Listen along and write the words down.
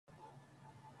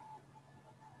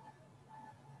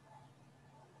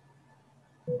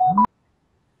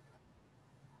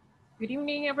Good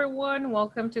evening, everyone.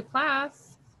 Welcome to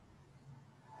class.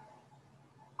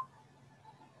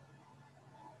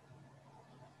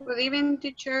 Good evening,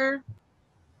 teacher.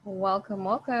 Welcome,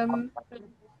 welcome.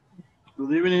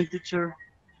 Good evening, teacher.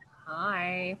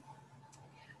 Hi.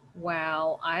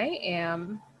 Well, I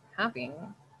am having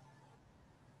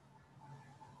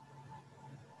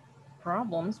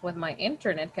problems with my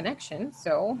internet connection,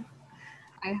 so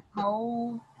I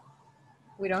hope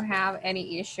we don't have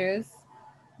any issues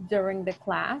during the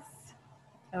class.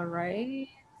 All right.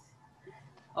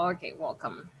 Okay,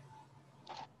 welcome.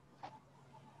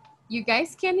 You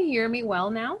guys can hear me well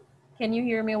now? Can you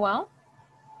hear me well?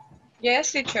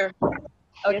 Yes, teacher.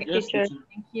 Okay, Yes, teacher.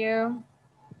 thank you.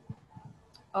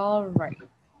 All right.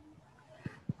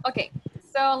 Okay,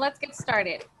 so let's get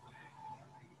started.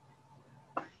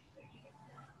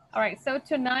 All right, so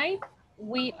tonight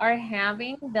we are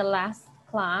having the last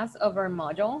class of our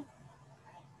module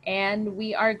and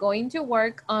we are going to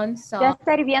work on Ya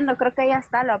está hirviendo, creo que ya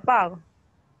está, lo apago.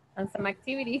 some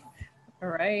activities. All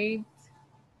right.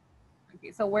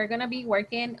 Okay, so we're gonna be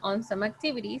working on some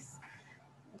activities,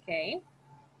 okay?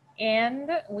 And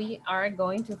we are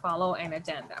going to follow an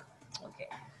agenda, okay?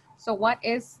 So what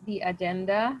is the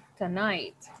agenda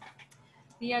tonight?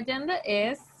 The agenda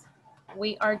is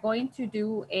we are going to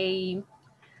do a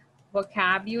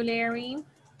vocabulary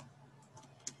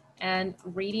and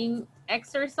reading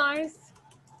exercise,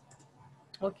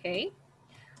 okay?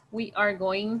 We are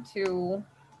going to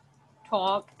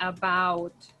talk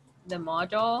about the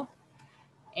module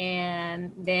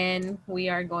and then we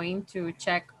are going to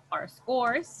check our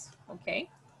scores, okay?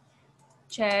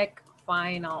 Check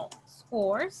final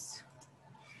scores.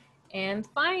 And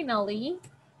finally,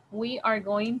 we are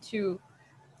going to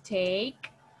take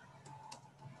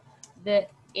the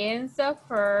INSA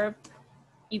verb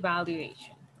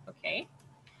evaluation, okay?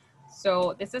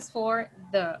 So this is for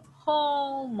the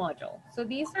whole module. So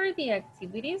these are the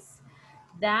activities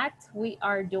that we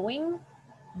are doing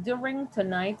during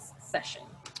tonight's session,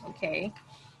 okay?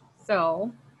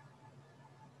 So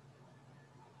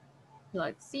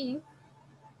let's see.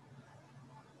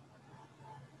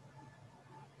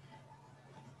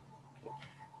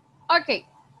 Okay.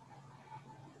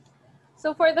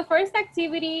 So for the first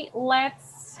activity,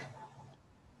 let's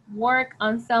work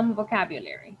on some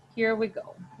vocabulary. Here we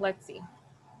go. Let's see.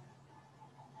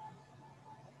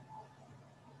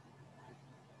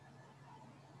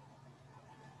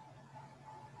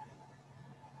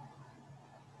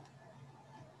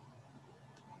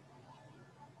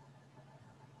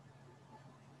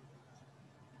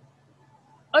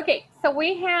 Okay, so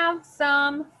we have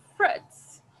some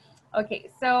fruits. Okay,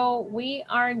 so we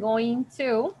are going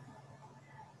to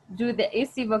do the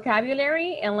easy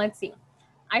vocabulary and let's see.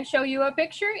 I show you a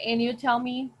picture and you tell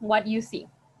me what you see.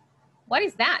 What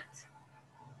is that?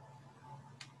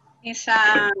 It's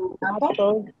an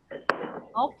apple.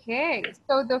 Okay,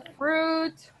 so the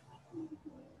fruit.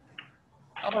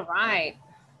 All right,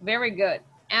 very good.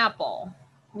 Apple.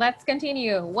 Let's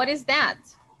continue. What is that?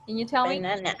 Can you tell me?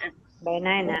 Banana.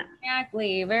 Banana.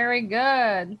 Exactly, very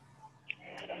good.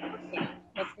 Okay,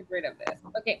 let's get rid of this.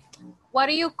 Okay, what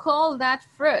do you call that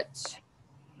fruit?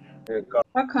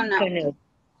 Coconut.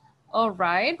 All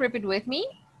right, repeat with me.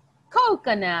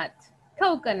 Coconut,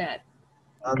 coconut.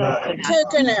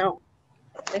 Coconut.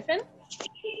 Listen.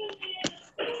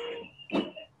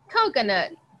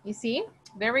 Coconut, you see?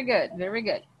 Very good, very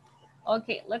good.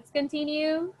 Okay, let's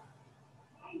continue.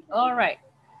 All right,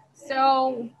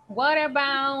 so what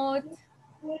about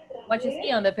what you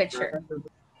see on the picture?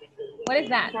 What is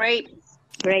that? Grapes.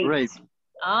 Great. Great.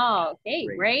 Oh, okay,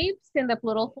 grapes in the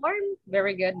plural form.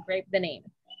 Very good, grape the name.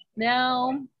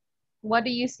 Now, what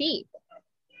do you see?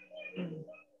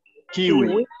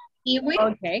 Kiwi. Kiwi.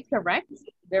 Okay, correct.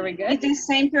 Very good. It's the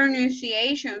same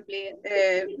pronunciation, please.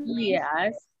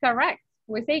 Yes, correct.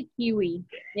 We say kiwi.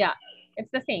 Yeah, it's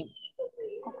the same.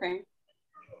 Okay.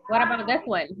 What about this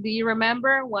one? Do you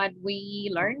remember what we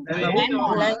learned?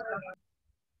 Lemon.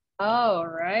 All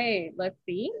right, let's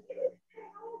see.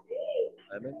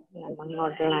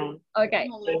 Okay,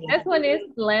 this one is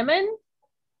lemon,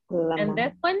 and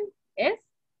this one is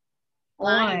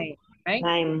lime, right?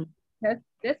 Lime.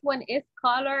 This one is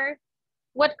color.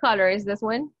 What color is this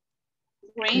one?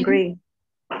 Green. Green.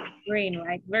 Green,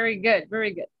 right? Very good,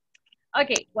 very good.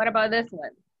 Okay, what about this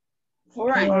one?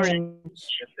 Orange. Orange.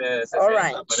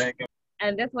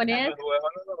 And this one is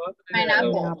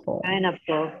Pineapple.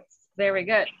 Pineapple. very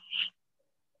good.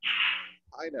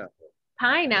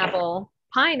 Pineapple.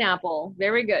 Pineapple.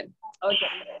 Very good.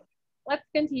 Okay, let's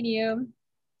continue.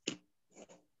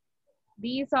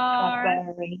 These are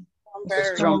Strawberry.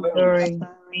 Strawberry.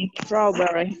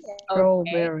 Strawberry.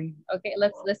 Strawberry. Okay,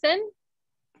 let's listen.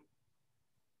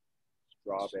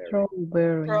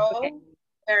 Strawberry. Okay.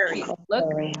 Look,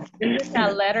 this is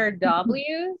a letter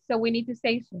W, so we need to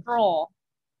say straw.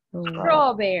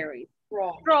 Strawberry.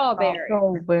 Strawberry.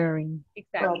 Strawberry.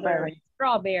 Exactly.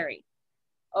 Strawberry.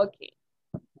 Okay.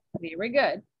 Very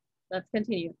good. Let's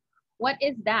continue. What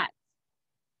is that?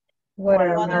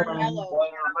 Watermelon.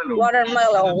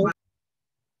 Watermelon.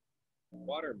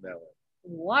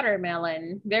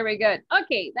 Watermelon. Very good.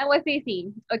 Okay, that was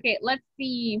easy. Okay, let's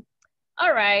see.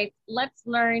 All right, let's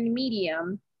learn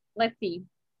medium. Let's see.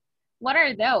 What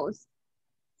are those?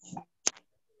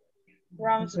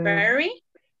 Raspberry.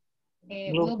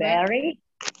 Blueberry.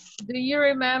 Do you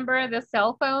remember the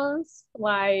cell phones?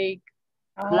 Like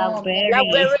Blackberry.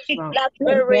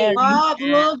 Blackberry. Oh,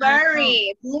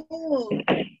 blueberry. Blue.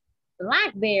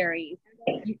 blackberries.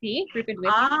 You see? Repeat with me.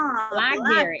 Ah,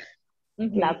 Blackberry.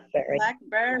 Mhm. Blackberry.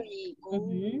 blackberry.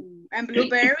 Mhm. And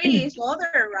blueberry is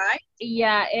other, right?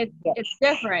 Yeah, it's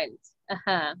different.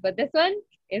 But this one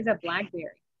is a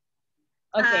blackberry.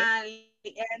 Okay.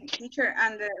 And teacher,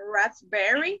 and the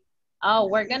raspberry. Oh,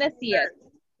 we're gonna see it.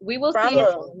 We will see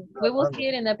it. We will see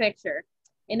it in the picture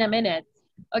in a minute.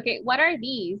 Okay, what are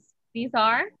these? These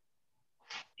are?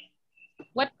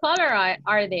 What color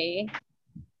are they?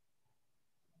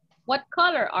 What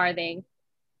color are they?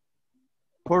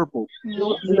 Purple.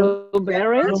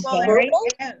 Blueberry.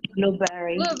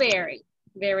 Blueberry. Blueberry.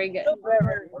 Very good.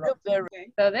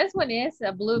 Blueberry. So this one is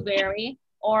a blueberry,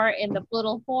 or in the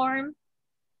plural form,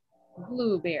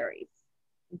 blueberries.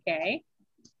 Okay.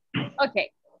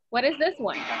 Okay. What is this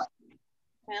one?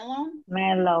 Melon.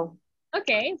 Mellow.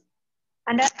 Okay.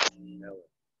 And that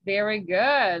Very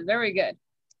good. Very good.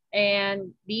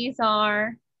 And these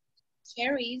are,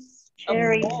 Cherries.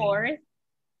 cherry. of course.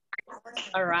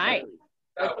 All right.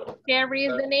 Cherry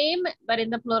is the name, but in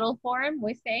the plural form,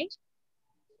 we say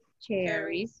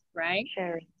cherries, right?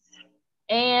 Cherry.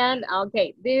 And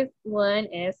okay, this one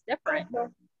is different.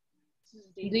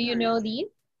 Do you know these?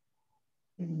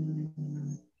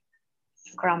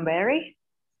 Cranberry.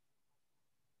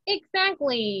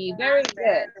 Exactly. Very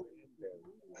good.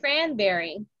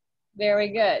 Cranberry. Very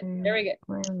good. Very good.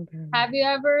 Cranberry. Have you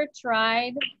ever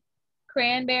tried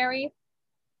cranberries?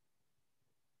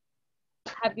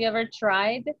 Have you ever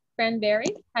tried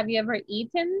cranberries? Have you ever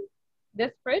eaten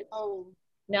this fruit? Oh.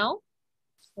 No?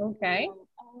 Okay.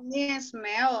 Only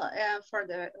smell for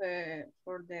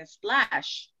the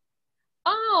splash.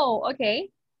 Oh, okay.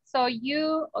 So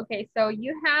you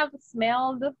have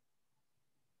smelled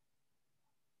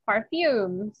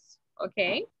perfumes.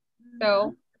 Okay.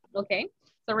 So, okay.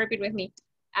 So repeat with me.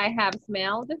 I have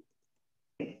smelled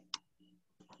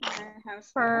I have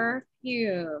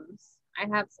perfumes. I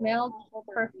have smelled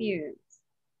perfumes.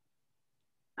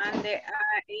 And the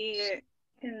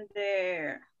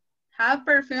have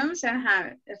perfumes and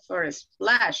have for a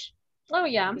splash. Oh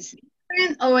yeah. Is it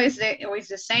different or is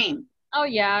the same? Oh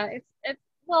yeah.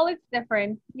 It's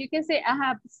different. You can say I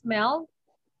have smelled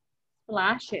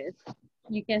splashes.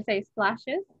 You can say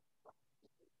splashes.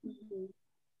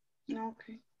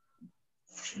 Okay.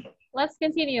 Let's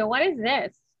continue. What is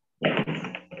this?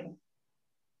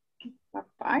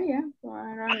 Papaya. Well,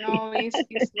 I don't know. Is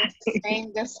the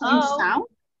same Oh. sound?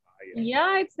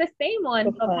 Yeah, it's the same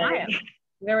one. Papaya.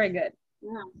 Very good.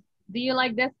 Yeah. Do you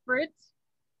like this fruit?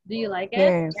 Do you like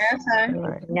it? Yes,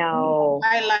 No.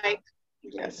 I like.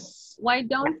 Yes. Why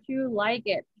don't you like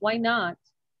it? Why not?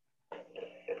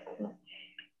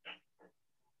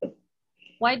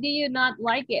 Why do you not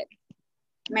like it?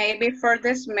 Maybe for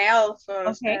the smell.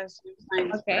 Okay.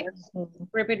 Okay.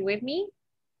 Repeat with me.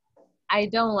 I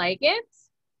don't like it.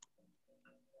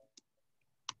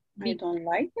 I don't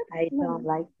like it. I don't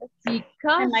like it.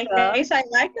 Because In my case, I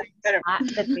like it better.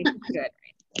 the taste is good.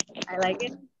 I like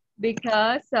it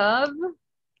because of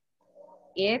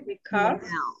its Because?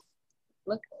 smell.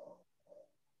 Look.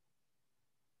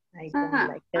 I don't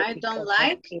like it. I don't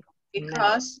like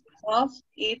because of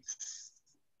its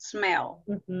smell.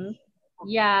 Mm-hmm.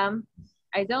 Yeah,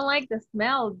 I don't like the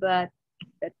smell, but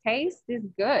the taste is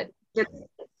good.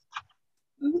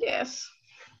 Yes.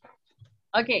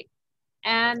 Okay,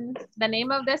 and the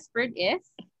name of this fruit is?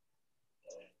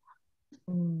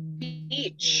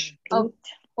 Peach. Of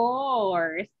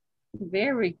course.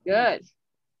 Very good.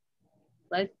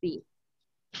 Let's see.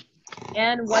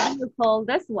 And what do you call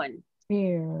this one?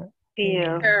 Pear.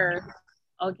 Pear.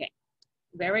 Okay,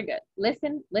 very good.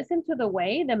 Listen to the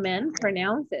way the man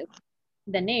pronounces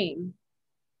the name.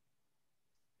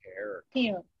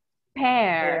 Pear.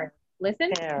 Pear.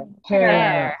 Listen. Pear.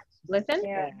 Pear. Listen.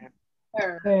 Pear.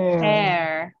 Pear.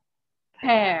 Pear.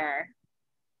 Pear.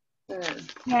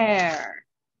 Pear.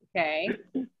 Okay.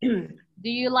 Do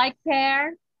you like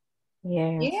pear?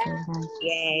 Yes, Yeah.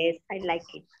 yes, I like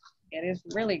it. It is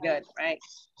really good, right?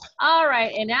 All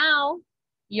right, and now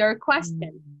your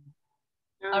question.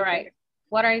 All right,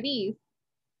 what are these?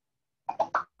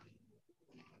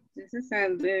 This is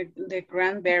the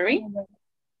cranberry.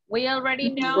 We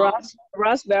already know.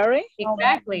 Raspberry?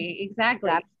 Exactly, exactly.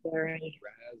 Raspberry.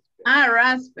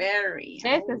 Raspberry.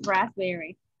 This is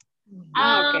raspberry.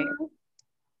 Okay.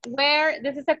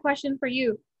 This is a question for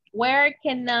you. Where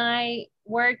can I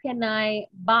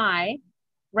buy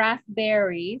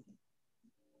raspberries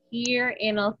here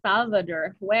in El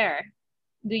Salvador? Where?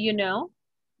 Do you know?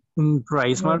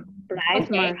 Price mark. Price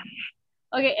Okay. mark.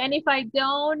 Okay, and if I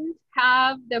don't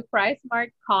have the Price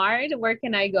Mart card, where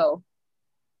can I go?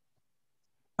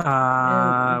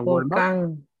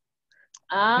 Walmart.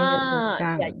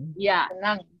 Volcán. Yeah.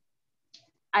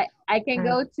 I can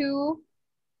go to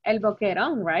El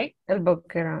Boquerón, right? El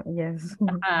Boquerón, yes.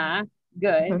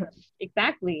 Good.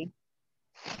 Exactly.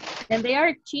 And they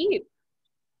are cheap.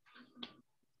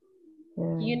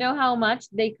 You know how much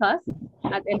they cost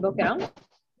at El Boquerón?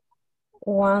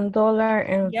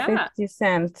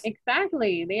 $1.50.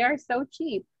 Exactly. They are so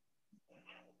cheap.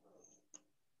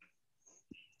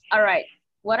 All right.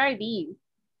 What are these?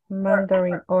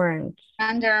 Mandarin orange.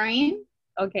 Mandarin.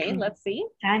 Okay, let's see.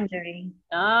 Tangerine.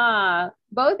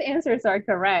 Both answers are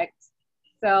correct.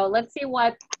 So let's see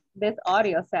what this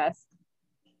audio says.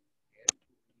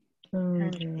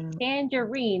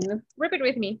 Tangerine. Repeat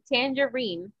with me.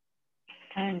 Tangerine.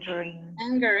 Tangerine.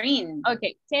 Tangerine.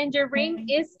 Okay, tangerine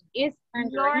is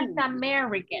Tangerine. North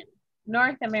American.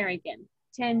 North American.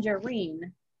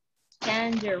 Tangerine.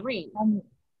 Tangerine.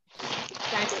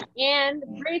 Exactly. And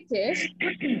British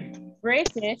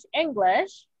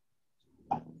English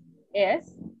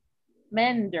is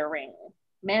Mandarin.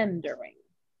 Mandarin.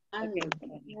 Okay.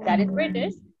 That is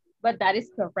British, but that is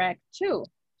correct too.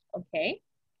 Okay.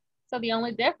 So the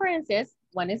only difference is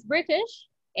one is British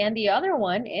and the other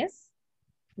one is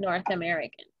North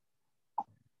American.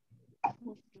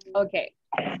 Okay.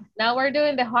 Now we're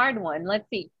doing the hard one. Let's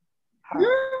see.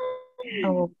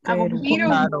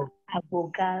 Avocado.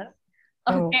 Avocado.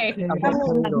 Okay.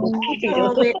 Avocado.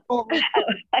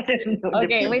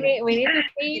 Okay, we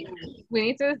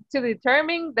need to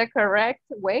determine the correct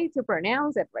way to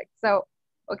pronounce it, right? So,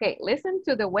 okay, listen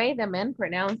to the way the man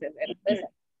pronounces it. Listen.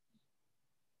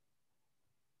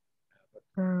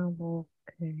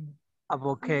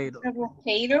 Avocado.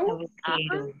 Avocado.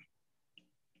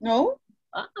 No.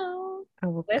 Uh-oh.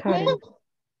 Avocado.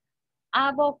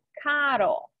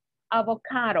 Avocado.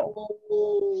 Avocado.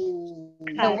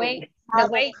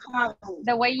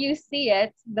 The way you see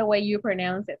it, the way you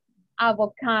pronounce it.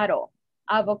 Avocado.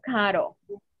 Avocado.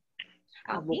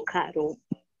 Avocado.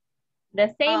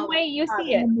 The same way you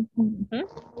see it.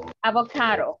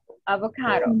 Avocado.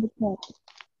 Avocado.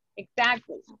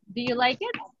 Exactly. Do you like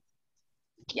it?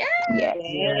 Yes.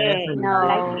 Yes.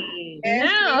 No. Yes,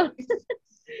 No.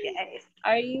 Yes.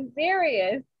 Are you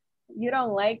serious? You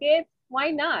don't like it?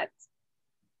 Why not?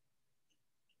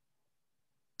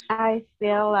 I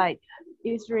feel like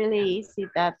it's really easy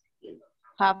that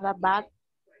have a bad,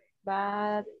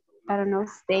 I don't know,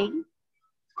 stain.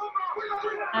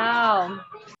 Oh.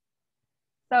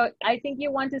 So I think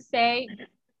you want to say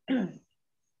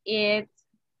it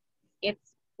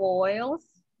spoils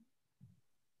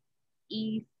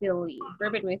easily.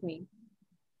 Repeat with me.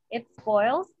 It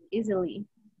spoils easily.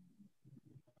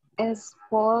 It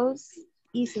spoils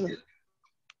easily.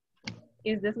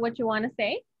 Is this what you want to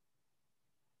say?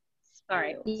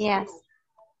 Sorry. Yes.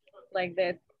 Like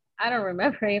this. I don't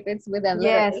remember if it's with a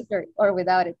Yes. letter or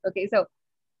without it. Okay, so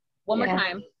one more Yes.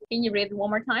 time. Can you read it one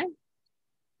more time?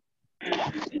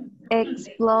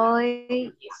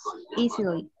 Exploit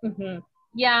easily.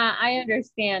 Yeah, I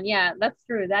understand. Yeah, that's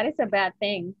true. That is a bad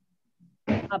thing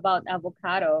about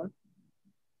avocado.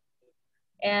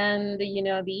 And you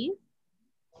know these?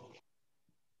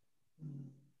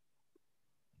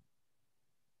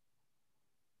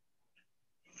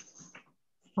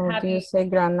 How do you say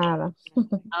granada?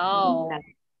 Oh,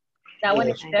 that one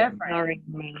is different.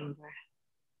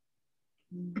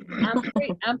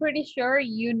 I'm pretty sure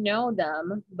you know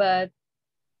them, but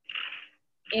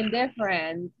in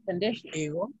different conditions.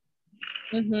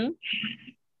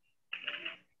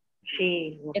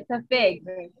 It's a fig.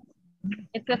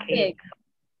 It's a fig.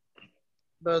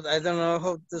 But I don't know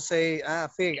how to say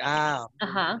fig.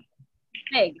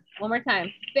 Fig. One more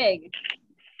time. Fig.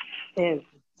 Fig.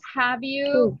 Have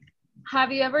you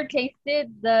ever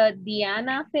tasted the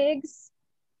Diana figs?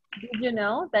 Did you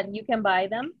know that you can buy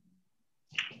them?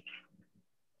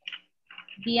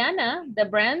 Diana, the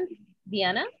brand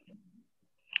Diana,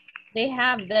 they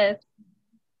have this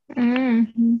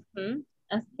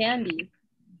as candy.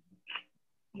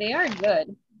 They are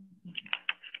good.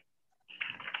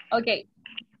 Okay,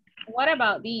 what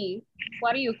about these?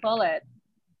 What do you call it?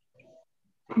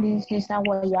 This is a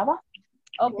guayaba.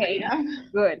 Okay,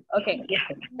 good. Okay,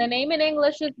 the name in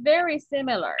English is very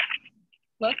similar.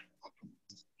 Look,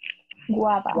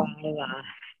 Guava.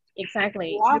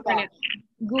 exactly. Guava.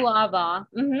 Guava.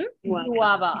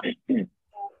 Guava. It's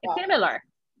similar,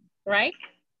 right?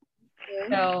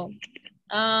 So,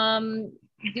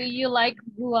 do you like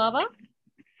guava?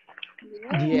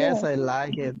 Yes, I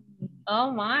like it.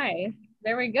 Oh my,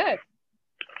 very good.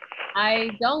 I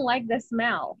don't like the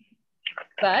smell,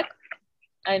 but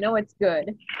I know it's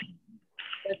good.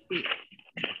 Let's see.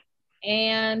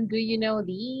 And do you know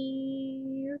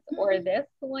these or this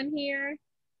one here?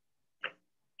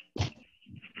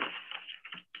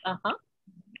 Uh-huh.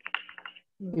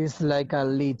 It's like a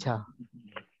licha.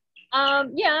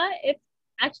 Yeah, it's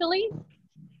actually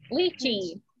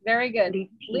lychee. Very good.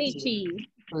 Lychee.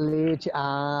 Lychee.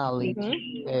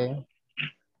 Okay.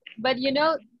 But you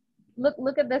know,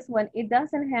 look at this one. It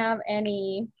doesn't have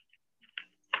any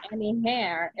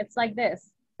hair. It's like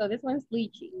this. So this one's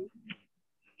lychee.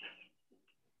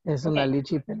 Es una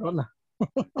lichi pelona.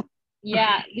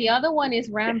 Yeah, the other one is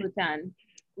rambutan.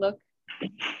 Look.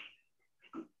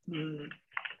 You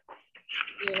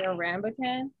know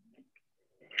rambutan?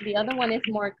 The other one is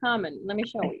more common. Let me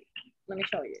show you.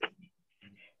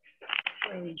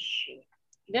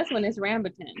 This one is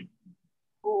rambutan.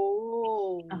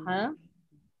 Oh. Uh-huh.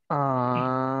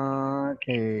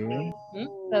 Okay.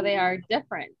 So they are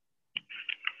different.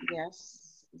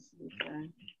 Yes. It's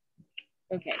different.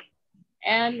 Okay.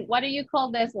 And what do you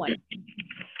call this one?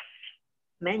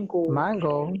 Mango.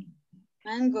 Mango.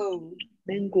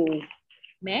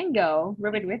 Mango.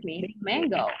 Repeat with me.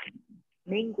 Mango.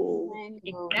 Mango.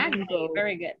 Exactly.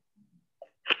 Very good.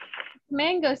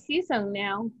 Mango season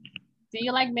now. Do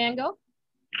you like mango?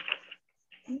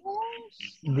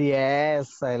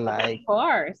 Yes, I like. Of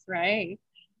course, right?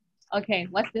 Okay,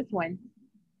 what's this one?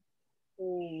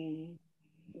 Guanabana.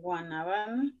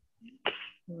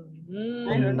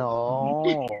 No.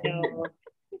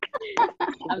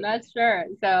 I'm not sure.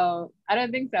 So I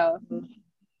don't think so.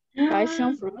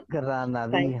 Passion fruit.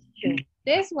 Granadilla.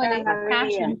 This one is Granadilla.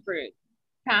 passion fruit.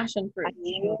 Passion fruit.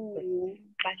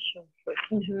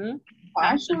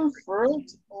 Passion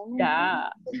fruit. Oh. Yeah.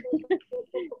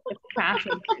 It's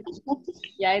passion fruit.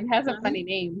 Yeah, it has a funny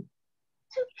name.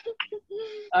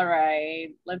 All right,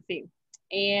 let's see.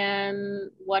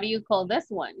 And what do you call this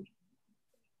one?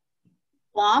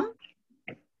 Plum.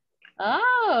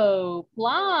 Oh,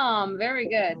 plum. Very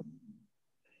good.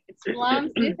 It's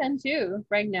plum season too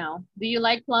right now. Do you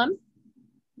like plums?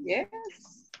 Yes.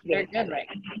 They're good, right?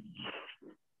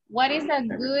 What is a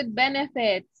good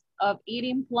benefit of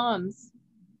eating plums?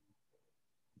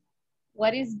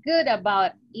 What is good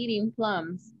about eating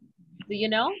plums? Do you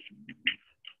know?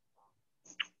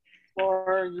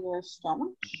 For your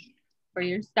stomach. For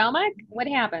your stomach? What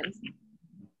happens?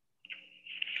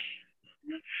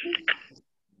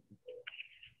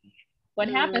 What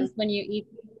happens when you eat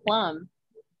plum?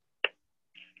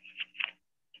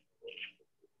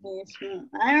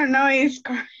 I don't know if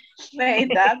say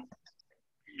that.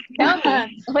 Tell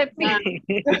me. Let's see.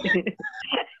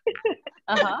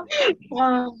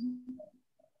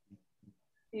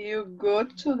 You go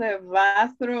to the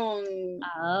bathroom.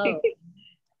 Oh.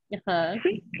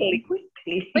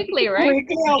 Quickly, right?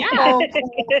 Yeah.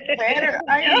 Better.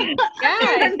 Yeah,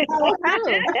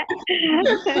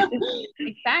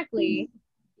 exactly.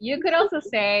 You could also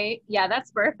say, yeah,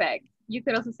 that's perfect. You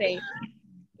could also say,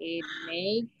 it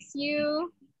makes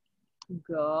you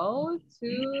go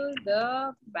to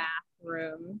the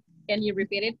bathroom. Can you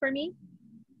repeat it for me?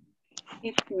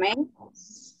 It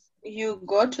makes you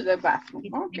go to the bathroom.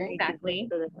 Okay. Exactly.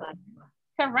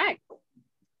 Correct.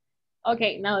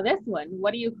 Okay, now this one,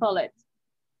 what do you call it?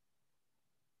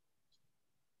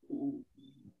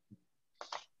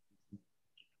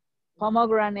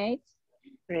 Pomegranate.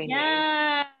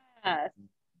 Yes.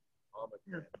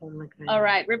 All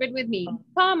right, repeat with me.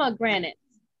 Pomegranate.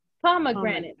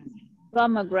 Pomegranate.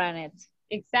 Pomegranate.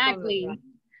 Exactly.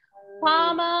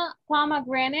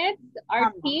 Pomegranates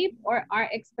are cheap or are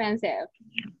expensive?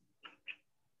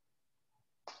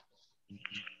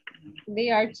 They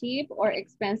are cheap or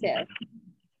expensive?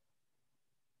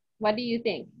 What do you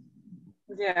think?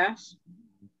 Yes.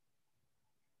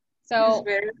 So it's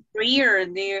very rare,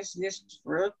 this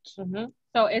fruit.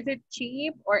 So is it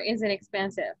cheap or is it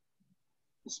expensive?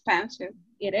 Expensive.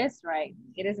 It is, right?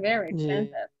 It is very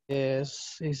expensive.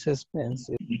 Yes, it's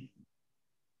expensive.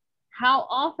 How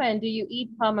often do you eat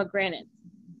pomegranate?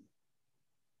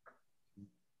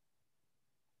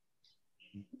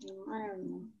 I don't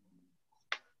know.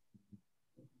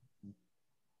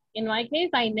 In my case,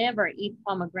 I never eat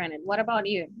pomegranate. What about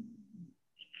you?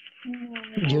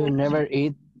 You never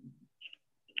eat.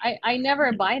 I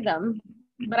never buy them,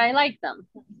 but I like them.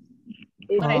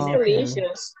 It's Okay.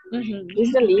 delicious. Mhm.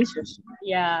 It's delicious.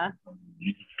 Yeah.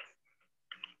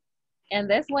 And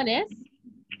this one is?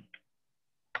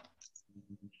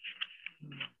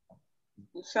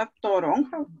 It's a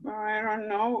toronja. I don't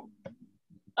know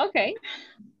Okay.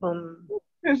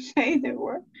 to say the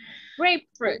word.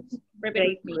 Grapefruit.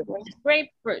 Repeat with me.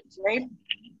 Grapefruit.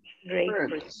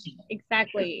 Grapefruit.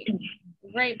 Exactly.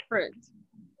 Grapefruit.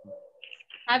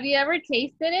 Have you ever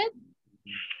tasted it?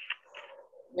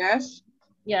 Yes.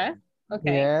 Yes.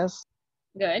 Okay. Yes.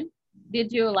 Good.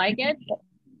 Did you like it?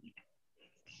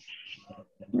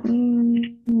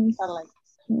 I like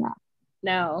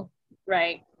No.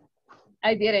 Right.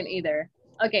 I didn't either.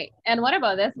 Okay. And what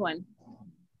about this one?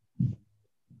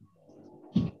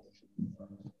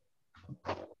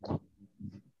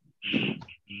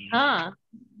 Huh.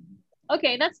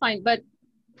 Okay, that's fine. But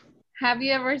have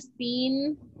you ever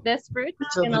seen this fruit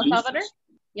in El Salvador?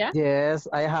 Yeah. Yes,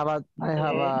 I have a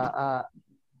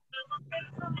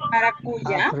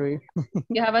Maracuya. tree.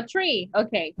 You have a tree.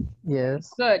 Okay.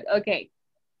 Yes. Good. Okay.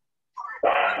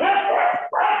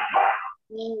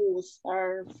 Ooh,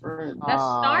 star fruit. The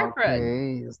star fruit.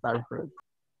 Okay, star fruit.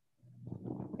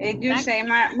 Did you say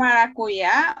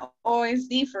maracuya or is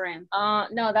different?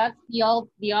 No, that's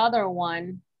the other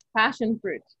one. Passion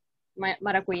fruit.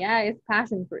 Maracuya is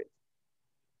passion fruit.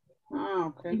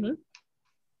 Oh, okay. Mhm.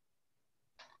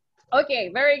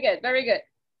 Okay, very good, very good.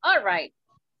 All right.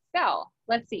 So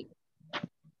let's see.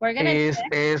 We're gonna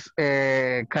check. Is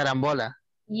carambola.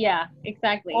 Yeah,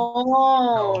 exactly.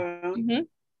 Oh, Mhm.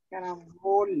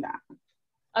 carambola.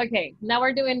 Okay, now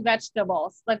we're doing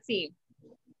vegetables. Let's see.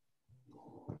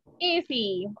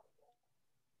 Easy.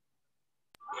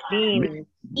 Beans.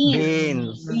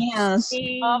 Beans. Yes.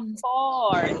 Of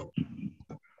course.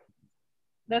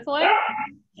 This one?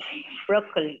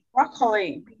 Broccoli.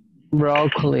 Broccoli.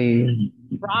 Broccoli.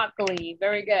 Broccoli.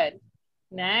 Very good.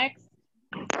 Next.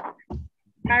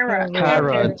 Carrot.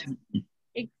 Carrot.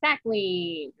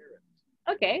 Exactly.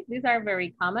 Okay, these are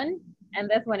very common. And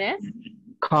this one is?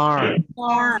 Corn.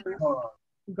 Corn.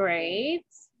 Great.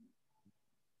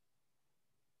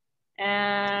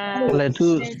 And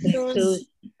Lettuce.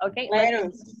 okay,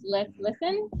 Lettuce. let's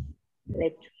listen.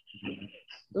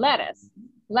 Lettuce.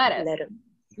 Lettuce.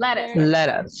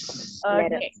 Lettuce.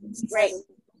 Okay, great.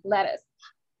 Lettuce.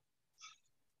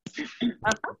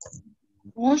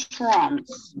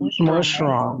 Mushrooms.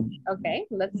 Mushroom. Okay,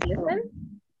 let's listen.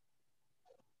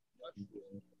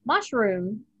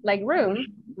 Mushroom, like room.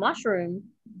 Mushroom.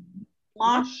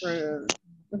 Mushroom.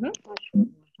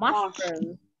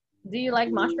 Mushroom. Do you like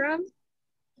mushroom?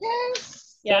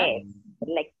 Yes. Yeah. Yes,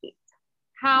 like it.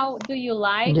 How do you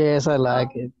like Yes, I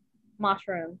like it.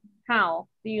 mushroom? How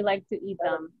do you like to eat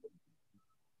them?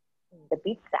 The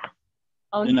pizza.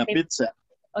 On In a pizza.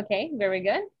 Okay, very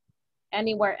good.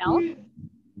 Anywhere else?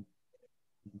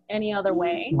 Any other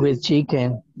way? With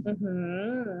chicken.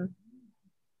 Good.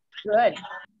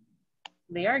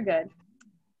 They are good.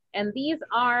 And these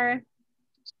are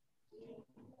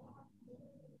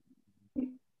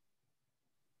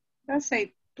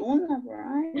Aceituna, bro.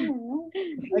 I don't know.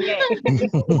 okay.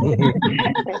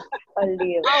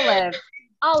 Olive.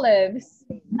 Olives.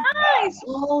 Nice.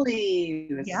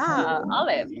 Olives. Yeah,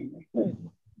 olives.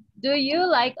 Do you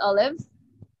like olives?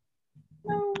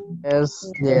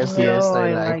 Yes, yes, yes,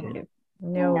 I like it.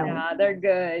 No. Yeah, they're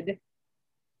good.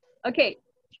 Okay,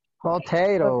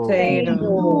 Potato. okay.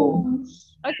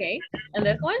 And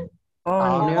this one?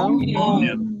 Onion.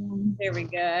 Onion. Very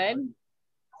good.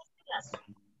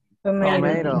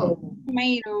 Tomato.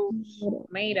 Tomatoes.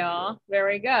 Tomato.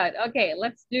 Very good. Okay,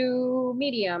 let's do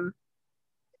medium.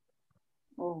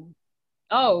 Oh.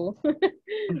 Oh,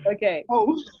 okay.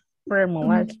 Oh.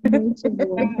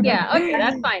 Yeah, okay,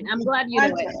 that's fine. I'm glad you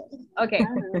know it. Okay,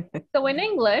 so in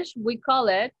English, we call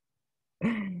it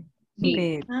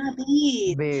beet.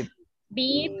 Beet. Beet.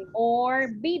 Beet or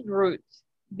beetroot.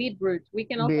 Beetroot. We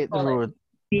can also call it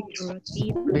Beetroot.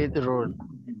 beetroot Beetroot.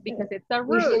 because it's a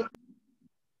root.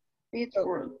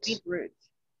 Beetroot. Beetroot.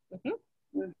 Mhm.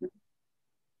 Mhm.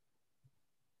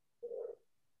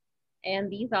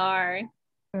 And these are,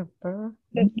 Pepper.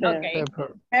 okay,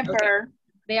 Pepper. Pepper.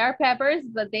 they are peppers,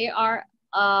 but they are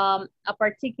a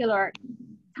particular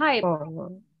type.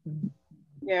 Oh,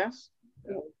 Yes.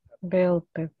 bell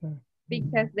pepper.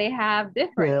 because they have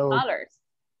different colors.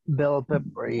 Bell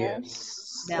pepper,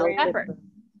 yes. Bell pepper.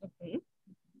 Mhm.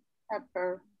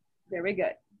 Pepper. Very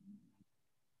good.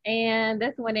 And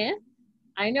this one is,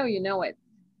 I know you know it.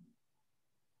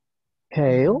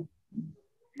 Kale.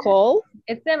 Cole.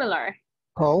 It's similar.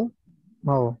 Cole.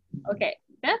 No. Okay,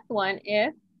 this one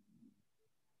is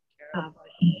Cabbage.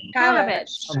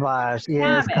 cabbage. Cabbage.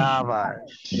 Yes,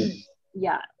 Cabbage. cabbage.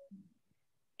 Yeah.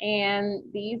 And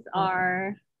these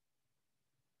are,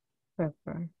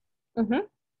 Pepper. mhm.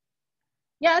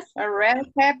 Yes, A red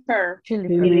pepper.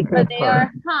 Chili but they pepper.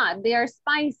 are hot. They are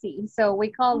spicy. So we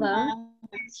call them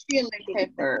Chili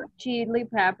pepper. chili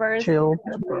peppers. Chill.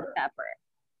 Pepper.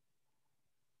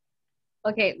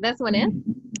 Okay, this one is,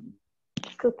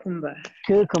 Cucumber.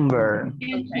 Cucumber.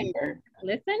 Cucumber.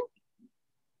 listen.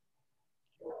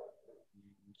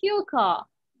 Cucumber.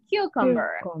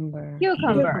 Cucumber. Cucumber.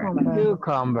 Cucumber.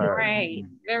 Cucumber. Right.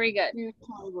 Very good.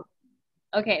 Cucumber.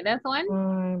 Okay, this one.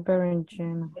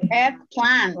 Berinjela.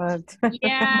 Eggplant. What?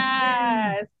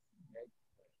 Yes.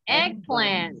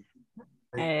 Eggplant.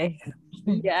 Eh,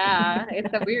 Yeah,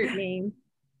 it's a weird name.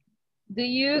 Do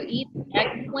you eat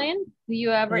eggplant? Do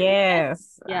you ever eat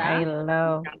yes, Yeah. I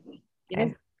love. it? It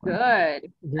is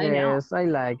good. I know. Yes, I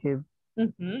like it.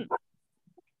 Mhm.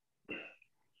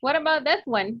 What about this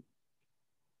one?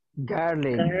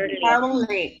 Garlic.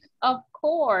 Garlic. Of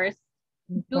course.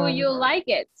 Do you like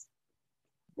it?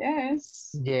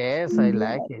 Yes. Yes, I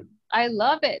like it. I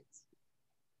love it.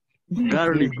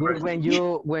 Garlic It's good when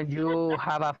you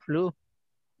have a flu.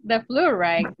 The flu,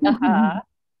 right?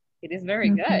 It is very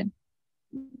good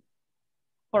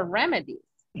for remedies.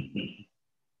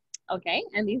 Okay,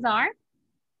 and these are?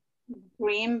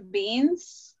 Green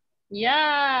beans.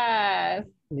 Yes.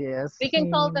 Yes. We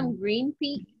can call them green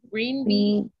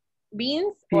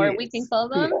beans, or we can call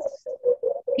them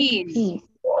Peas.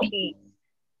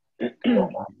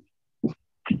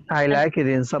 I like it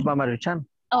in sopa maruchan.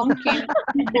 okay.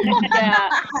 Yeah.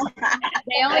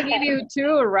 They only give you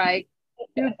two, right?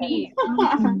 2 peas.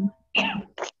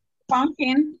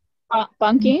 Pumpkin.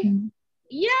 Pumpkin.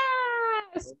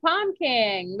 Yes,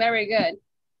 pumpkin. Very good.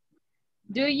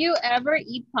 Do you ever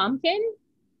eat pumpkin?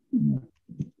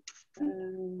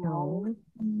 No.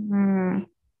 Mm,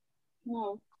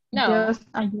 No. No. just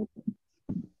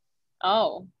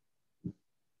Oh.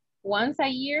 Once a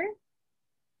year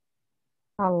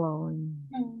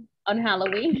Halloween. on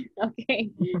Halloween? Okay.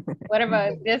 What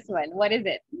about this one? What is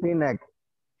it? Spinach.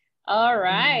 All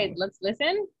right, let's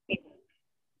listen.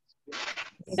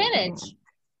 Spinach.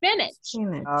 Spinach.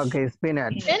 Spinach. Okay,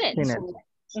 spinach. Spinach. Spinach.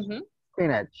 Mhm.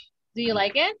 Spinach. Do you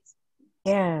like it?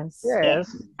 Yes.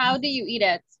 Yes. How do you eat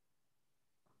it?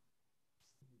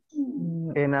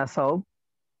 In a soup.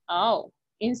 Oh,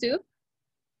 in soup?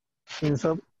 In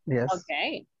soup. Yes.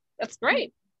 Okay, that's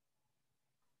great.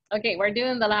 Okay, we're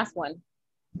doing the last one,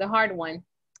 the hard one.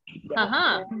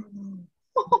 Uh-huh.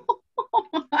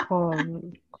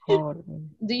 Corn.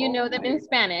 Do you know them in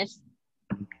Spanish?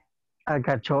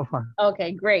 Alcachofa.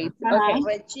 Okay, great. Okay.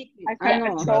 But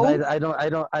I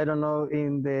don't know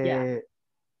in the Yeah.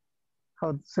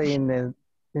 how to say in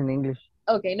English.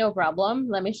 Okay, no problem.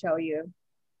 Let me show you.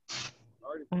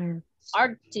 Ar-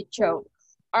 Artichoke.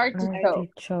 Artichoke.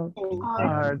 Artichoke.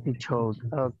 Artichoke.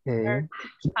 Okay.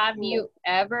 Have you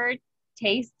ever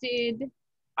tasted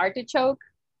artichoke?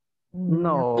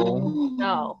 No,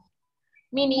 No.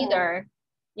 Me neither.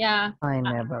 Yeah, I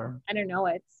never. I don't know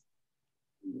it.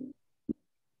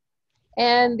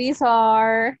 And these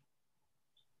are,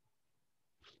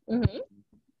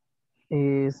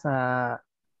 Is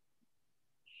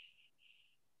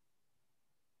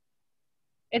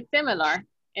it's similar.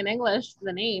 In English,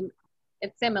 the name,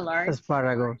 it's similar.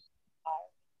 asparagus.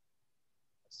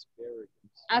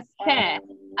 Asparagus.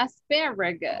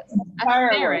 Asparagus.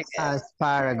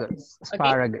 Asparagus.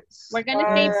 Asparagus. We're going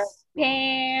to say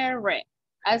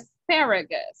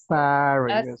asparagus. Asparagus.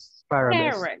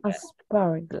 Asparagus.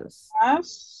 Asparagus.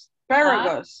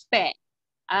 Asparagus.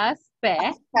 Asparagus.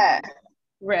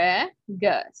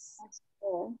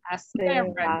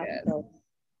 Asparagus.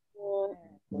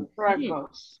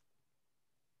 Asparagus.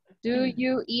 Do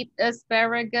you eat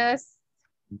asparagus?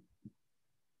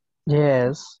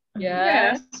 Yes,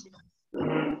 Yes.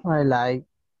 I like.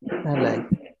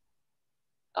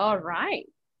 All right.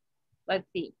 Let's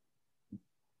see.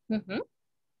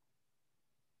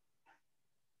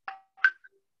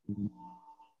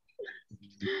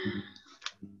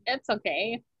 It's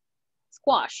okay.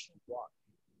 Squash.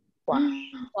 Squash.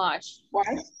 Squash.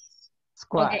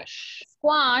 Okay.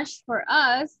 Squash for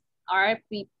us are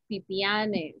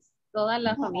pipianes. Toda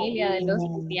la familia de los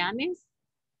pipianes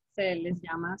se les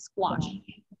llama squash.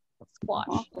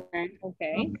 Squash. Okay.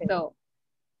 Okay, so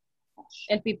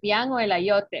el pipián o el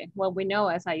ayote, what we know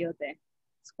as ayote.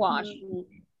 Squash.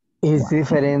 It's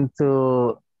different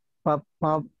to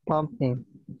pumpkin.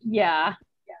 Yeah,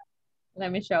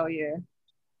 let me show you.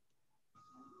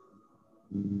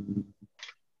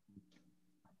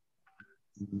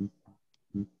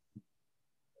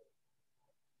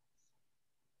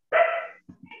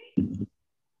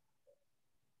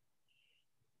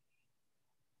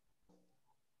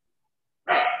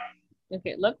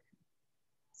 Okay, look.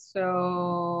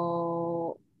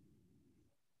 So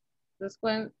this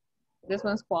one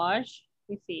squash,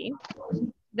 you see.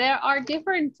 There are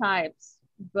different types,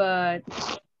 but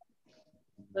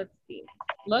let's see.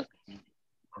 Look,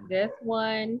 this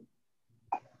one.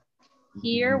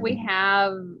 Here we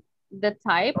have the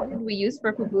type that we use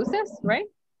for pupusas, right?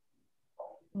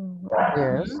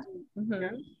 Yes.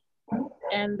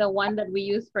 And the one that we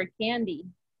use for candy.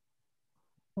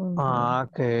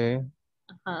 Okay.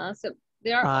 So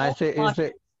they are all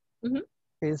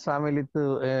It's family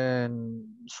to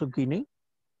zucchini.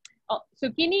 Oh,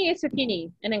 zucchini is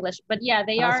zucchini in English, but yeah,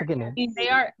 Zucchini.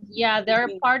 they're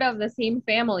part of the same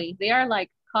family. They are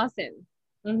like cousins.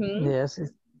 Yes,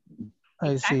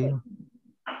 I see.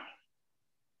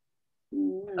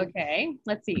 Okay,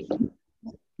 let's see.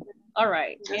 All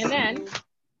right, and then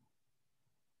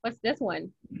what's this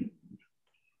one?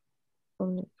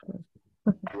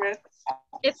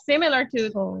 It's similar to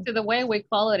the way we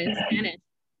call it in Spanish.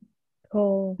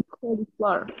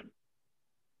 Cauliflower.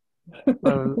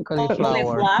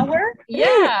 Cauliflower.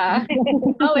 Yeah,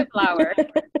 cauliflower.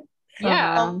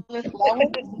 Yeah.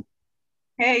 Cauliflower.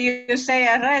 Hey, you say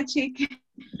a red chicken.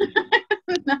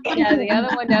 Yeah, the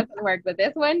other one doesn't work, but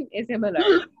this one is similar.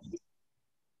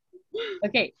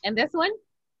 Okay, and this one?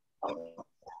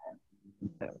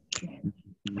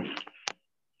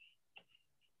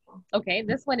 Okay,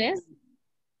 this one is?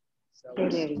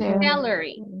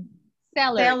 Celery.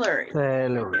 Celery.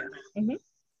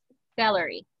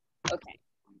 Celery. Okay.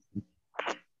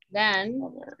 Then,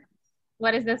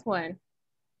 what is this one?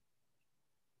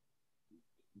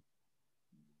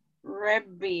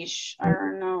 Radish. I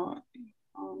don't know.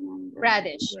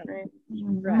 Radish.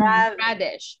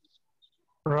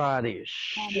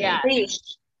 Radish. Yeah.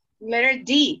 Letter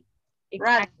D.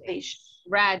 Exactly.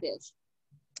 Radish.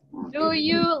 Do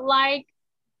you like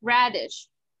radish?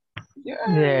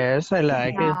 Yes, I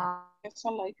like it. Yes, I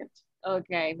like it.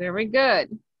 Okay, very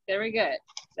good. Very good.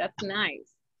 That's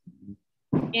nice.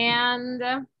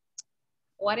 And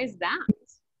what is that?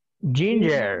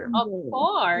 Ginger. Of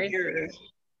course.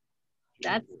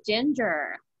 That's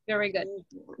ginger. Very good.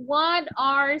 What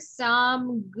are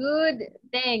some good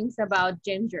things about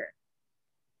ginger?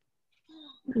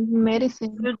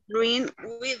 Medicine. Good green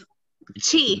with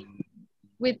tea.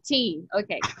 With tea.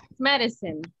 Okay.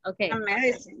 Medicine. Okay.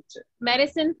 Medicine too.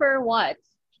 Medicine for what?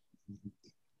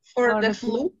 For the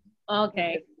flu.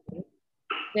 Okay.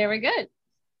 Very good.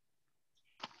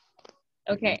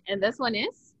 Okay. And this one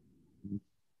is?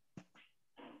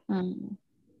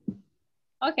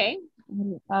 Okay.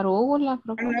 Arugula.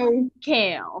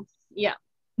 Kale. Yeah.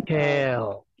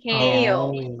 Kale.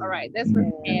 Kale. All right. This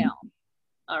was kale.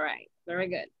 All right. Very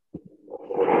good.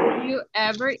 Do you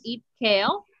ever eat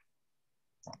kale?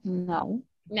 No.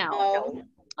 No.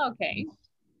 Okay.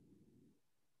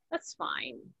 That's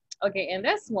fine. Okay. And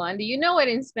this one, do you know it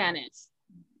in Spanish?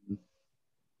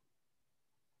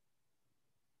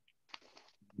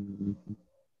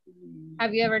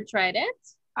 Have you ever tried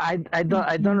it? I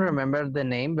don't remember the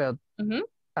name, but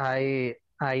I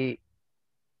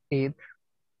eat.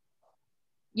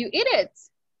 You eat it?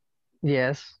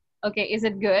 Yes. Okay, is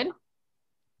it good?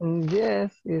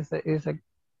 Yes, it's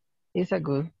a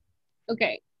good.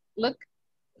 Okay, look.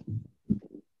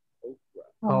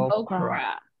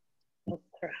 Okra.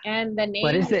 And the name.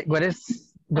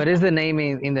 What is the name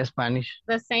in the Spanish?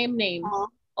 The same name.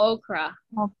 Okra.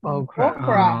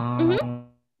 Okra.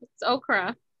 It's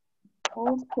okra.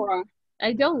 Okra.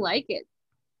 I don't like it.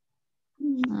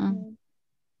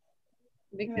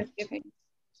 Because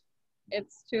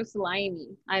it's too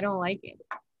slimy. I don't like it.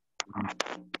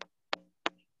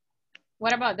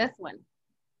 What about this one?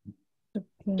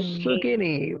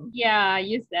 Zucchini. Yeah,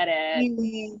 you said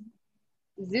it.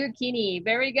 Zucchini.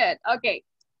 Very good. Okay.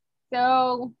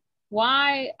 So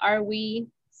why are we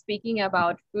speaking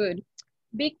about food?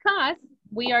 Because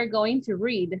we are going to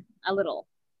read a little.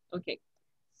 Okay.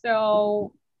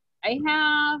 So I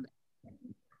have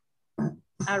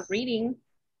a reading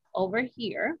over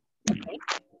here. Okay.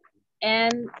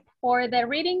 And for the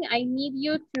reading, I need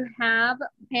you to have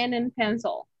pen and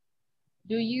pencil.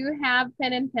 Do you have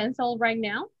pen and pencil right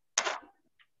now?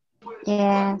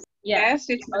 Yes. Yes. Yes,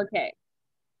 it's Okay.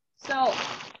 So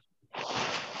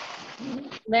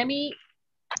let me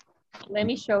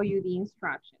show you the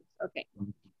instructions. Okay.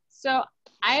 So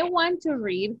I want to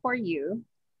read for you.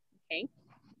 Okay.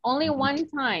 Only one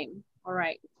time. All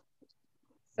right.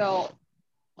 So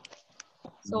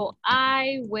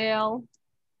I will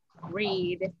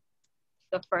read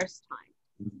the first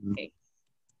time. Okay.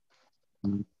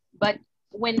 But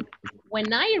when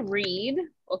I read,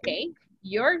 okay,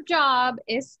 your job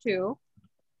is to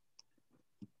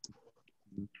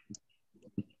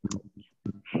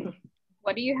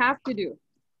what do you have to do?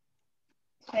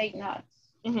 Take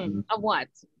notes. Of what?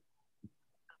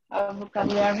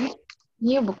 Vocabulary.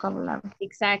 New vocabulary.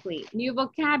 Exactly. New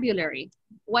vocabulary.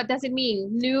 What does it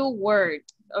mean? New words.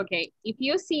 Okay. If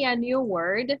you see a new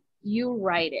word, you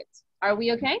write it. Are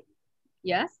we okay?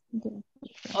 Yes?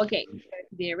 Okay.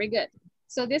 Very good.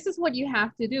 So this is what you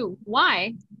have to do.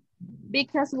 Why?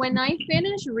 Because when I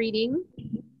finish reading,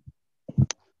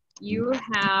 you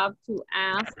have to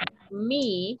ask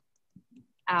me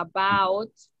about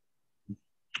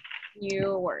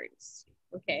new words.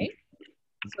 Okay?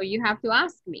 So you have to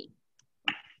ask me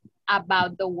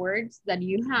about the words that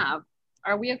you have.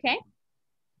 Are we okay?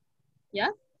 Yeah?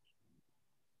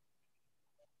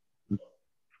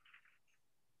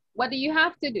 What do you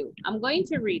have to do? I'm going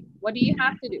to read. What do you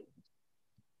have to do?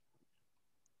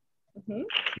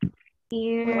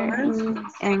 Hear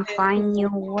and find new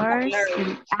words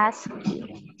and ask.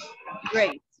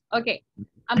 Great. Okay.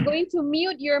 I'm going to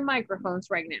mute your microphones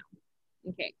right now.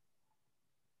 Okay.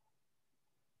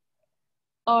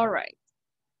 All right.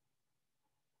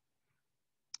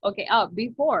 Okay. Oh,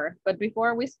 before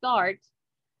we start,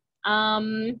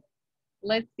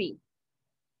 let's see.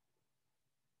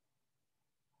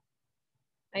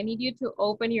 I need you to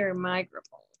open your microphones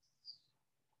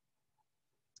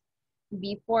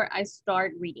before I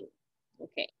start reading.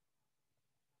 Okay.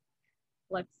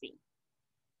 Let's see.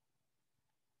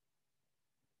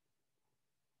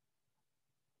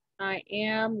 I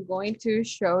am going to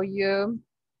show you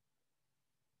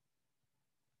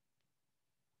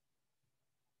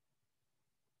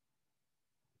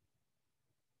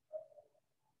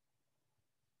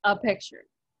a picture.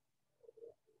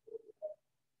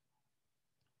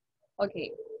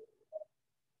 Okay.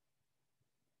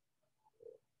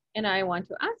 And I want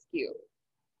to ask you,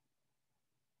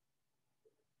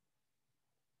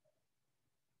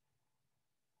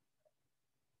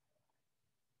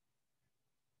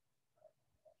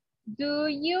 do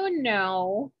you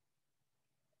know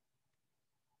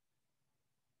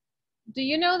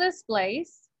this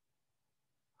place?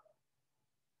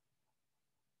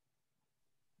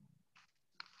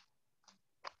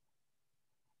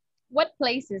 What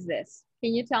place is this?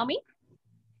 Can you tell me?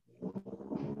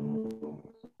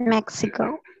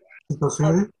 Mexico.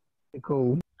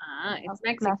 Cool. Ah, it's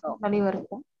Mexico.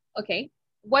 Okay.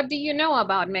 What do you know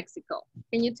about Mexico?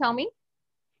 Can you tell me?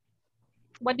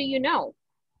 What do you know?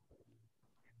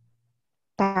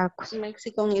 Tacos.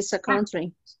 Mexico is a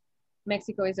country.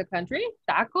 Mexico is a country?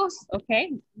 Tacos?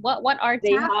 Okay. What are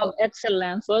They have tacos?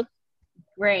 excellent food.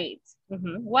 Great.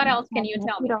 What else can you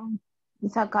tell me?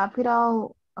 It's a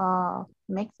capital of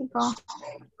Mexico.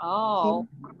 Oh,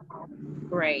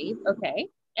 great. Okay.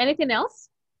 Anything else?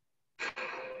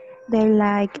 They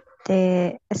like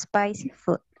the spicy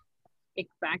food.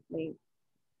 Exactly.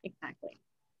 Exactly.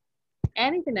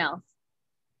 Anything else?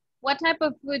 What type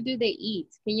of food do they eat?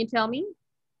 Can you tell me?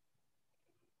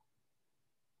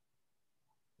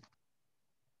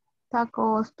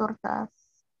 Tacos, tortas,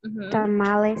 Mm-hmm.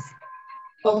 tamales.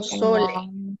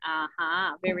 Pozole.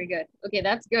 Aha, very good. Okay,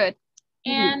 that's good.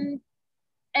 And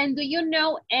do you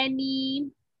know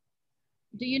any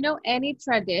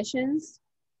traditions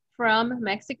from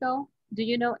Mexico? Do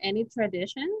you know any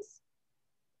traditions?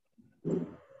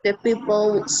 The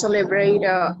people celebrate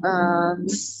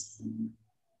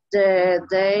the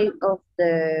day of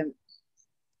the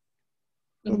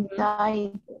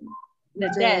The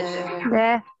dead.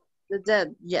 the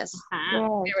dead. Yes.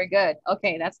 Very good.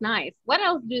 Okay, that's nice. What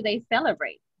else do they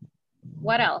celebrate?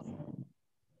 What else?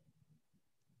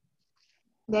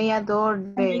 They adore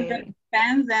the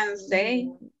Independence Day.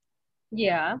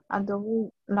 Yeah.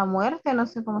 adore la muerte, no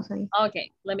sé cómo se dice.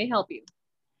 Okay, let me help you.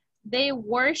 They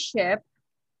worship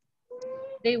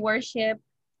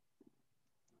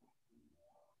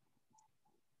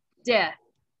death.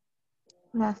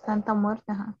 La Santa Muerte,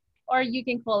 ajá. Or you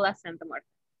can call it Santa Muerte.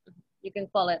 You can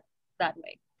call it that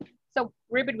way. So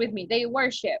repeat with me. They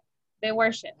worship. They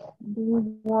worship.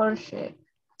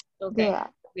 Okay.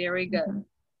 Death. Very good.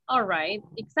 All right.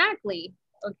 Exactly.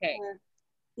 Okay.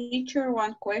 Teacher,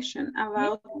 one question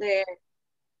about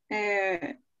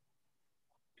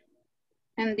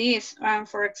And this,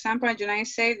 for example, in the United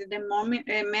States, the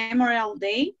Memorial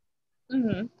Day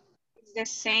Mm-hmm. is the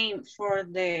same for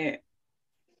the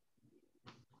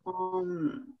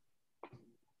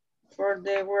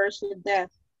worship death.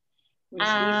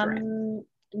 It's different.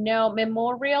 No,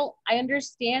 Memorial, I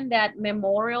understand that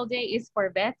Memorial Day is for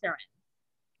veterans.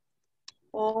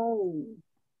 Oh.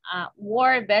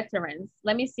 War veterans.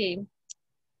 Let me see.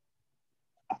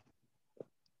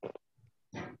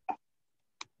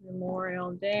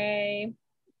 Memorial Day.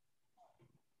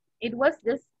 It was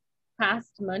this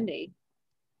past Monday.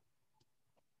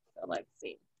 So let's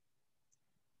see.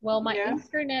 Well, my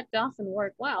internet doesn't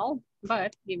work well,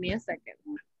 but give me a second.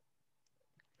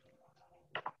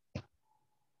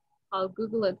 I'll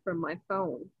Google it from my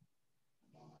phone.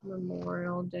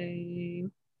 Memorial Day.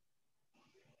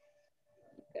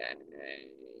 Okay.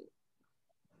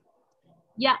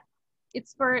 Yeah,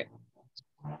 it's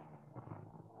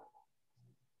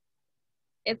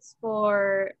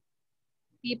for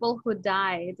people who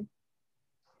died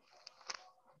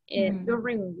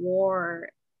during war.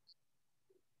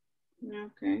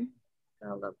 Okay.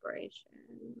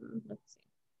 Celebration.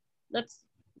 Let's see.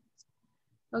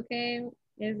 Okay,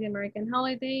 is the American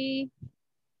holiday.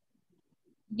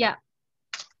 Yeah,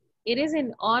 it is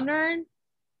in honor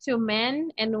to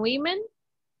men and women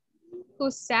who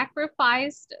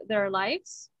sacrificed their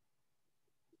lives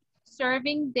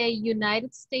serving the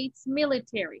United States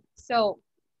military. So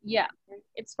yeah,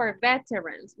 it's for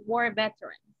veterans, war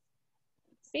veterans.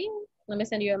 See, let me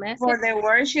send you a message. For the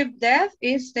worship death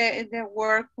is the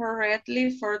word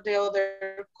correctly for the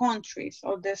other countries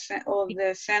of the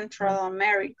Central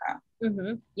America.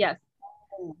 Mm-hmm. Yes.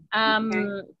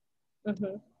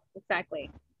 Exactly.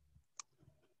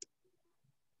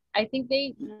 I think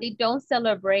they don't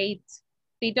celebrate.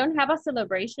 They don't have a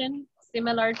celebration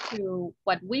similar to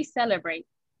what we celebrate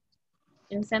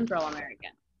in Central America.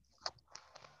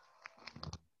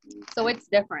 So it's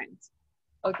different.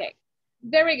 Okay,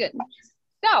 very good.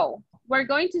 So we're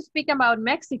going to speak about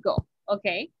Mexico,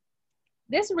 okay?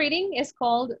 This reading is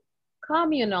called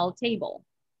communal table.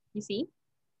 You see,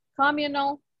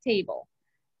 communal table.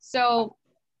 So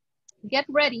get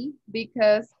ready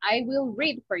because I will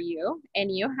read for you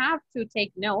and you have to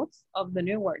take notes of the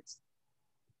new words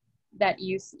that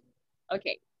you see.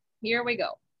 Okay, here we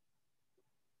go.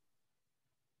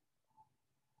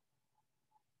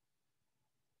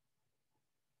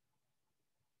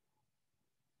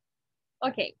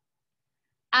 Okay,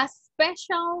 a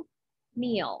special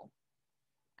meal.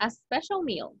 A special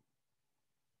meal.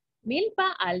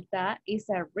 Milpa Alta is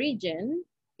a region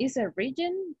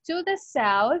to the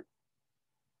south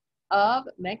of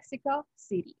Mexico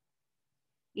City.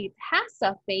 It has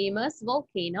a famous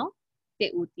volcano,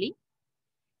 Teutli,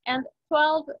 and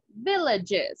 12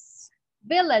 villages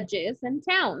and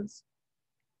towns.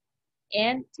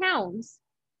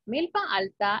 Milpa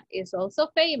Alta is also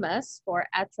famous for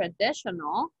a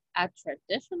traditional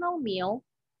meal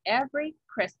every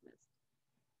Christmas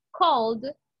called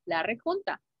La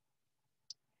Rejunta.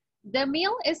 The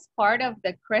meal is part of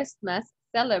the Christmas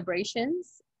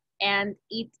celebrations and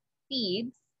it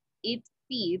feeds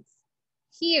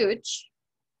huge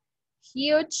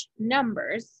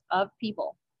numbers of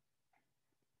people.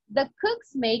 The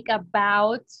cooks make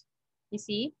about, you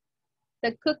see,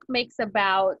 the cook makes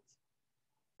about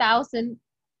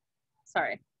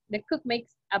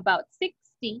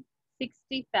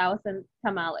 60,000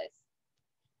 tamales.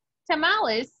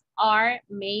 Tamales are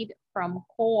made from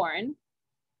corn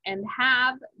and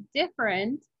have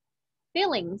different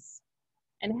fillings.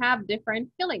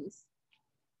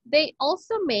 They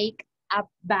also make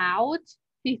about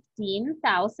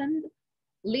 15,000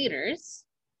 liters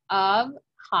of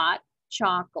hot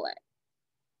chocolate.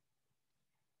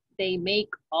 They make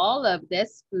all of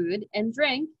this food and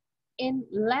drink in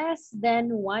less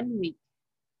than 1 week.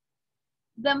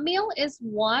 The meal is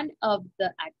one of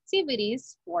the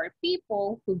activities for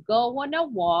people who go on a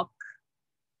walk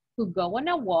to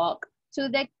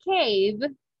the cave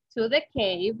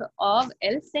of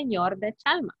El Señor de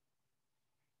Chalma.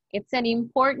 It's an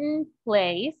important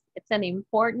place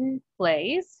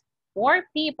for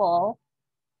people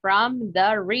from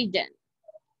the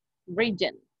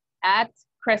region at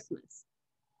Christmas.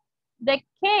 The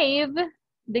cave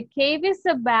is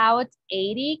about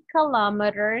 80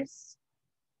 kilometers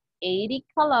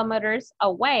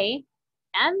away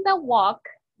and the walk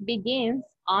begins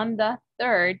on the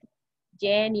 3rd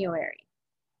January.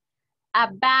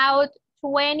 About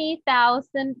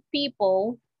 20,000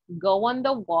 people go on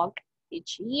the walk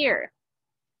each year.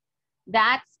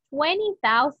 That's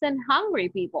 20,000 hungry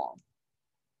people.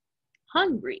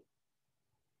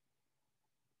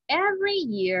 Every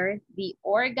year, the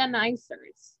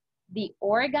organizers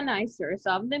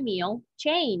of the meal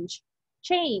change.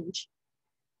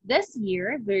 This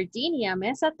year, Virginia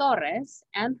Mesa Torres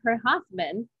and her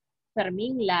husband,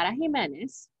 Fermin Lara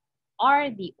Jimenez, are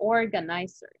the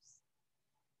organizers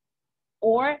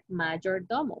or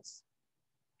majordomos.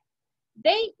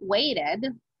 They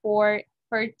waited for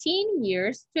 13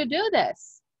 years to do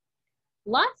this.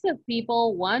 Lots of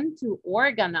people want to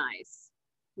organize.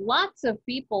 Lots of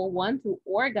people want to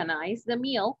organize the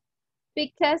meal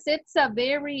because it's a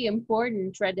very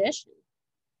important tradition.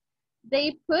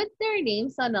 They put their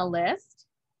names on a list.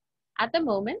 At the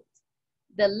moment,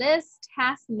 the list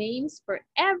has names for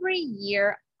every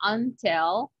year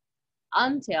until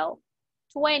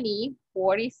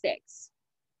 2046.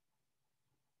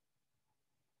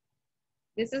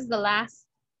 This is the last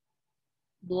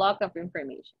block of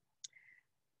information.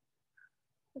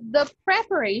 The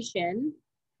preparation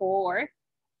for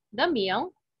the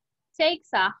meal takes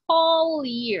a whole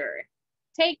year.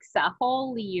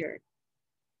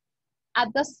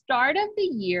 At the start of the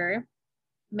year,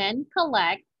 men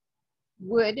collect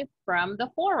wood from the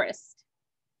forest.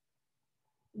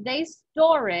 They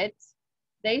store it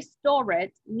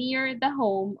near the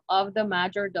home of the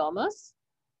majordomos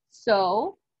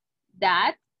so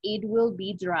that it will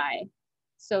be dry.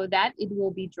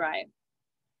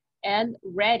 And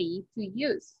ready to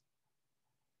use.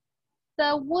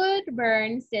 The wood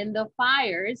burns in the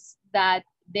fires that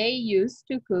they use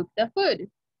to cook the food.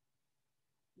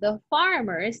 The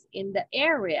farmers in the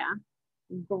area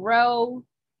grow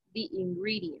the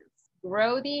ingredients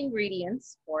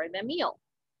for the meal,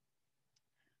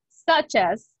 such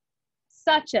as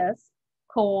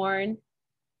corn,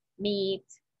 meat,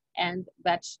 and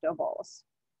vegetables.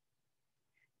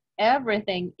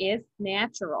 Everything is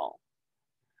natural.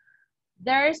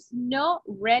 There's no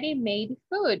ready-made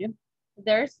food.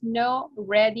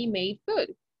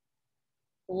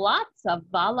 Lots of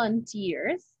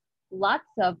volunteers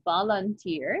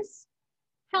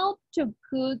help to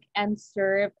cook and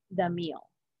serve the meal.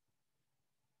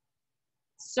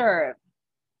 Serve.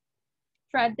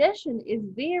 Tradition is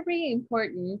very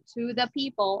important to the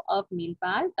people of Milpa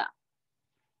Alta.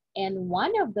 And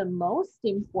one of the most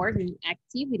important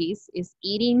activities is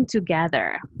eating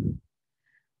together.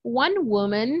 One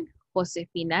woman,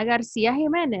 Josefina Garcia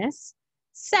Jimenez,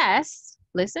 says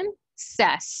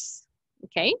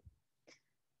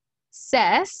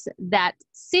that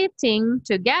sitting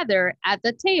together at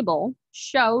the table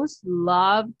shows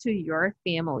love to your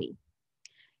family.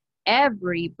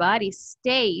 Everybody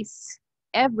stays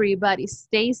at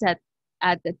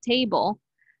the table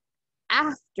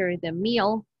after the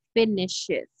meal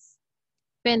finishes.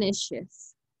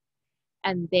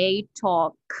 And they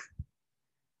talk.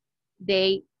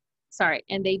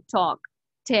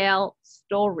 Tell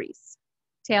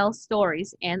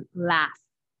stories and laugh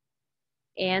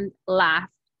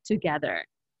together.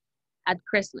 At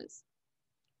Christmas,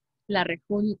 La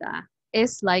Rejunta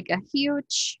is like a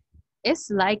huge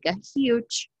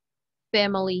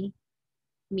family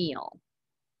meal.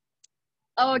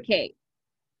 Okay,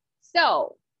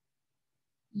 so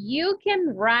you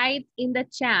can write in the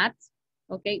chat.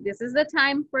 Okay, this is the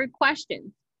time for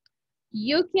questions.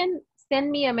 You can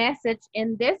send me a message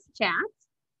in this chat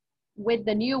with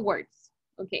the new words.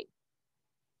 Okay.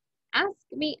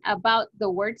 Ask me about the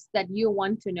words that you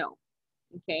want to know.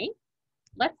 Okay.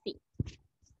 Let's see.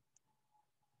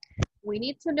 We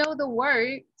need to know the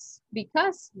words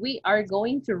because we are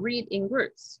going to read in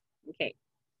groups. Okay.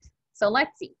 So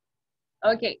let's see.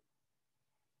 Okay.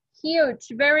 Huge.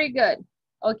 Very good.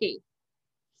 Okay.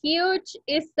 Huge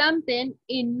is something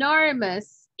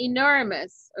enormous.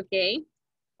 Okay.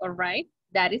 All right,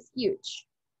 that is huge.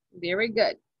 Very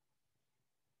good.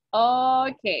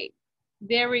 Okay,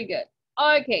 very good.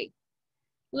 Okay,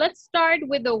 let's start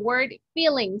with the word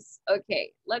feelings.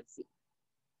 Okay, let's see.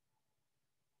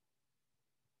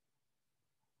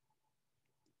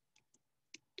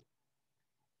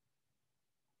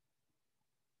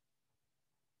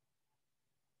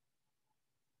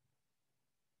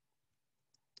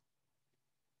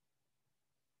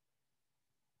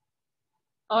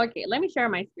 Okay, let me share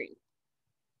my screen.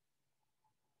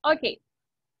 Okay,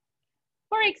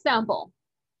 for example,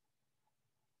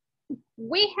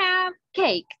 we have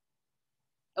cake.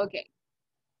 Okay,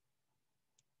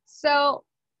 so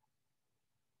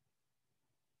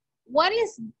what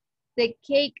is the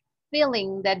cake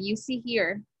filling that you see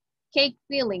here? Cake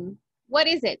filling, what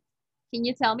is it? Can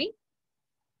you tell me?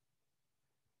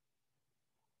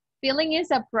 Filling is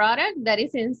a product that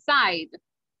is inside.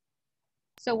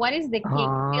 So what is the cake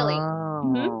filling?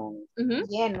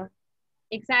 Lleno.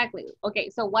 Exactly. Okay,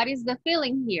 so what is the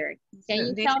feeling here? Can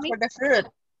you This tell is me? for the fruit.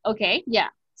 Okay, yeah.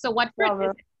 So what fruit is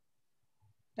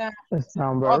it? The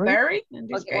Strawberry. strawberry in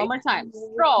this Okay, one case. more time.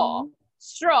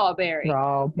 Strawberry.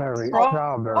 Strawberry. Straw,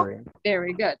 Strawberry.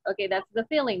 Very good. Okay, that's the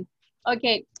feeling.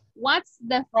 Okay, what's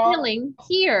the strawberry. feeling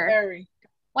here?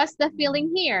 What's the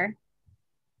feeling here?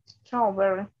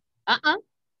 Strawberry.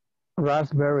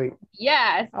 Raspberry.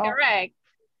 Yes, Oh. correct.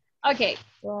 Okay,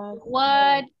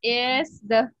 what is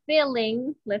the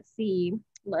feeling? Let's see.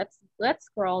 Let's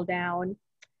scroll down.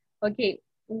 Okay,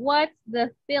 what's the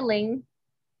feeling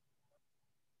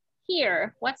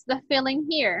here? What's the feeling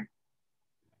here?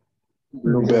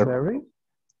 Blueberry.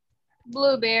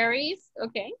 Blueberries.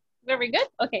 Okay, very good.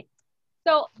 Okay,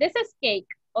 so this is cake.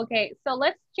 Okay, so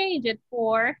let's change it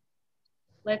for,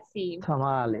 let's see.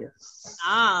 Tamales.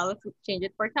 Let's change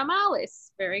it for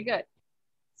tamales. Very good.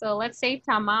 So let's say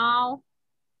tamal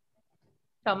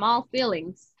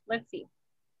feelings. Let's see.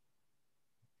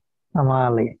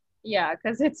 Tamale. Yeah,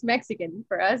 because it's Mexican.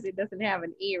 For us, it doesn't have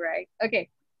an E, right? Okay.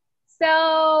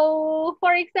 So,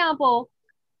 for example,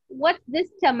 what's this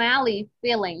tamale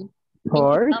feeling?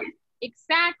 Pork.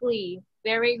 Exactly.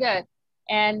 Very good.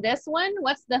 And this one,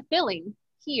 what's the filling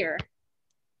here?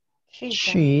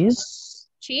 Cheese.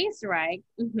 Cheese, right?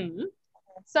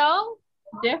 So,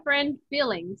 different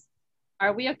fillings.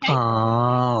 Are we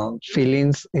okay?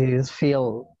 Feelings is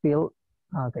feel. Feel.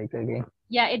 Okay.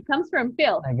 Yeah, it comes from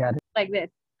fill, I got it. like this.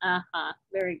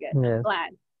 Very good. Yes.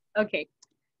 Glad. Okay.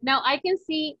 Now I can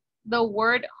see the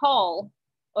word whole.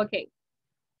 Okay.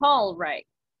 Whole, right?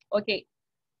 Okay.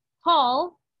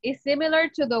 Whole is similar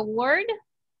to the word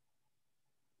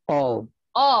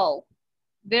all.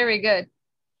 Very good.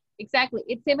 Exactly.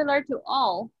 It's similar to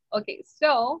all. Okay.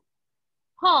 So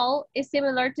whole is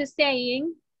similar to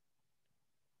saying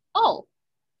all.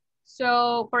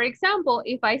 So for example,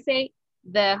 if I say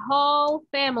the whole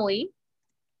family,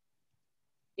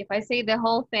 if I say the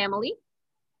whole family,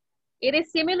 it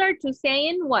is similar to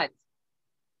saying what?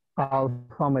 All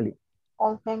family.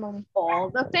 All family. All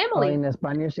the Or family. in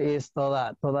Spanish is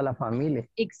toda la familia.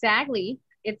 Exactly.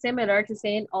 It's similar to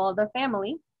saying all the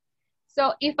family.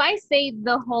 So if I say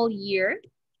the whole year,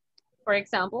 for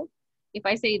example, if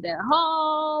I say the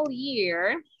whole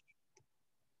year,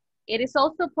 it is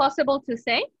also possible to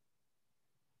say,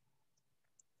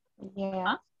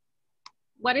 Yeah.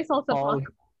 what is also All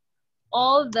possible?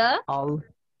 All the,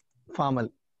 family.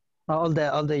 All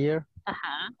the year.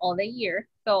 all the year.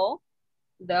 So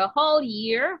the whole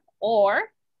year or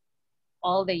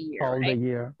all the year, All the right?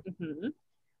 year.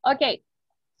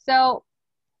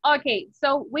 Okay,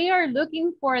 so we are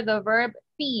looking for the verb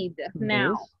feed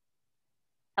now. This.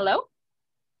 Hello?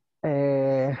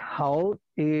 How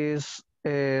is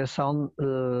sound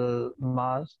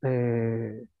más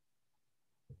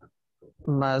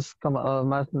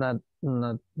más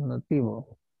nativo?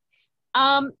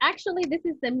 Actually, this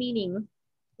is the meaning.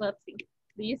 Let's see.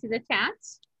 Do you see the chat?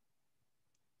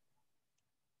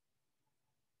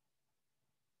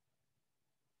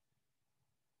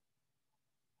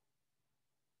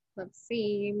 Let's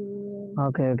see.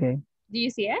 Okay. Do you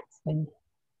see it?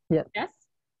 Yeah. Yes.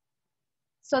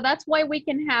 So that's why we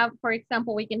can have, for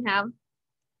example, we can have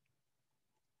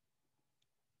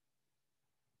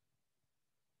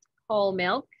whole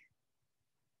milk.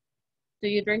 Do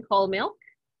you drink whole milk?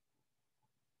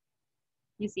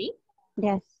 You see?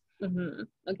 Yes.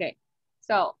 Okay.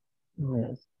 So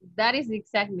Yes. that is the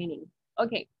exact meaning.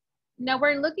 Okay. Now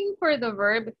we're looking for the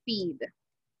verb feed.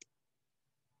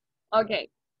 Okay.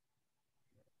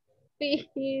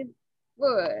 Feed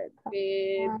food.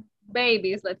 Feed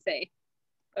babies, let's say.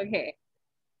 Okay.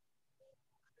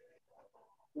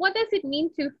 What does it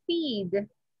mean to feed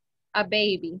a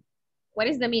baby? What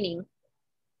is the meaning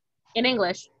in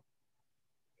English?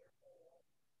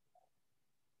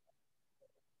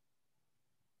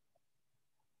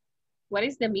 What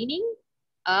is the meaning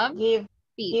of Give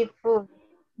feed? food.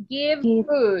 Give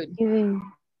food.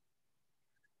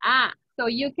 So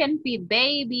you can feed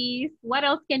babies. What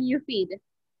else can you feed?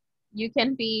 You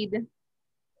can feed.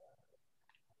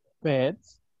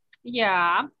 Pets.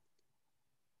 Yeah.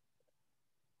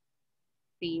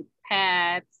 Feed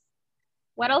pets.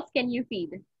 What else can you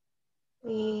feed?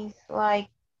 Is like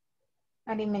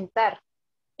alimentar.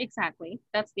 Exactly.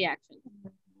 That's the action.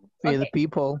 Feed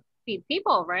people. Feed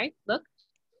people, right? Look.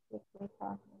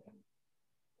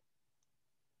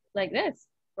 Like this,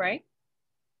 right?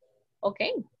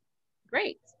 Okay,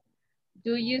 great.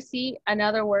 Do you see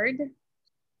another word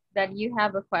that you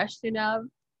have a question of?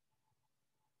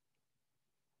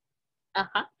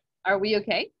 Are we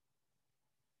okay?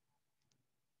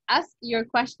 Ask your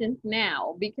questions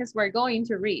now because we're going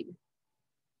to read.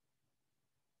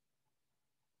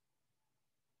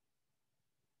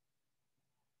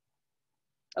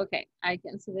 Okay, I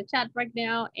can see the chat right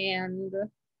now. And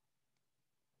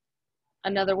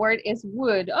another word is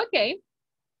wood. Okay,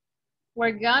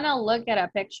 we're gonna look at a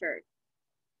picture.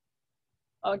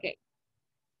 Okay,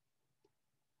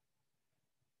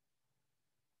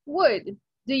 wood.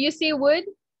 Do you see wood?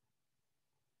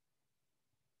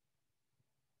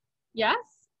 Yes?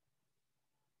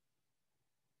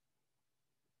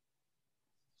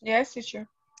 Yes, teacher.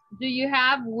 Do you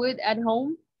have wood at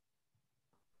home?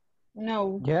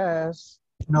 No. Yes.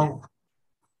 No.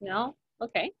 No?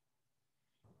 Okay.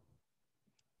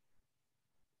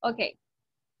 Okay.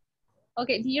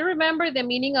 Okay, do you remember the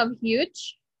meaning of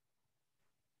huge?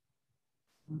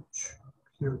 Huge.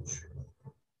 Huge.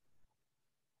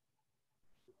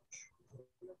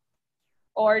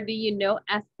 Or do you know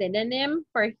a synonym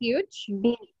for huge?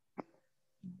 Big.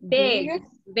 Big, Big.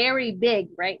 very big,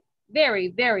 right? Very,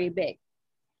 very big.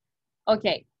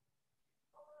 Okay,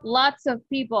 lots of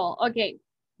people. Okay,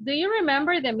 do you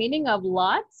remember the meaning of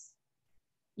lots?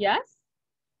 Yes?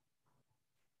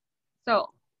 So,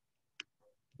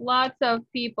 lots of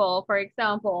people, for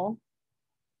example.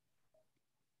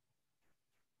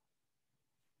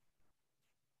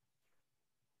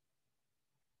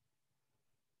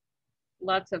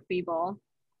 Lots of people.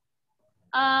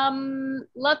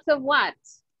 Lots of what?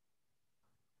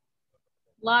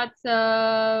 Lots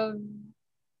of,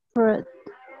 Fruit.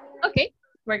 okay,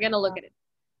 we're gonna look at it.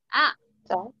 Ah,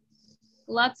 So,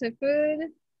 lots of food.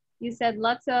 You said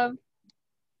lots of,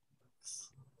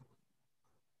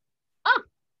 ah,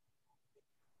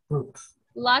 Fruit.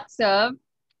 lots of,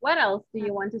 what else do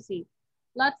you want to see?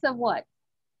 Lots of what?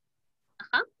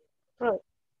 Uh-huh. fruit.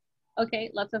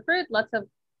 Okay, lots of fruit, lots of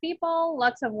people,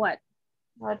 lots of what?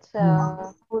 What's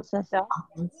Animals. fruits and stuff?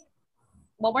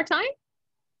 One more time?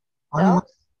 Animals.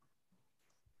 Dogs.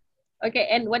 Okay,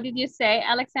 and what did you say,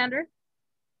 Alexander?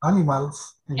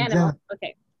 Animals in Animals, general.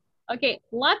 okay. Okay,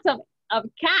 lots of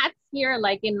cats here,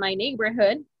 like in my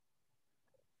neighborhood.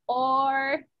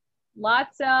 Or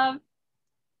lots of,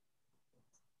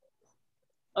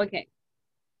 okay.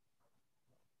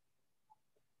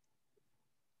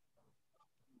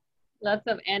 Lots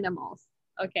of animals,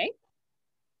 okay?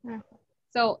 Mm.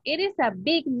 So it is a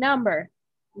big number.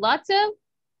 Lots of,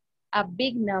 a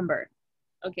big number,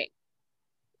 okay.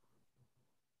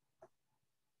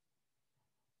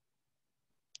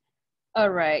 All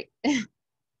right.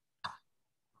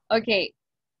 Okay,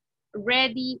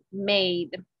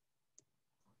 ready-made.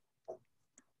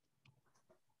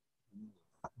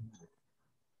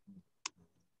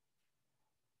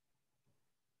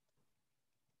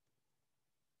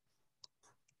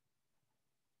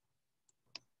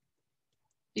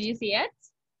 Do you see it?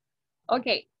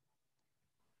 Okay.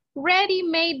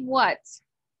 Ready-made what?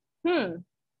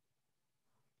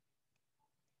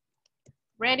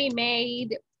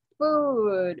 Ready-made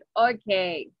food.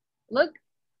 Okay. Look,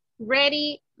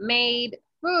 ready-made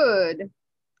food.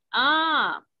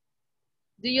 Ah,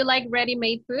 do you like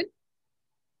ready-made food?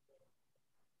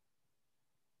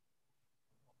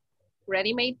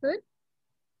 Ready-made food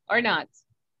or not?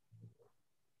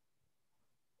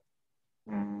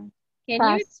 Mm. Can you?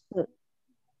 Fast food.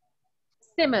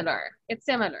 Similar. It's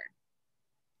similar.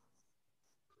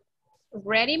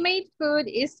 Ready-made food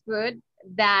is food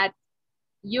that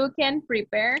you can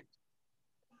prepare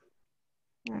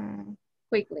Mm.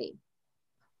 quickly.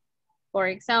 For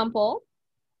example,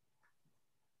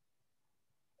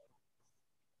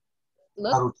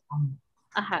 look,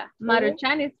 Maruchan.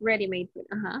 Maruchan is ready-made food.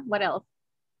 What else?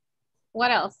 What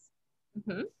else?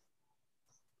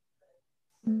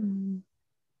 Mm.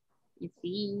 You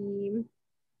see,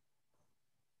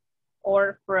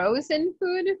 or frozen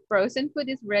food. Frozen food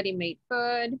is ready-made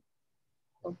food.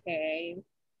 Okay.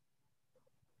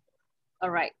 All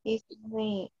right.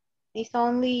 This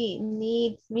only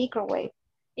needs microwave.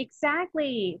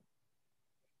 Exactly.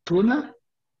 Tuna.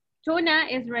 Tuna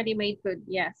is ready-made food.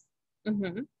 Yes.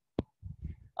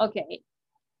 Okay.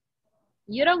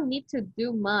 You don't need to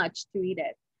do much to eat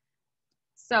it.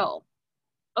 So,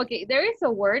 okay, there is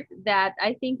a word that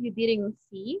I think you didn't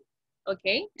see.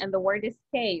 Okay, and the word is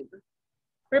cave.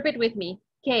 Repeat with me.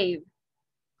 Cave.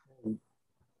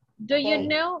 Do you Cave.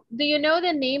 know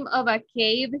the name of a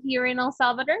cave here in El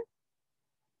Salvador?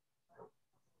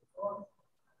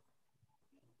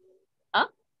 Huh?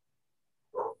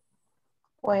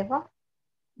 Cueva.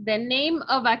 The name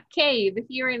of a cave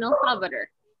here in El Salvador.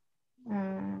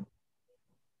 Mm.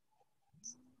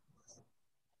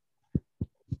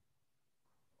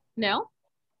 No?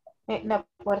 La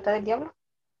puerta del diablo.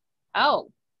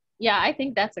 Oh, yeah, I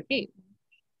think that's a cave.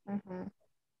 Mhm.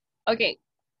 Okay,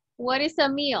 what is a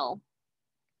meal?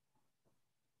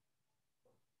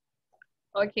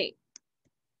 Okay,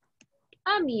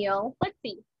 a meal. Let's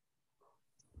see.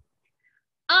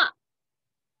 Ah,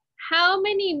 how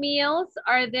many meals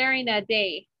are there in a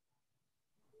day?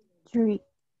 3.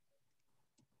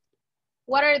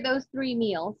 What are those 3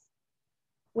 meals?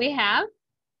 We have?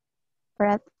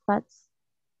 Breakfast,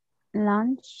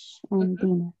 lunch, and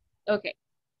dinner. Okay,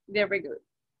 very good.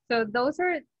 So those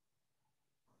are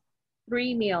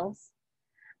 3 meals.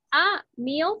 Ah,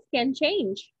 meals can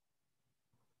change.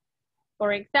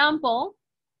 For example,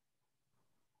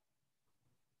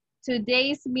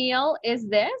 today's meal is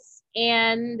this,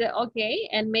 and okay,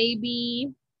 and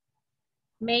maybe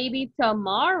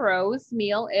tomorrow's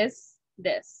meal is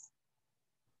this.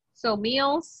 So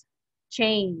meals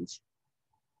change.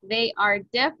 They are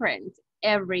different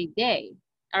every day.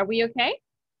 Are we okay?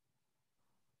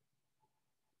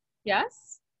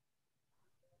 Yes?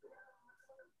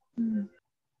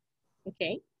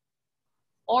 Okay.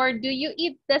 Or do you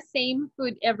eat the same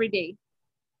food every day?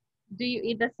 Do you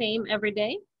eat the same every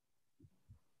day?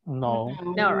 No,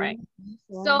 No, right?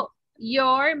 So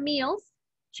your meals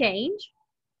change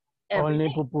every only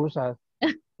day. pupusas.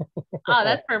 Oh,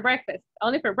 that's for breakfast.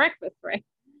 Only for breakfast, right?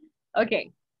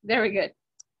 Okay, very good.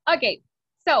 Okay,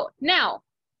 so now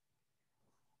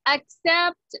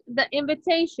accept the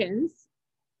invitations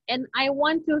and I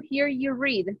want to hear you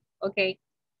read, okay?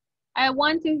 I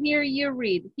want to hear you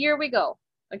read. Here we go.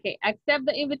 Okay, accept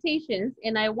the invitations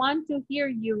and I want to hear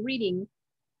you reading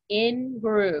in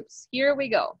groups. Here we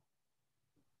go.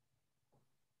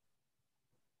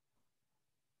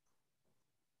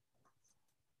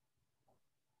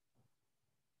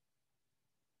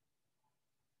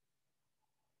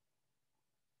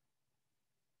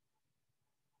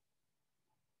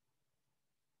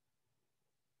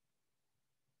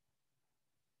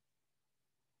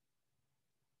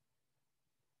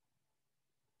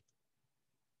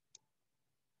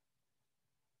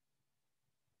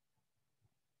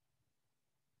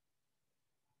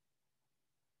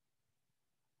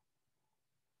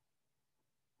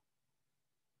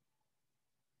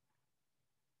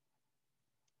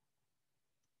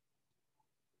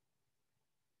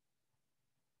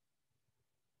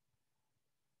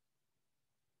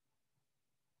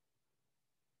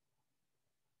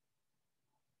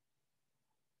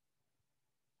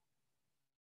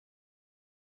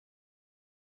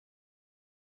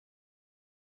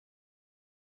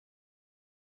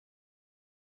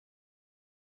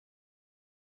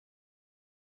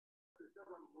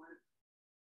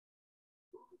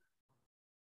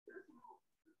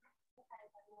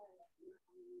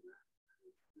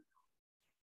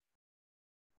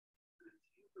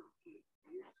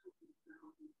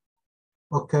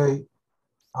 Okay.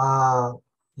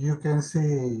 You can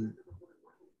see.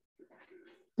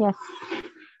 Yes.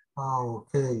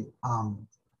 Okay.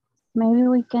 Maybe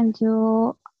we can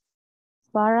do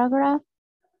paragraph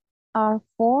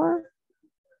R4.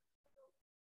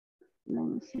 Let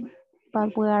me see.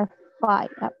 But we are 5.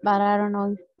 But I don't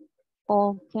know if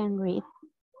all can read.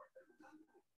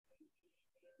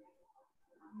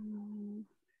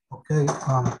 Okay.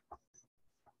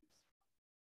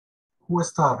 Who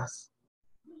starts?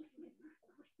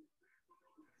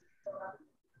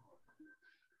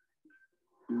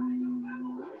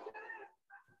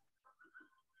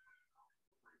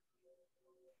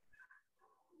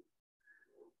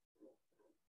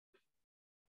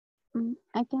 Mm,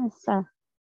 I can start.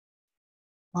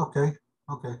 Okay.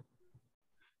 Okay.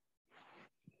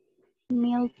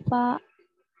 Milpa,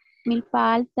 Milpa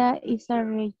Alta is a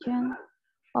region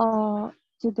to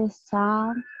the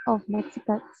south of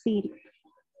Mexico City.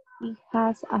 It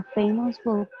has a famous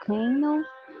volcano,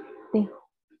 the,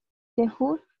 the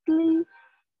Hutli,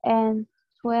 and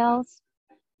 12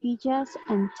 villas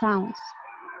and towns.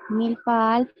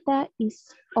 Milpa Alta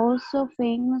is also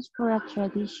famous for a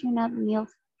traditional meal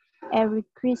every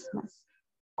Christmas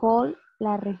called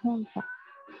La Rejunta.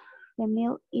 The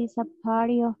meal is a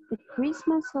part of the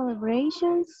Christmas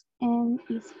celebrations and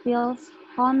it fills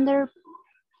 100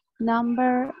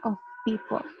 number of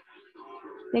people.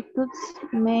 The cooks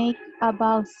make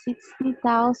about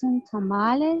 60,000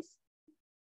 tamales.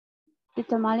 The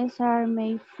tamales are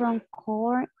made from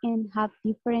corn and have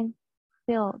different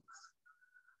fillings.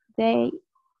 They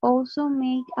also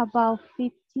make about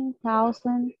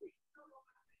 15,000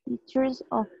 liters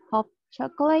of hot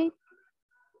chocolate.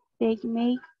 They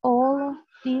make all of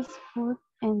this food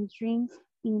and drinks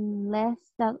in less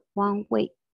than 1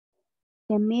 week.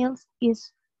 The meals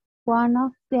is one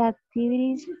of the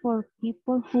activities for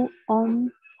people who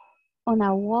on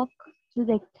a walk to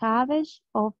the cabbage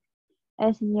of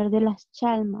El Señor de las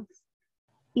Chalmas.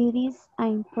 It is an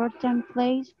important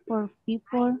place for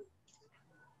people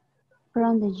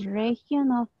from the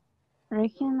region of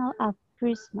regional at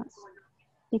Christmas.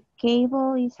 The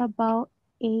cable is about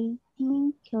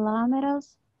 18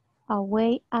 kilometers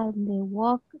away and the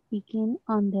walk begins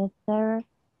on the 3rd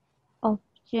of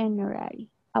January.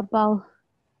 About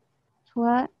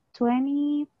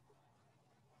 20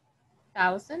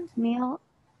 1,000.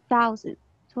 thousand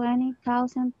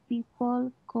 20,000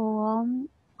 people go on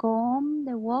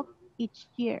the walk each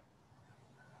year.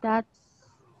 That's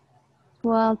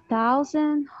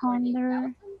 12,000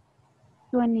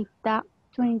 20,000.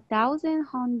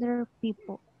 20,100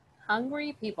 people.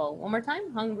 Hungry people. One more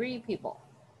time. Hungry people.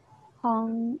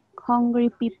 Hungry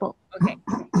people. Okay.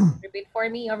 Repeat for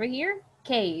me over here.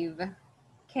 Cave.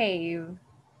 Cave.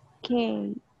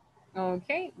 Okay.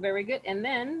 Okay, very good. And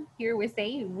then here we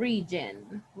say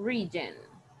region. Region.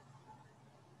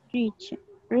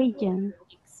 Region.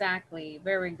 Exactly.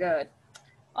 Very good.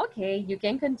 Okay, you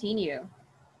can continue.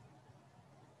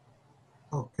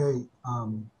 Okay.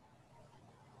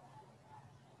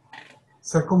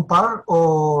 Second part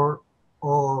or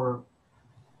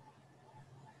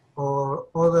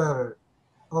other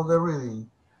reading.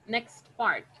 Next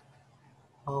part.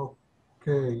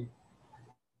 Okay.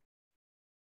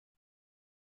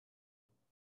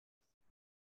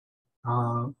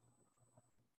 I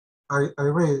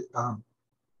read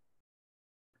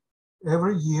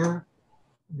every year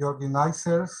the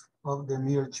organizers of the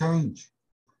meal change.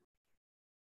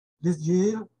 This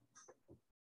year,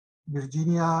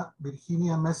 Virginia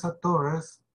Mesa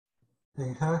Torres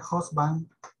and her husband,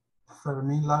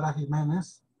 Fermin Lara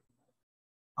Jimenez,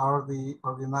 are the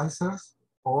organizers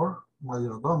or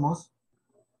mayordomos.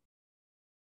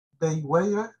 They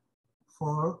waited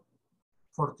for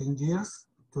 14 years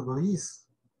to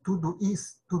do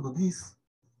this.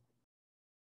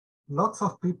 Lots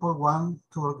of people want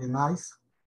to organize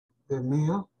the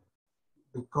meal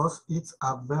because it's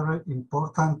a very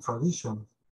important tradition.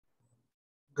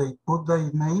 They put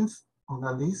their names on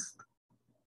a list.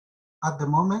 At the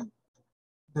moment,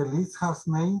 the list has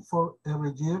names for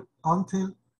every year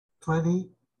until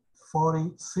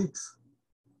 2046.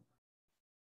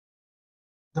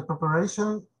 The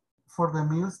preparation for the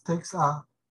meals takes a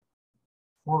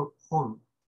whole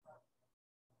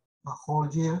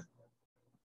year.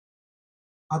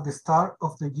 At the start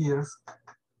of the years,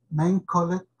 men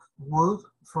collect wood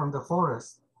from the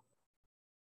forest.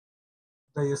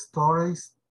 They store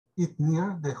it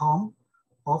near the home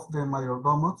of the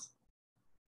mayordomos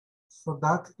so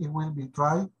that it will be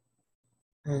dry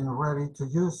and ready to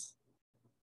use.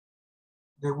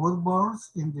 The wood burns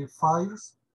in the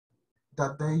fires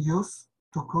that they use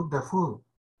to cook the food.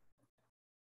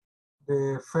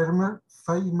 The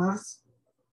farmers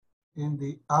in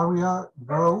the area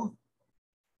grow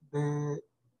the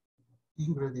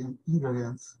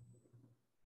ingredients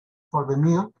for the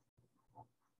meal,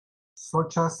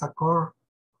 such as corn,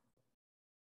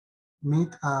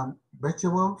 meat and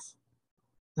vegetables.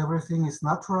 Everything is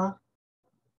natural.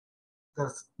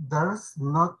 There's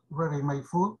not ready-made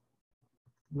food.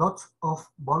 Lots of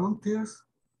volunteers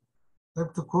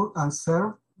help to cook and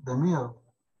serve the meal.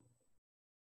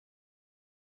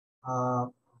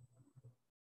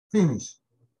 Finish.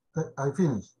 I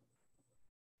finished.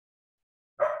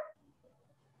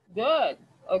 Good.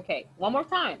 Okay, one more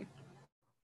time.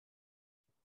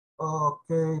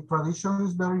 Okay, tradition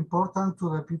is very important to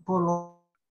the people of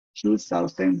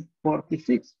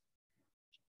 2046.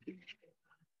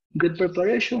 The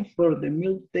preparation for the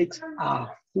meal takes a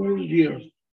full year.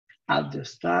 At the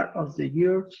start of the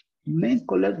year, men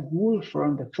collect wood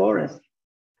from the forest.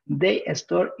 They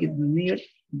store it near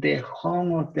the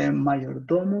home of the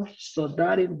mayordomo so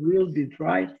that it will be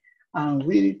dry and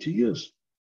ready to use.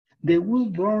 The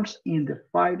wood burns in the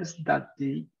fires that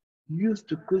they use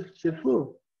to cook the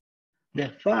food.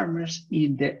 The farmers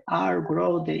in the area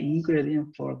grow the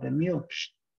ingredients for the meal,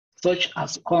 such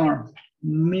as corn,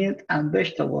 meat, and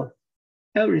vegetables.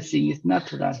 Everything is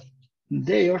natural.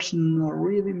 There's no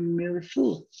ready-made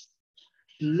food.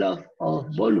 Lots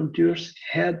of volunteers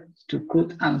help to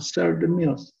cook and serve the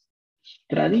meals.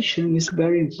 Tradition is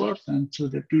very important to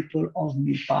the people of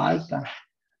Milpa Alta,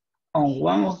 and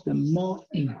one of the most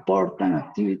important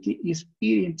activities is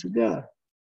eating together.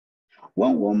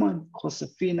 One woman,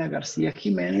 Josefina Garcia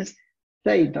Jimenez,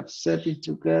 said that sitting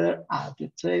together at the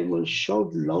table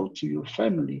shows love to your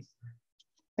family.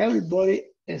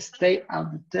 Everybody stay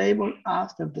at the table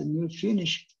after the meal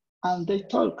finish and they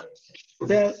talk,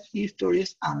 tell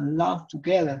stories and laugh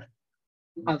together.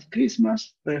 At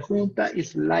Christmas, Rejunta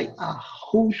is like a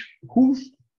huge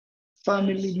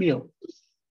family meal.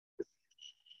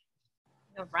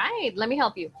 All right, let me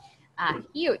help you.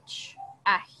 Huge.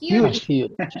 A Huge, huge.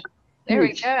 Huge. Very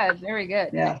huge. good, very good.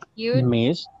 Yeah. Huge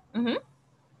Miss, Mm-hmm.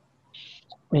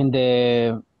 In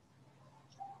the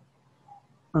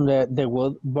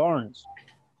wood burns.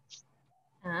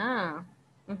 Ah.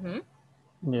 Mm-hmm.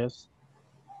 Yes.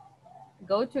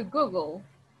 Go to Google.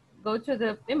 Go to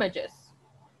the images.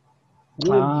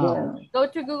 Ah, Go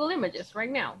to Google Images right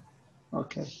now.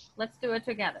 Okay. Let's do it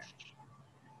together.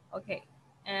 Okay.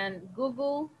 And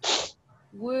Google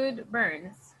wood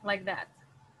burns like that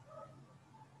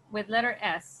with letter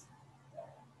S.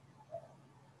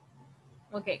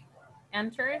 Okay.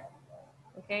 Enter.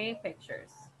 Okay. Pictures.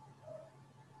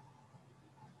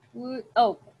 Wood.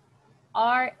 Oh,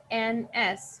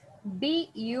 RNS.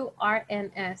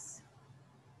 BURNS.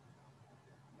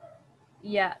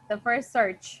 Yeah, the first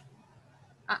search.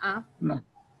 No.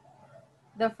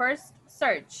 The first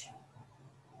search.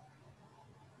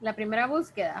 La primera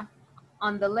búsqueda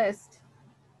on the list.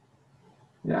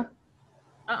 Yeah.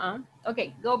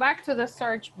 Okay, go back to the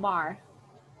search bar.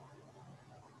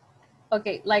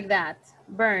 Okay, like that.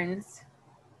 Burns.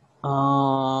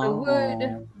 The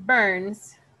wood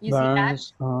burns. You see that?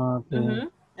 burns. Okay.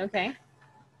 Okay.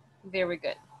 Very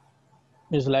good.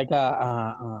 It's like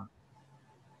I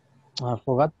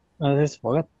forgot. This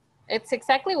forgot. It's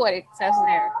exactly what it says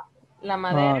there. La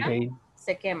madera Okay.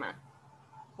 se quema.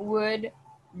 Wood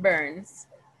burns.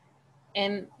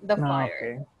 And the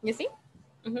fire. Okay. You see?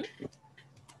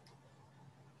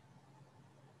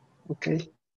 Okay.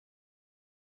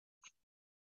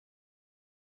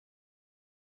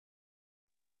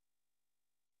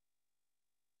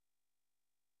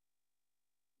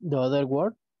 The other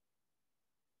word.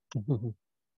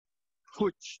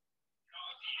 Huge.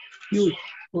 Huge.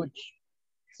 Huge.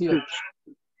 Huge.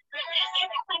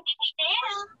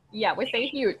 Yeah, we say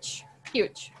huge.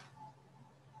 Huge.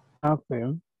 Okay.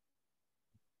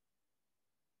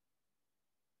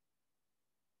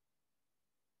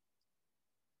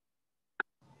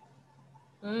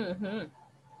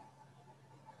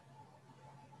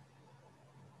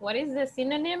 What is the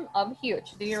synonym of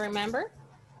huge? Do you remember?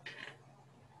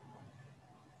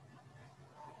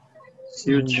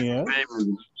 Huge. Yes.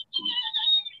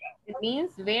 It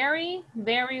means very,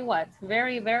 very what?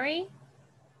 Very, very,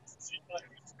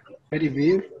 Very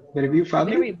big. Very big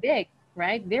family. very big,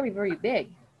 right? Very, very big.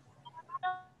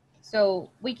 So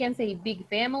we can say big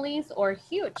families or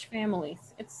huge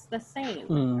families. It's the same.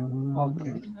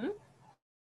 Okay.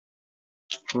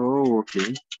 Oh,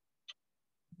 okay.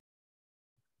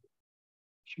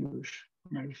 Huge.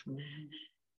 Very family.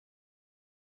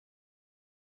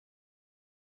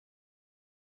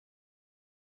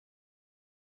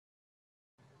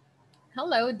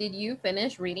 Hello, did you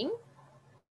finish reading?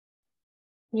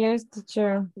 Yes,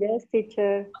 teacher. Yes,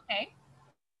 teacher. Okay.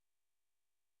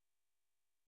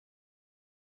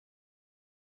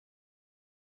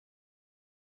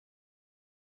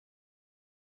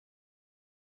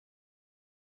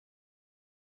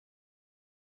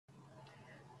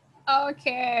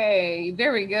 Okay,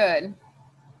 very good.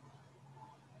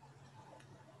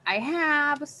 I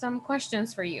have some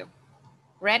questions for you.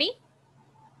 Ready?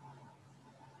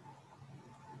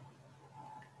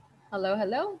 Hello,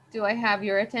 hello. Do I have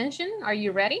your attention? Are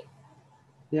you ready?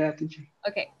 Yeah, teacher.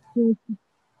 Okay.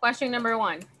 Question number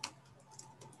 1.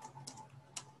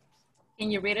 Can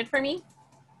you read it for me?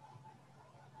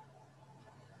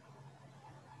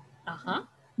 Uh-huh.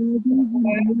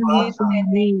 Where is the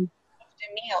name of the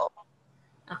meal?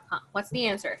 Uh-huh. What's the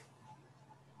answer?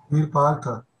 Milpa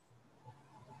alta.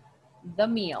 The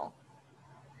meal.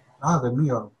 The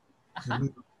meal. The Uh-huh.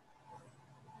 meal.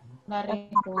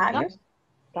 Tamales.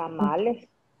 Tamales.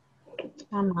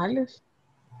 Tamales.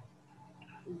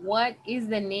 What is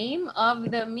the name of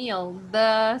the meal?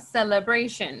 The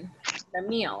celebration. The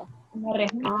meal. Very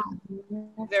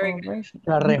good.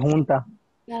 La rejunta.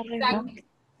 Exactly.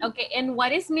 Okay, and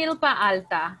what is milpa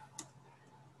alta?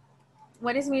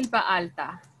 What is milpa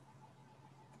alta? The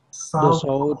South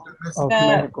south of The-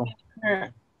 Mexico.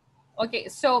 Okay,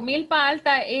 so milpa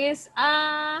alta is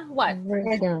what?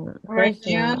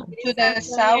 Region to the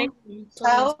south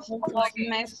of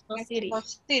Mexico City.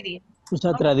 It's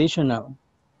a traditional.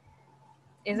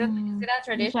 Is it a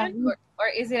tradition or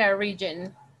is it a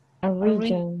region? A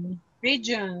region.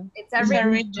 Region. It's a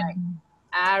region.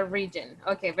 A region.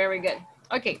 Okay, very good.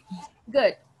 Okay,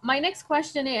 good. My next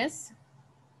question is,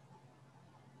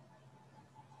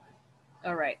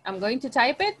 all right, I'm going to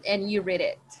type it and you read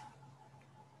it.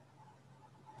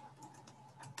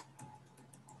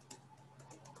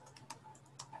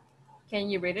 Can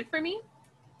you read it for me?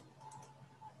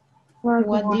 What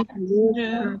did you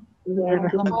do?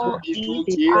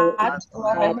 At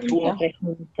La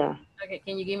Rejunta. Okay,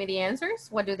 can you give me the answers?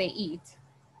 What do they eat?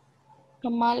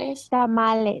 Tamales.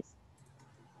 Tamales.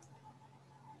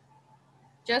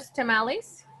 Just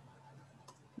tamales?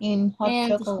 In hot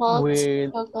And chocolate. hot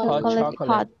With hot chocolate chocolate.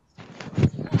 hot.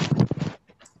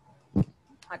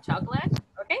 Hot chocolate?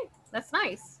 Okay, that's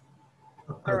nice.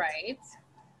 All right.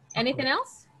 Anything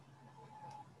else?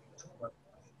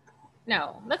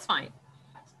 No, that's fine.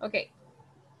 Okay.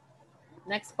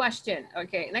 Next question.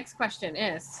 Okay, next question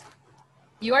is,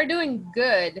 you are doing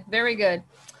good, very good.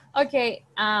 Okay,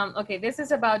 okay, this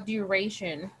is about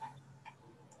duration.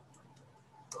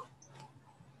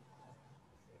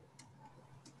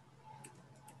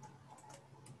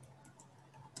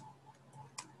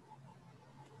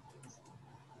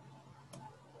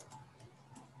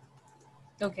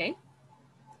 Okay,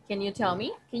 can you tell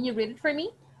me? Can you read it for me?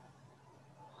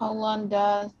 How long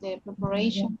does the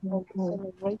preparation for the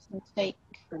celebration take?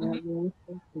 Mhm.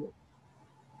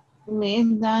 Less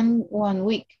than 1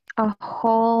 week. A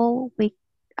whole week.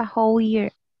 A whole year.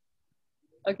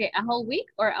 Okay, a whole week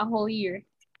or a whole year?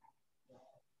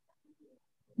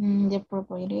 The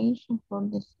preparation for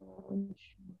the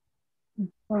celebration.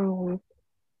 Whole week.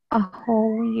 A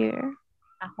whole year.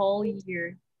 A whole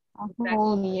year. A Exactly.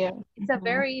 whole year. It's a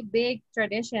very big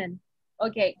tradition.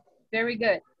 Okay, very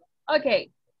good.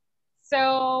 Okay,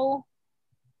 so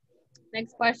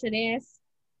next question is,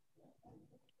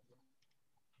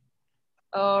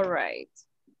 all right.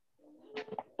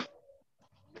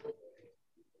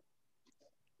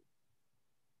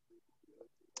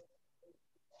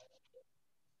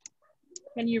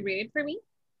 Can you read it for me?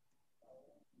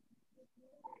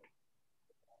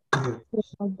 Who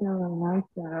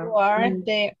are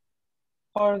the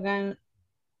organ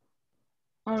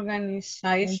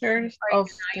organizers of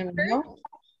the meal?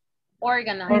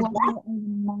 Organizer.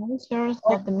 Organizers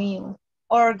of the meal.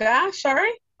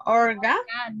 Sorry?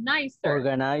 Organizer.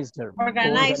 Organizer. Organizer.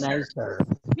 Organizer.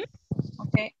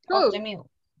 Okay, of Who? the meal.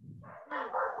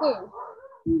 Who?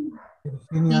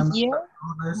 Virginia This year,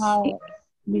 Flores,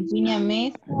 Virginia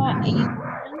Mesa is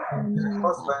and her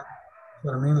husband,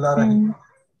 Fermin Lara.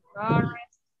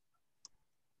 Doris.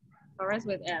 Doris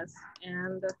with S.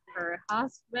 And her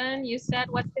husband, you said,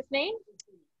 what's his name?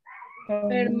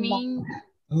 Fermin.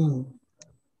 Mm.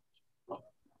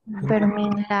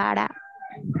 Fermin Lara.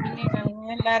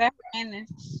 Lara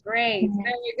Jimenez. Great,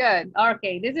 very good.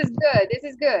 Okay, this is good, this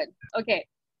is good. Okay,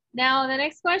 now the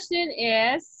next question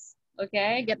is,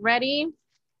 okay, get ready.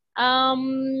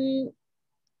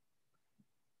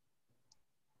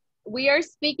 We are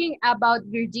speaking about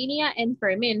Virginia and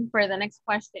Fermin for the next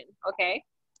question, okay?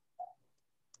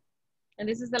 And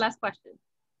this is the last question.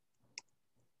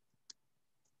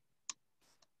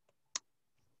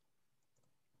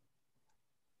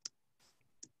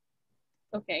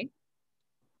 Okay.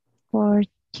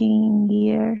 14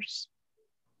 years.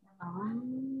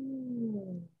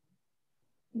 Oh.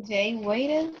 they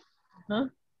waited Huh?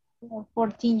 for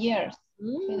 14 years.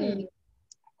 Mm.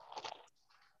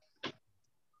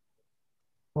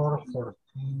 For 14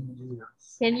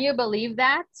 years. Can you believe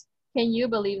that? Can you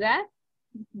believe that?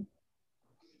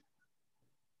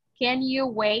 Can you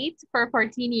wait for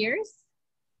 14 years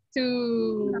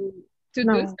to do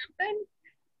No. something?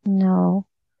 No.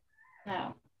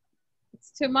 No.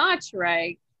 It's too much,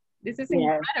 right? This is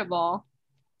Yes. incredible.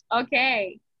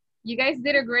 Okay, you guys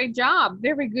did a great job.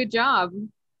 Very good job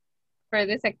for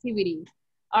this activity.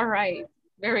 All right,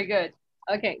 very good.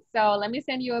 Okay, so let me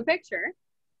send you a picture.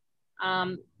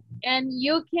 And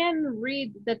you can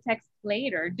read the text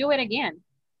later. Do it again.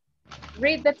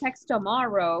 Read the text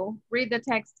tomorrow. Read the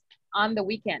text on the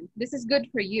weekend. This is good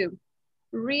for you.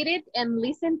 Read it and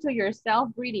listen to yourself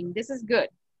reading. This is good.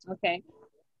 Okay,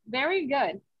 very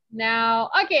good. Now,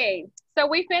 okay, so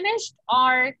we finished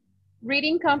our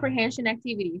reading comprehension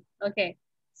activity. Okay,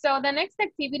 so the next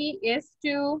activity is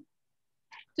to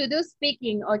do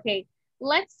speaking. Okay,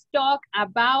 let's talk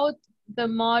about the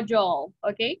module.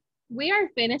 Okay, we are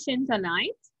finishing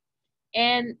tonight,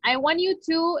 and I want you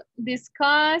to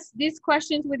discuss these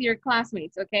questions with your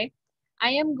classmates. Okay,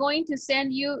 I am going to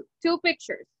send you 2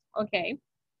 pictures. Okay,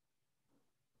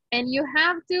 and you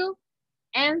have to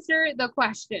answer the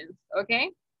questions.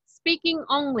 Okay, speaking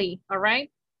only. All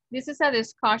right, this is a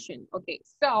discussion. Okay,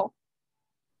 so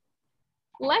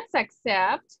let's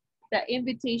accept the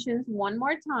invitations one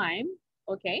more time.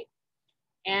 Okay,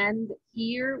 and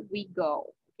here we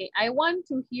go. Okay, I want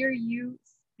to hear you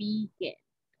speaking.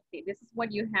 Okay, this is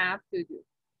what you have to do.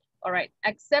 All right,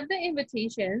 accept the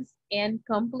invitations and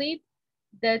complete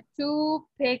the 2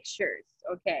 pictures.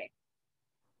 Okay,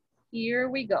 here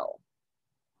we go.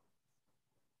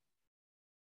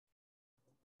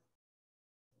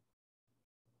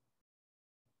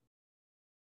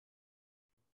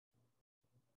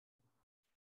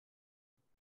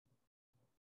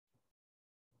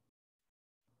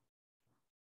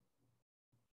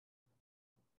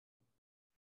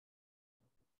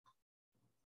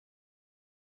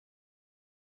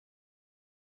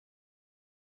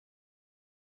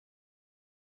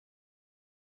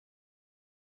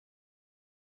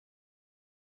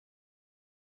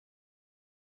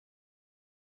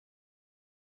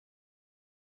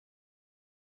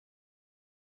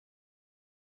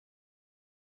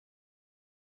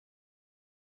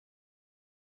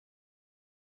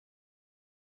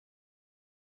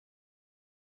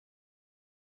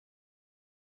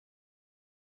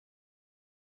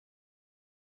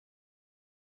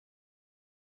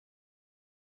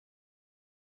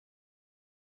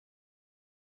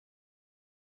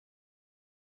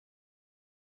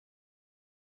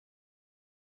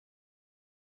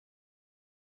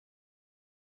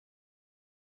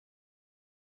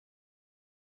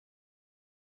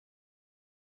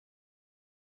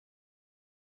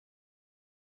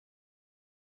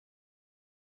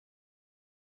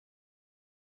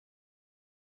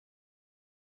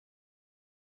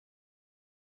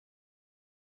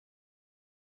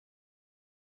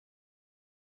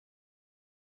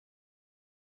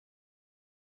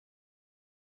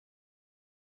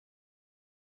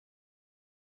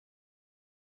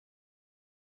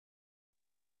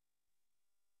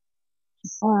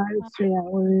 see, I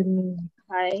will.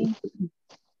 Hi.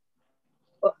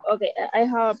 Okay, I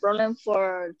have a problem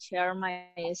for share my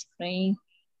screen,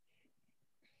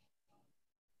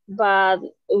 but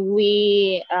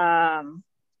we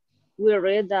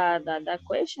read the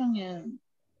question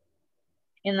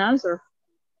and answer.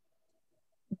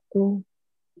 Okay.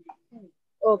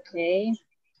 Okay.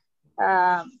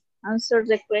 Answer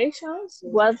the questions.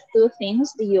 What two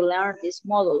things do you learn this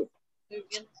model?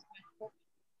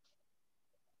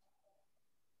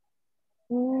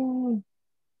 Mm,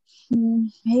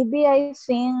 Maybe I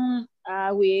think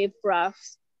we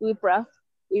practice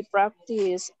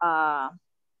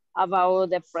about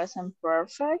the present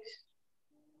perfect.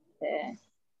 Uh,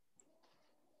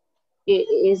 it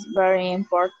is very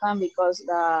important because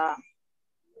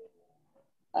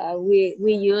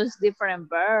we use different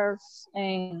verbs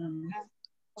and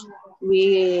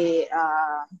we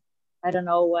I don't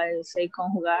know why I say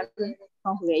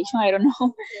conjugation. I don't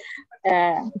know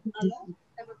uh,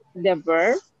 the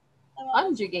verb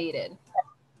Conjugated.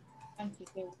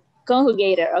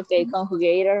 conjugator. Okay,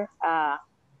 conjugator.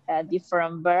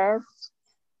 Different verbs.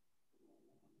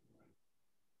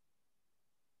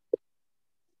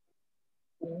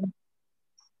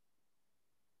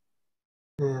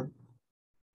 Uh,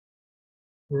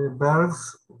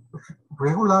 verbs,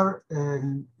 regular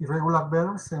and irregular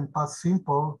verbs and past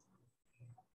simple.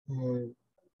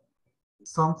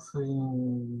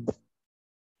 Something,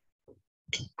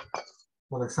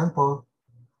 for example,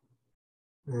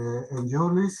 in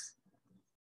your list,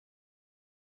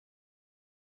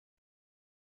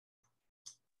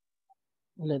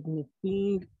 Let me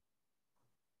think.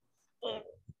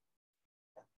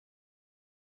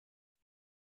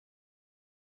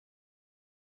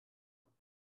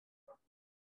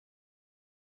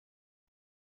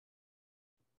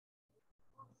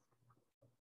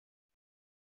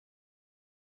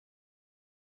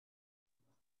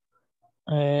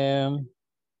 Um,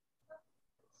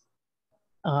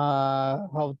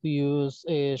 how to use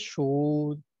a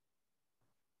shouldn't,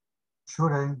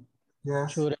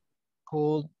 yes, should,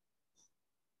 could.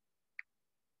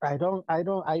 I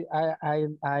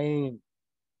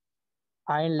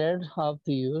learned how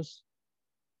to use.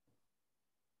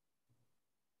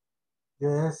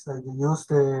 yes, you use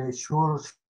the should.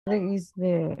 that is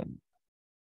the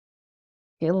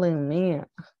killing me.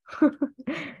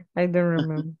 I don't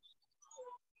remember.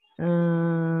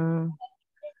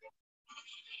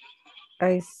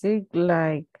 I think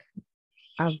like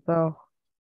a dog,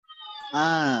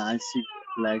 Ah, I see,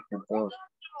 like a dog.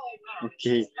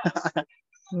 Okay.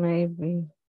 maybe.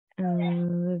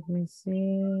 Let me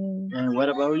see. And what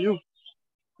about you?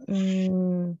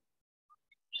 Mm,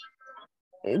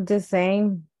 the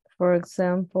same. For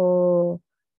example,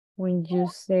 when you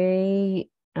say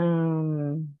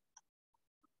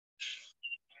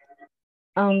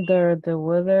under the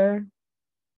weather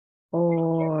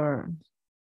or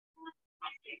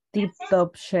tip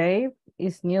top shape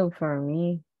is new for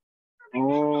me.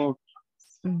 Oh,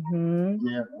 Mm-hmm.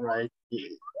 yeah, right.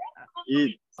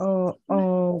 It, Or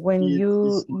when it you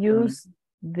is different. use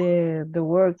the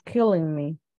word killing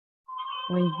me,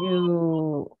 when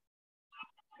you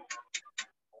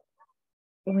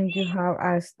have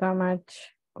a stomach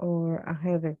or a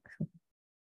headache.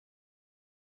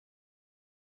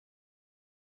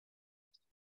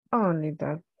 Only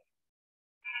that.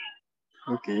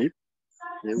 Okay.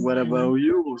 What Mhm. about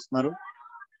you, Osmaro?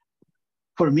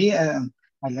 For me, I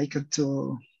like it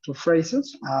two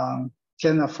phrases.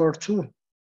 Can afford to.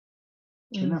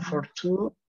 Can Mhm. afford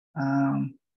to.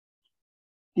 Um,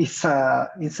 it's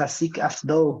a sick as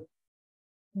though.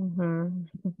 Mhm.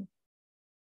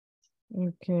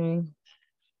 Okay.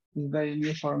 It's very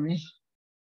new for me.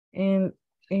 And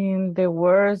in the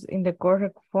words in the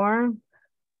correct form,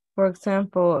 for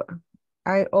example,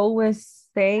 I always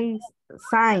say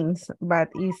signs, but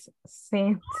it's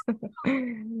sent.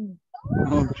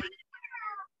 Okay.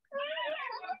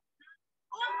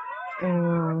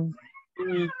 um,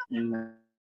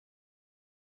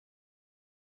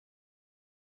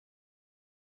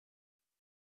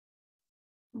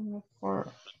 And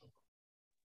for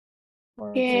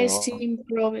the Yes,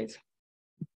 improve.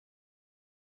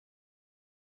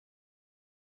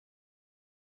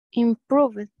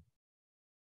 Improve it.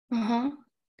 Uh-huh.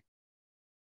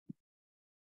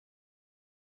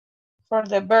 For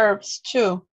the verbs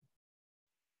too.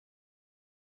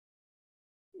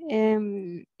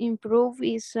 Improve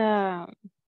is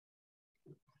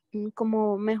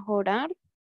como mejorar.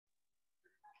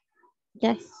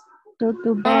 Yes, to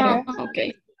do Ah, better.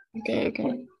 okay. Okay,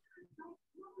 okay.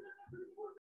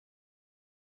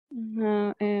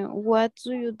 What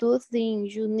do you do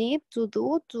think you need to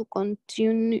do to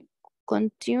continue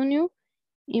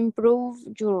improve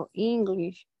your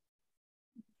English?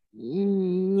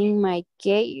 In my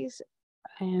case,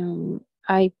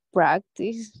 I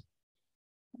practice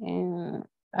and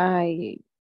I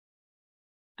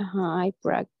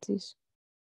practice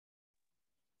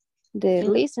the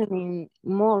listening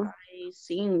more. I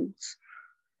sing.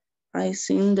 I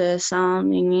sing the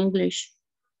song in English.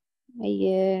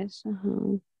 Yes,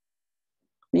 or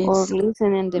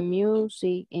listening the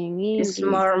music in It's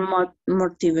English. more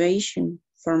motivation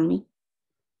for me.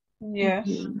 Yes.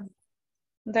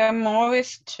 The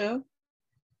movies too.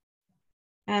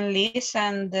 And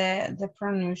listen the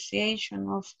pronunciation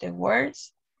of the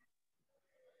words.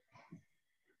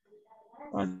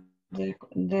 Or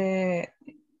the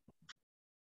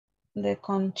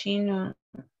continue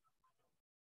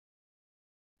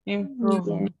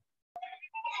improvement.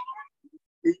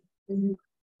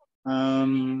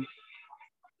 Um,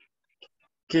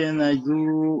 can I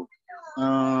do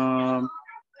the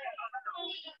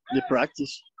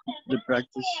practice? The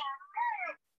practice.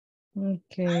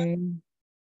 Okay.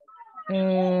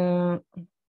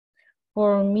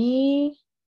 For me,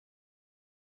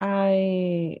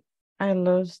 I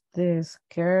lost the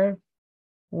scare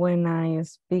when I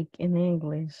speak in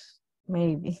English,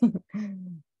 maybe.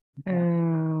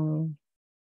 um,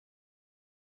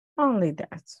 Only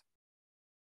that.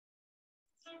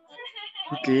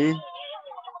 Okay.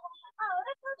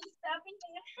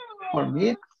 For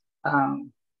me,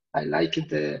 I like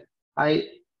the I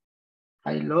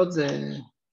love the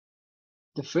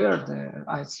fear that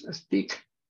I speak.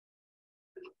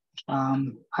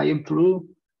 I improve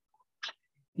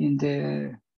in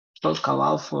the talk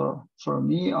about for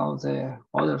me or the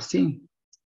other thing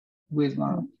with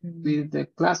my with the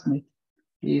classmate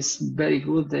is very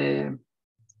good the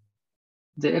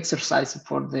exercise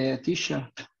for the teacher.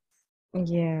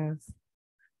 Yes,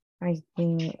 I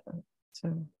think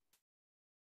so.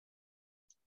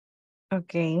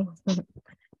 Okay.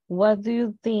 What do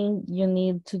you think you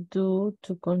need to do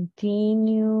to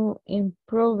continue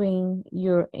improving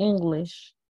your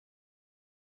English?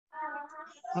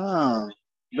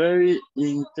 Very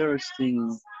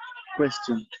interesting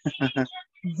question.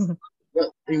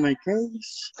 Well, in my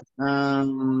case,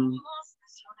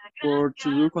 for to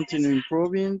do continue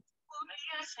improving,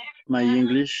 my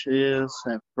English is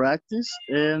practice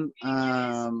and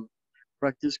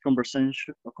practice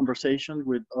conversation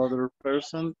with other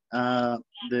person,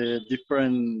 the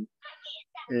different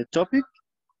topic.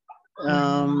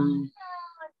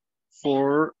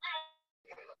 For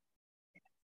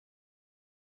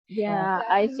Yeah,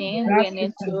 I think we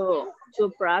need to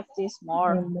practice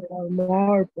more.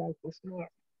 More practice, more.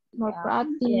 More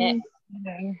practice. Yeah,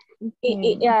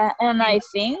 Okay. yeah, and I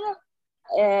think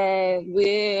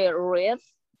we read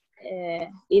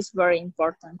is very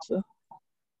important too.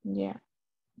 Yeah.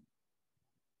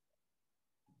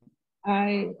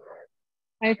 I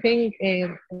I think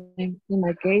in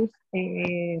my case,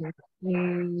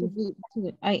 To be,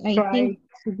 I try think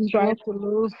to be try both. to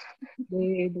lose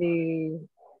the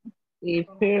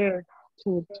fear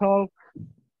to talk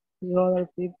to other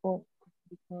people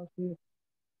because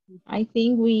I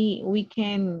think we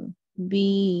can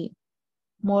be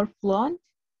more fluent,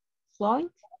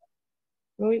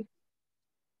 we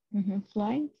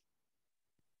fluent.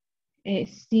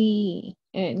 See,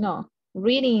 no,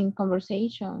 reading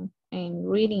conversation and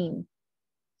reading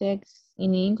text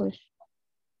in English.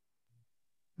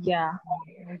 Yeah,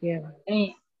 yeah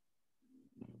and,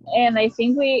 and I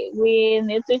think we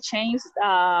need to change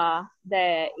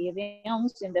the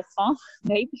idioms in the phone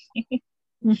maybe.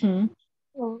 Mm-hmm.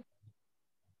 oh,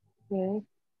 yeah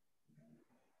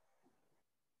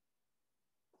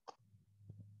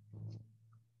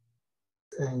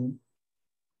And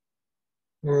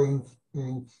and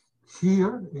and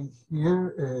here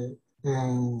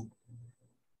and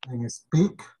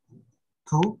speak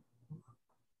too.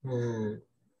 Uh,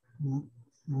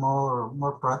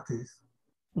 more practice.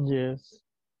 Yes,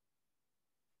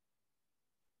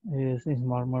 yes, it's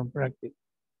more practice.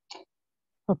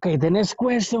 Okay, the next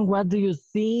question, what do you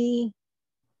think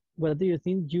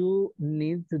you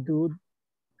need to do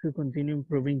to continue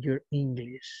improving your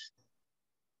English?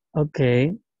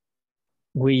 Okay,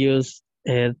 we just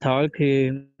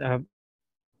talking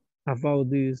about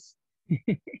this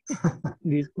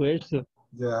question.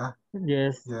 Yeah,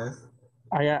 Yes, yes.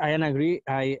 I agree.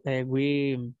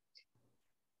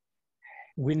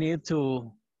 We need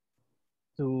to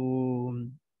to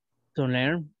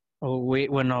learn, or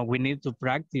we need to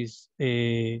practice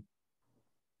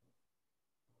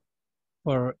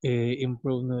for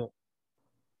improve the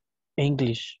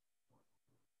English.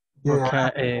 Yeah,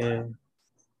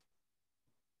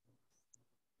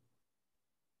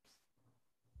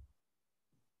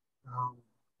 um,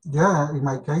 yeah. In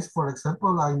my case, for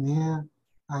example, I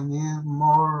need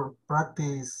more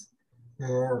practice.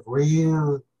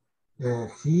 Real,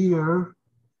 hear,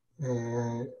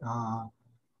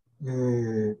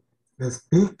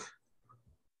 speak.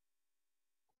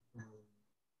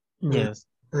 Uh, Yes.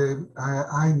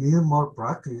 I need more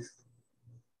practice.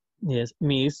 Yes,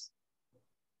 Miss.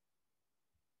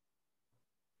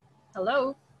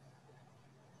 Hello.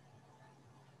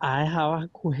 I have a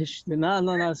question.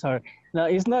 No, sorry. No,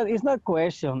 it's not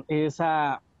question. It's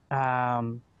a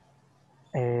um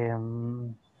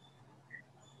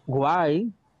why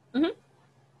Mhm.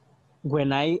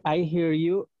 when I hear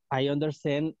you, I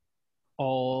understand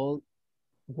all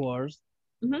words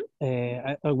Mhm.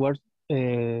 words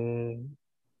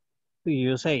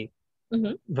you say.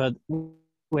 Mhm. But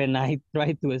when I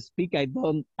try to speak, I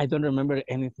don't remember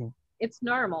anything. It's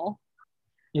normal.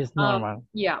 It's normal.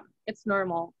 Yeah, it's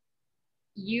normal.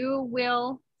 You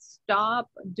will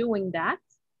stop doing that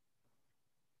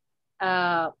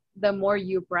the more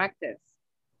you practice.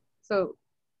 So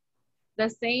the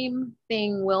same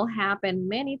thing will happen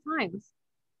many times,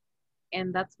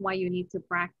 and that's why you need to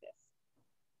practice.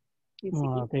 You see?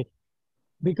 Okay.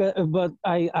 Because but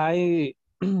I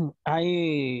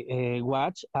I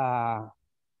watch a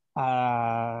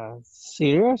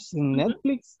series in Mhm.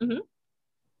 Netflix Mhm.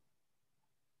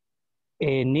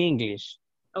 in English,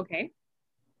 Okay.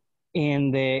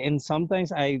 and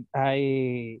sometimes I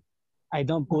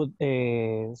don't put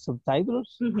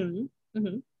subtitles. Mhm.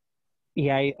 Mhm.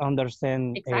 Yeah, I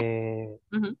understand Exactly.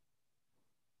 Mhm.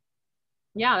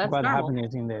 Yeah, that's what normal.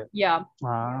 happens in the. Yeah.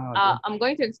 Ah, okay. I'm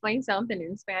going to explain something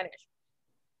in Spanish.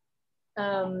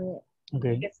 Um,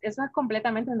 Okay. eso es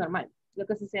completamente normal. Lo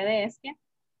que sucede es que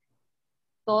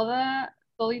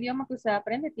todo idioma que usted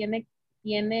aprende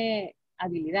tiene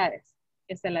habilidades.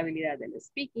 Esta es la habilidad del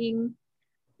speaking,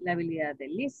 la habilidad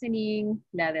del listening,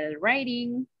 la del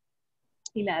writing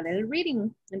y la del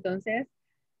reading. Entonces,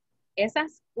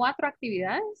 esas 4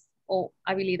 actividades o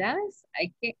habilidades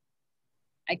hay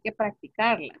que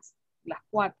practicarlas, las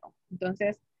 4.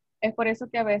 Entonces, es por eso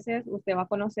que a veces usted va a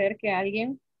conocer que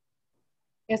alguien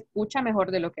escucha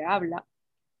mejor de lo que habla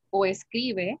o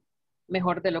escribe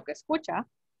mejor de lo que escucha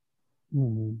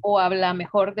Mhm. o habla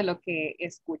mejor de lo que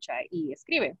escucha y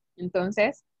escribe.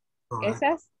 Entonces,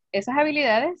 esas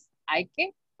habilidades hay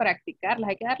que practicarlas,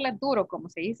 hay que darles duro, como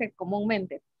se dice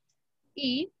comúnmente.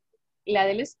 Y la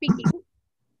del speaking,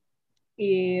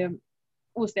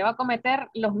 usted va a cometer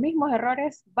los mismos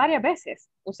errores varias veces.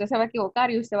 Usted se va a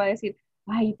equivocar y usted va a decir,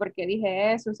 ay, ¿por qué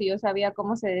dije eso? Si yo sabía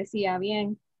cómo se decía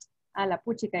bien a la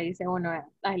puchica, dice uno,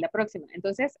 ay, la próxima.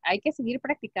 Entonces, hay que seguir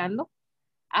practicando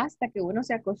hasta que uno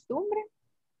se acostumbre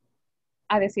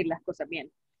a decir las cosas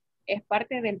bien. Es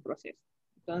parte del proceso.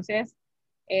 Entonces,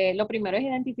 lo primero es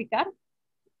identificar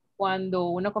cuando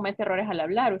uno comete errores al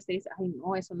hablar. Usted dice, ay,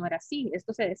 no, eso no era así,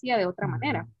 esto se decía de otra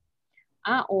manera.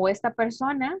 Ah, o esta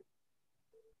persona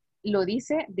lo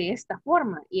dice de esta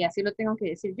forma y así lo tengo que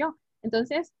decir yo.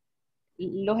 Entonces,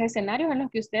 los escenarios en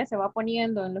los que usted se va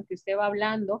poniendo, en los que usted va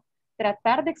hablando,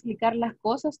 tratar de explicar las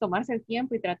cosas, tomarse el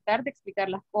tiempo y tratar de explicar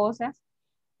las cosas,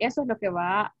 eso es lo que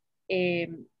va eh,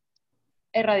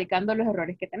 erradicando los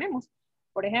errores que tenemos.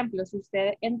 Por ejemplo, si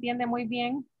usted entiende muy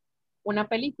bien una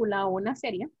película o una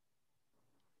serie,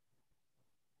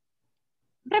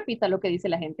 repita lo que dice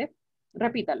la gente,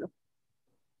 repítalo,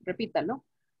 repítalo,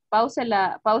 pause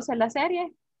la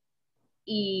serie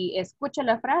y escuche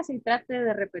la frase y trate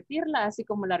de repetirla así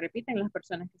como la repiten las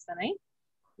personas que están ahí.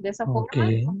 De esa forma,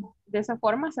 Okay. de esa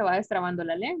forma se va destrabando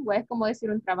la lengua, es como decir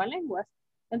un trabalenguas.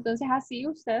 Entonces así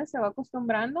usted se va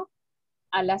acostumbrando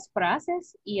a las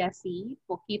frases y así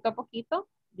poquito a poquito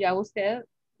ya usted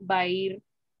va a ir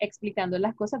explicando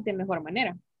las cosas de mejor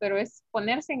manera, pero es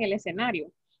ponerse en el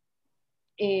escenario.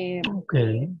 Eh,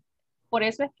 Okay. por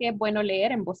eso es que es bueno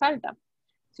leer en voz alta.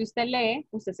 Si usted lee,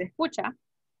 usted se escucha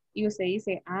y usted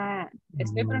dice, ah,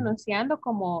 estoy pronunciando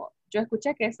como yo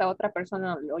escuché que esta otra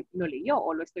persona lo leyó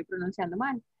o lo estoy pronunciando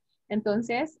mal.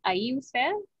 Entonces, ahí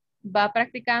usted va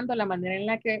practicando la manera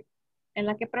en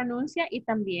la que pronuncia y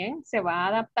también se va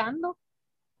adaptando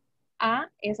a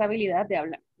esa habilidad de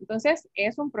hablar. Entonces,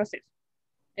 es un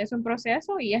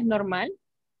proceso y es normal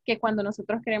que cuando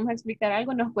nosotros queremos explicar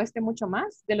algo nos cueste mucho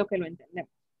más de lo que lo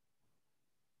entendemos.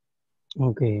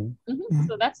 Okay.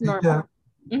 So that's normal.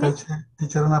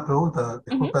 Teacher, una pregunta.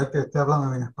 Disculpa que esté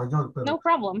hablando en español, pero No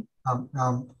problem.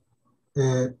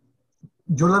 Eh,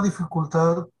 yo la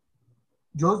dificultad,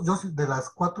 yo de las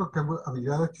 4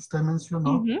 habilidades que usted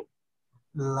mencionó,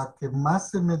 la que más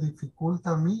se me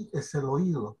dificulta a mí es el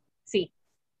oído. Sí.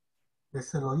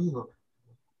 Es el oído.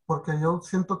 Porque yo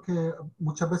siento que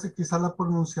muchas veces quizás la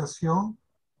pronunciación,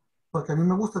 porque a mí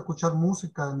me gusta escuchar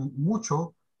música,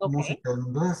 mucho música en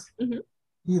inglés.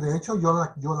 Y de hecho yo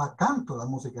la canto, la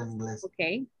música en inglés.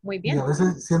 Ok, muy Y a bien.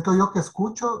 veces siento yo que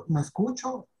me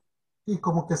escucho y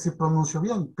como que sí pronuncio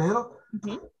bien, pero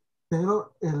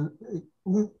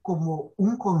como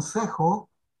un consejo,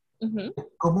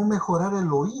 cómo mejorar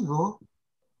el oído,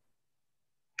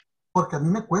 porque a mí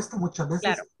me cuesta muchas Claro.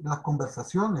 veces las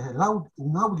conversaciones,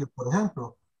 un audio, por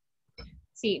ejemplo.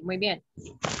 Sí, muy bien.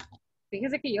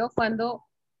 Fíjese que yo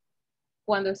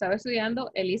cuando estaba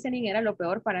estudiando, el listening era lo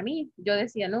peor para mí. Yo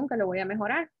decía, nunca lo voy a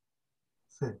mejorar.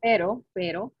 Sí. Pero,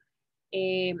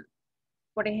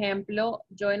 por ejemplo,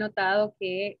 yo he notado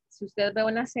que si usted ve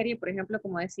una serie, por ejemplo,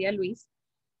 como decía Luis,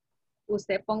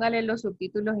 usted póngale los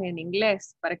subtítulos en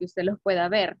inglés para que usted los pueda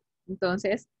ver.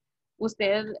 Entonces,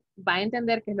 usted va a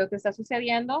entender qué es lo que está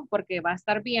sucediendo porque va a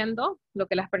estar viendo lo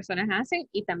que las personas hacen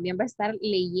y también va a estar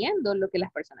leyendo lo que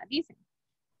las personas dicen.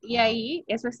 Y ahí,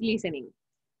 eso es listening.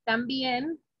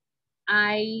 También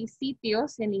hay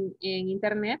sitios en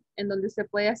internet en donde usted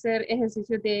puede hacer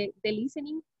ejercicios de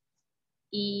listening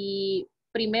y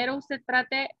primero usted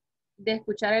trate de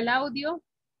escuchar el audio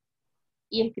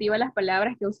y escriba las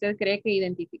palabras que usted cree que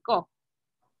identificó.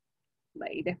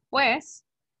 Y después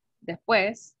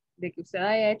de que usted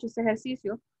haya hecho ese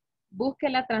ejercicio, busque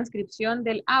la transcripción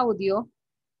del audio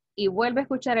y vuelve a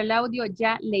escuchar el audio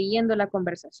ya leyendo la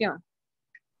conversación.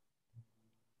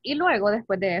 Y luego,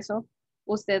 después de eso,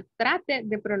 usted trate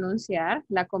de pronunciar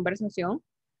la conversación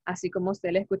así como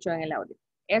usted la escuchó en el audio.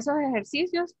 Esos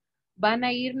ejercicios van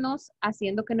a irnos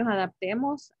haciendo que nos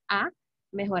adaptemos a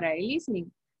mejorar el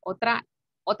listening. Otra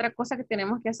cosa que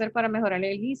tenemos que hacer para mejorar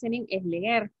el listening es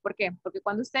leer. ¿Por qué? Porque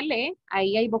cuando usted lee,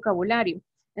 ahí hay vocabulario.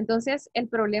 Entonces, el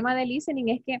problema del listening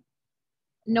es que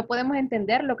no podemos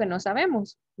entender lo que no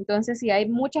sabemos. Entonces, si hay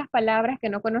muchas palabras que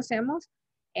no conocemos,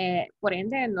 por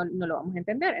ende, no lo vamos a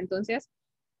entender. Entonces,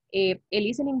 el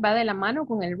listening va de la mano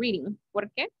con el reading. ¿Por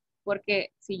qué?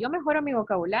 Porque si yo mejoro mi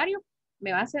vocabulario,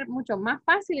 me va a ser mucho más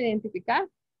fácil identificar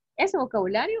ese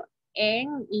vocabulario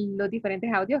en los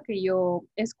diferentes audios que yo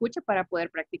escucho para poder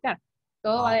practicar.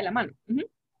 Todo va de la mano.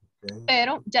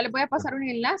 Pero ya les voy a pasar un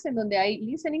enlace en donde hay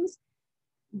listenings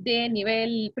de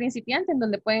nivel principiante en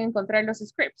donde pueden encontrar los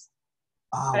scripts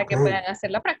para que puedan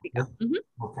hacer la práctica.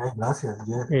 Ok, gracias.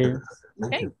 Yeah. Okay.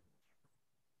 Thank you.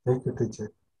 Thank you,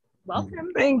 teacher.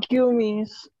 Welcome. Thank you,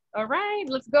 Miss. All right,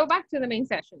 let's go back to the main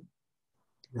session.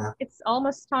 Yeah. It's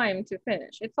almost time to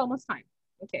finish. It's almost time.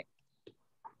 Okay.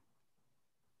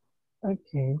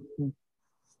 Okay.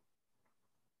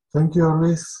 Thank you,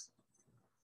 Luis.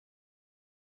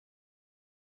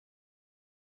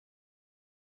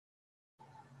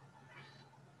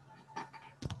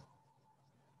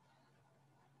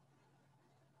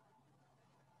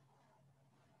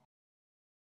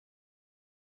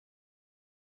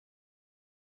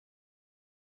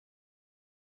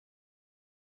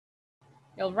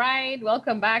 All right,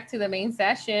 welcome back to the main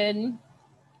session.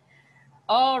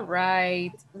 All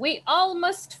right, we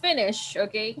almost finished,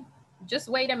 okay? Just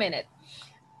wait a minute.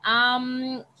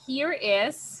 Here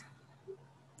is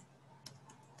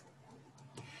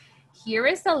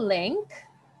a link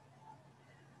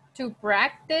to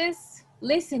practice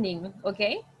listening,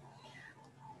 okay?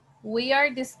 We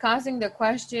are discussing the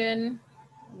question,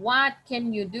 what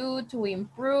can you do to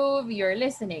improve your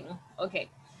listening? Okay,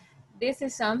 this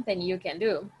is something you can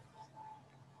do.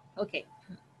 Okay,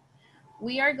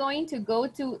 we are going to go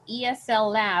to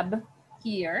ESL Lab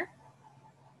here,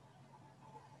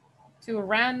 to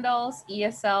Randall's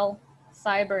ESL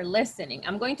Cyber Listening.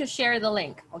 I'm going to share the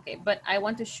link, okay, but I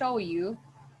want to show you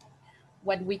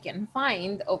what we can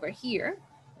find over here,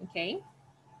 okay?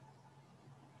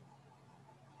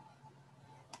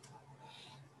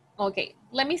 Okay,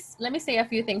 let me say a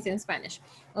few things in Spanish.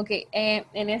 Okay,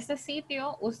 en este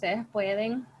sitio ustedes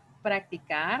pueden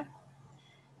practicar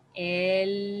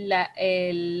la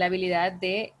habilidad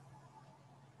de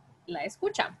la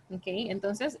escucha, ok.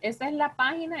 Entonces, esta es la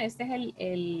página, este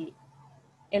es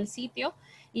el sitio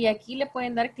y aquí le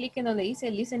pueden dar clic en donde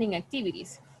dice Listening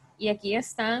Activities y aquí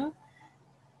están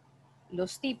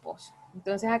los tipos.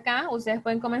 Entonces acá ustedes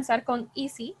pueden comenzar con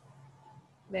Easy,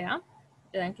 vean,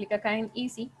 le dan clic acá en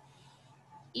Easy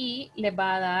y les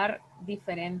va a dar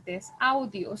diferentes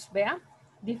audios, vea,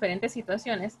 diferentes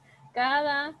situaciones.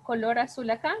 Cada color azul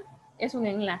acá es un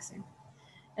enlace.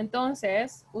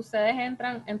 Entonces, ustedes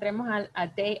entremos a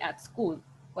Day at School,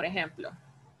 por ejemplo.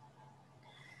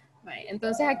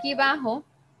 Entonces aquí bajo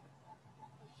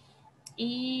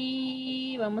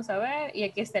y vamos a ver, y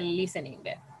aquí está el listening.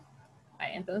 ¿Ve?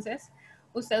 Entonces,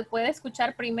 usted puede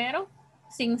escuchar primero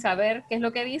sin saber qué es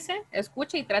lo que dice,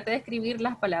 escuche y trate de escribir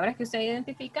las palabras que usted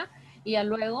identifica y ya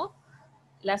luego,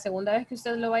 la segunda vez que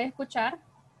usted lo vaya a escuchar,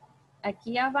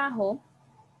 aquí abajo,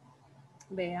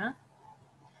 vea,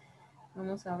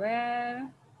 vamos a ver,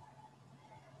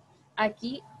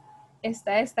 aquí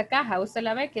está esta caja, usted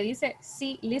la ve que dice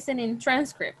See Listening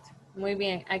Transcript. Muy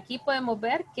bien, aquí podemos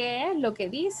ver qué es lo que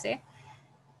dice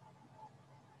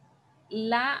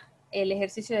el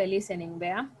ejercicio de listening,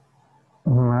 vea.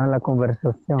 La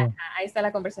conversación. Ahí está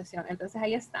la conversación. Entonces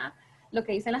ahí está lo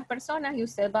que dicen las personas y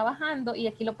usted va bajando y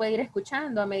aquí lo puede ir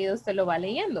escuchando a medida que usted lo va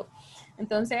leyendo.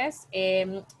 Entonces,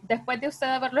 después de usted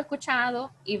haberlo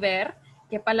escuchado y ver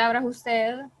qué palabras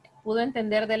usted pudo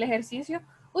entender del ejercicio,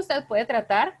 usted puede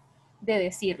tratar de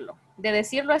decirlo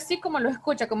así como lo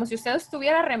escucha, como si usted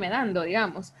estuviera remedando,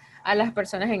 digamos, a las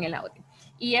personas en el audio.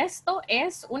 Y esto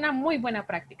es una muy buena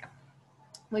práctica.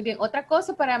 Muy bien, otra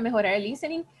cosa para mejorar el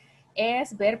listening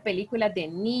es ver películas de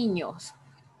niños.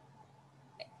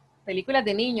 Películas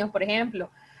de niños, por ejemplo.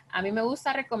 A mí me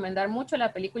gusta recomendar mucho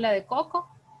la película de Coco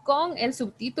con el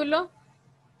subtítulo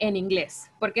en inglés,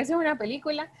 porque esa es una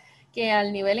película que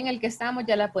al nivel en el que estamos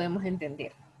ya la podemos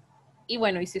entender. Y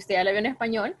bueno, y si usted ya la vio en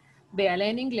español, véala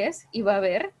en inglés y va a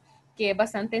ver que es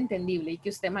bastante entendible y que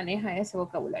usted maneja ese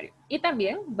vocabulario. Y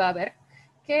también va a ver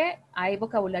que hay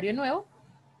vocabulario nuevo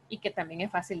y que también es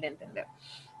fácil de entender.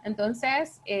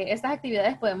 Entonces, estas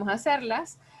actividades podemos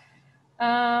hacerlas.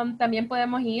 También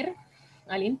podemos ir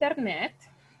al internet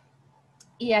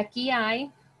y aquí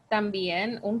hay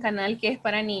también un canal que es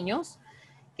para niños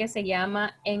que se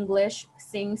llama English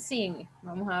Sing Sing.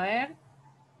 Vamos a ver.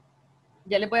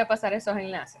 Ya les voy a pasar esos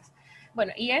enlaces.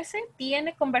 Bueno, y ese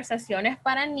tiene conversaciones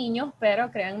para niños, pero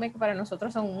créanme que para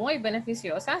nosotros son muy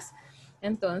beneficiosas.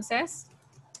 Entonces,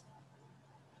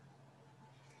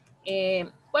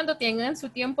 cuando tengan su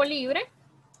tiempo libre,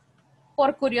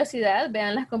 por curiosidad,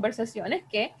 vean las conversaciones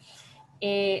que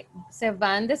se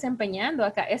van desempeñando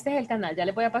acá. Este es el canal, ya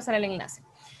les voy a pasar el enlace.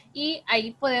 Y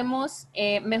ahí podemos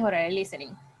mejorar el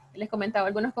listening. Les comentaba a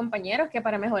algunos compañeros que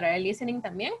para mejorar el listening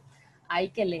también hay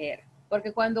que leer.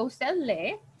 Porque cuando usted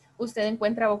lee, usted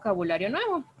encuentra vocabulario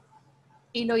nuevo.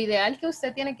 Y lo ideal que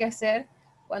usted tiene que hacer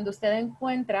cuando usted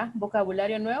encuentra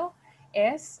vocabulario nuevo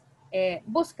es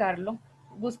buscarlo,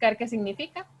 buscar qué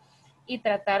significa y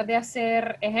tratar de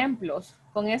hacer ejemplos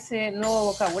con ese nuevo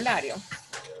vocabulario.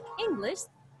 English,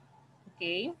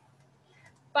 ok,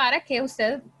 para que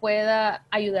usted pueda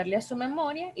ayudarle a su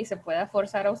memoria y se pueda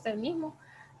forzar a usted mismo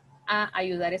a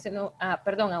ayudar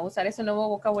a usar ese nuevo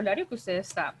vocabulario que usted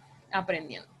está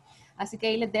aprendiendo. Así que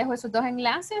ahí les dejo esos dos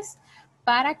enlaces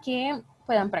para que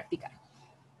puedan practicar.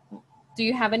 Do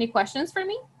you have any questions for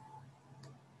me?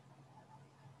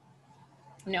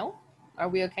 No? Are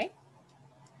we okay?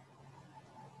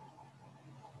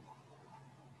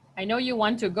 I know you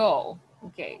want to go.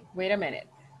 Okay, wait a minute.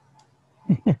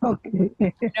 Okay.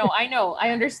 No, I know,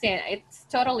 I understand. It's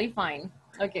totally fine.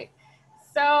 Okay.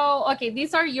 So, okay,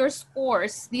 these are your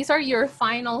scores. These are your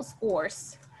final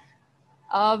scores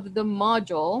of the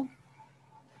module.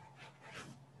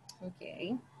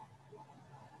 Okay.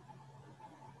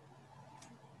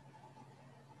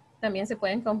 También se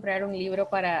pueden comprar un libro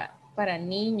para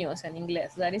niños en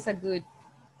inglés. That is a good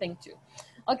thing too.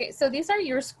 Okay, so these are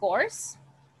your scores.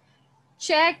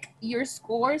 Check your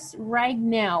scores right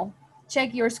now.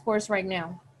 Check your scores right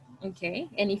now. Okay,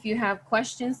 and if you have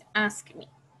questions, ask me.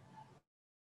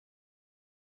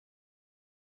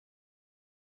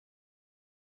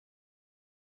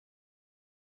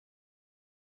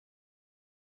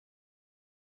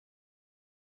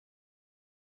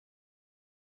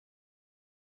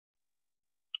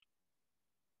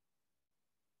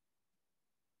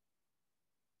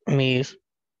 Miss,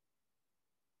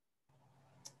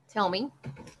 Tell me.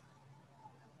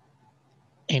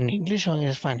 in English or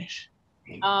in Spanish?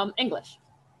 English.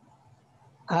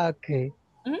 Okay.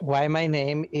 Why my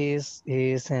name is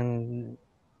in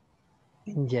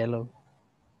yellow?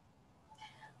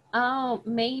 Oh,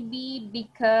 maybe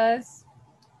because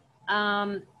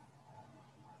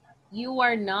you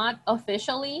are not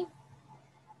officially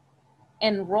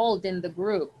enrolled in the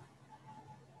group,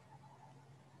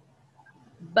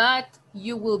 but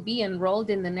you will be enrolled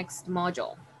in the next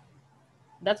module.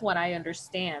 That's what I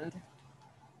understand.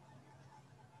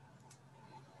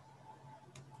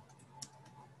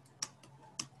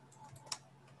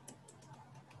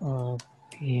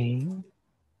 Okay.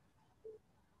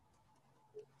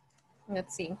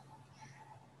 Let's see.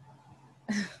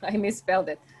 I misspelled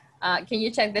it. Can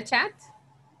you check the chat?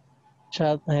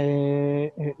 Chat.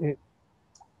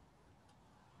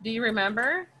 Do you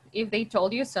remember if they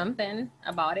told you something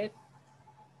about it?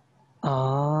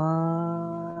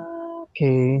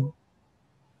 Okay.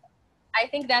 I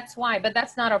think that's why, but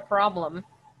that's not a problem.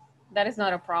 That is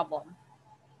not a problem.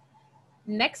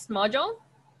 Next module,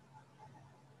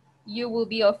 you will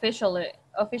be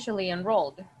officially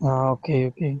enrolled. Okay,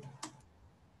 okay.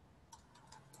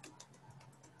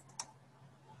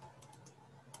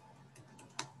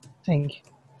 Thank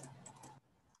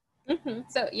you.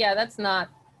 So yeah, that's not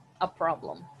a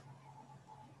problem.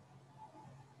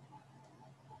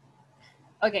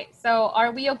 Okay, so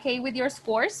are we okay with your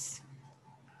scores?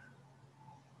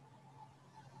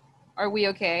 Are we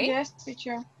okay? Yes,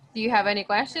 teacher. Do you have any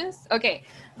questions? Okay,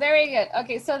 very good.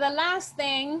 Okay, so the last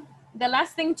thing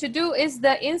to do is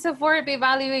the INSAFORP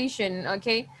evaluation,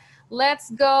 okay?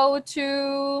 Let's go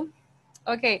to,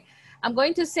 okay, I'm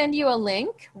going to send you a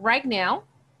link right now.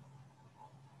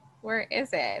 Where is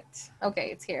it?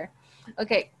 Okay, it's here.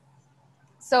 Okay,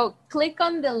 so click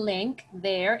on the link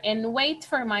there and wait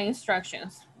for my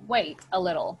instructions. Wait a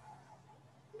little.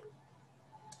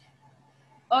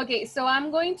 Okay, so I'm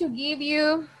going to give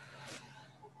you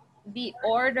the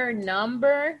order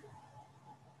number.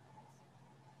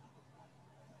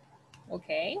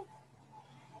 Okay.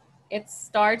 It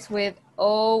starts with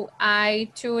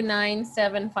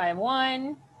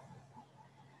OI29751.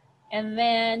 And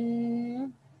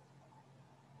then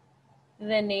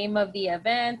the name of the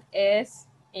event is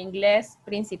Inglés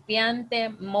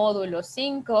Principiante Módulo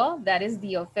 5. That is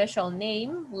the official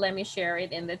name. Let me share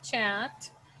it in the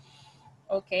chat.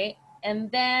 Okay.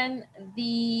 And then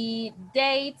the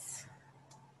dates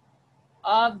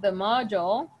of the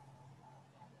module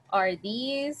are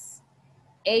these: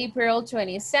 April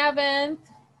 27th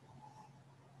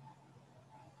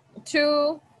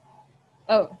to,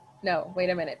 oh, no, wait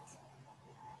a minute.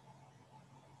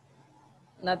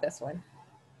 Not this one.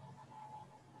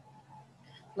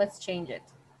 Let's change it.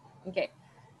 Okay.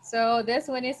 So this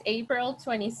one is April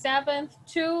 27th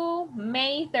to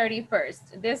May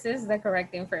 31st. This is the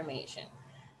correct information.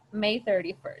 May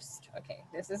 31st. Okay.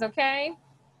 This is okay.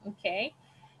 Okay.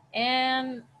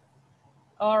 And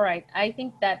all right. I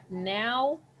think that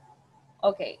now,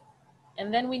 okay.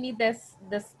 And then we need the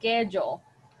schedule.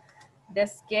 The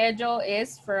schedule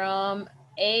is from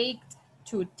 8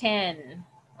 to 10.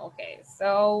 Okay,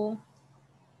 so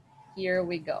here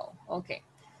we go. Okay,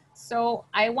 so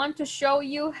I want to show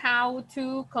you how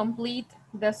to complete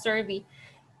the survey.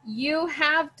 You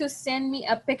have to send me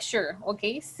a picture,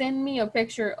 okay? Send me a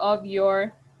picture of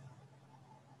your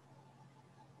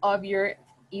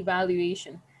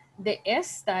evaluation. De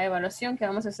esta evaluación que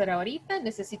vamos a hacer ahorita,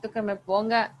 necesito que me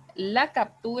ponga la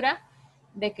captura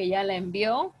de que ya la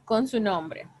envió con su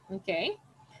nombre, okay?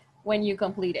 When you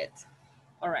complete it.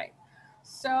 All right.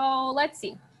 So let's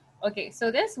see. Okay, so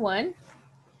this one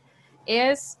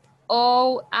is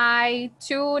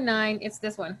OI29. It's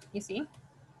this one, you see?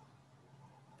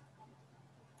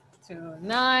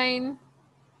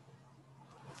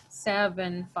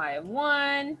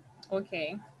 29751.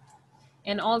 Okay.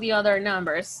 And all the other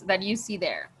numbers that you see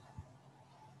there.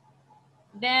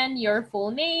 Then your full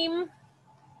name.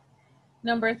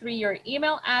 Number 3, your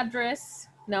email address.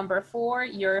 Number 4,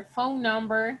 your phone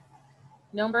number.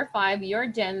 Number 5, your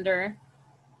gender.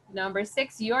 Number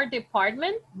 6, your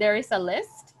department. There is a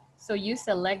list, so you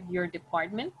select your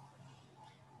department.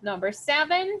 Number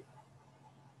 7,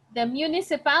 the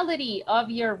municipality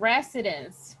of your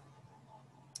residence.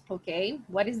 Okay,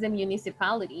 what is the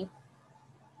municipality?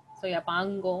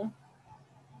 Soyapango.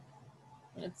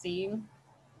 Let's see.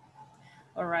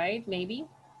 All right, maybe.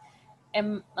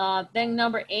 And then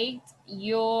number 8,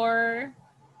 your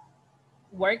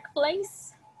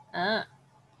workplace.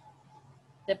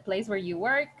 The place where you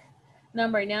work.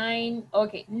 Number 9,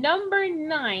 okay, number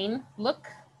 9, look.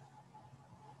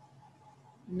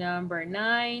 Number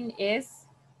 9 is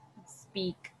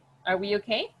speak. Are we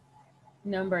okay?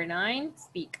 Number 9,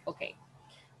 speak, okay.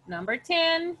 Number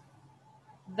 10,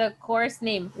 the course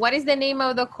name. What is the name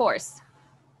of the course?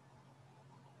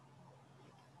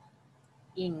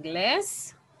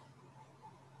 Inglés.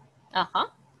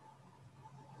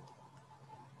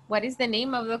 What is the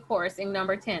name of the course in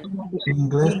number 10?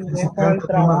 Inglés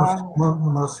principiante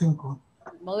número 5.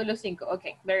 Módulo 5,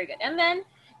 okay, very good. And then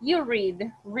you read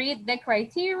the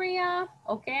criteria,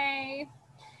 okay.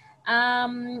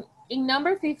 In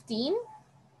number 15,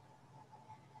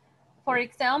 for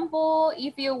example,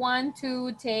 if you want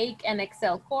to take an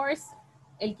Excel course,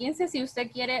 el 15 si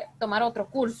usted quiere tomar otro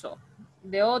curso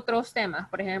de otros temas,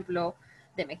 por ejemplo,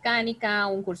 de mecánica,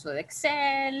 un curso de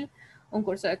Excel, un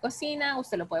curso de cocina,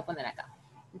 usted lo puede poner acá,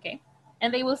 okay?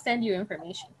 And they will send you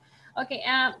information. Okay,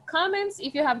 comments.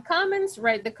 If you have comments,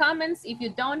 write the comments. If you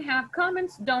don't have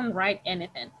comments, don't write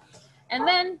anything. And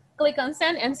then click on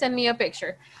send and send me a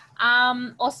picture.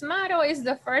 Osmaro is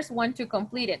the first one to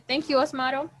complete it. Thank you,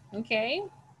 Osmaro. Okay,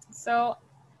 so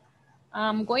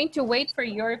I'm going to wait for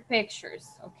your pictures.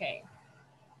 Okay.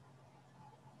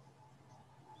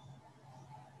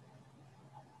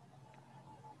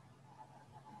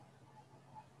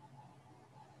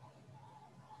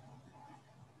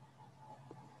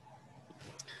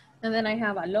 And then I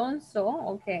have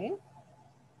Alonso. Okay.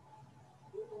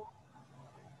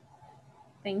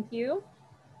 Thank you.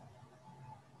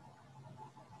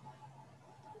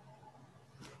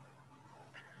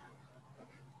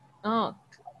 Oh,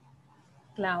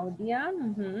 Claudia.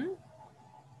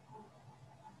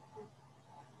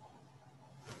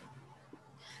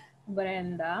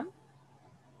 Brenda.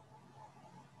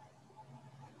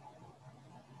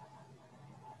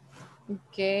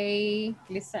 Okay,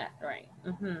 Lisette, right.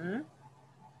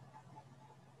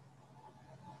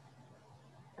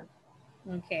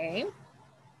 Okay.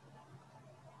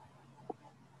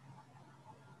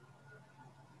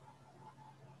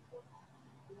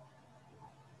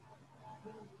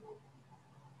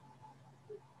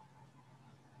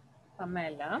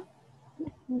 Pamela.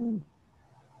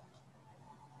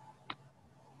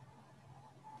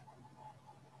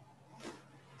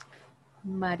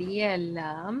 Mariela.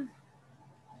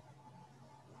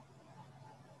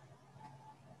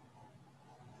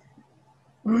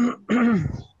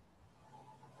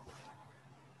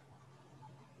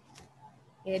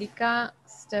 Erika,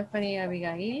 Stephanie,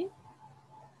 Abigail.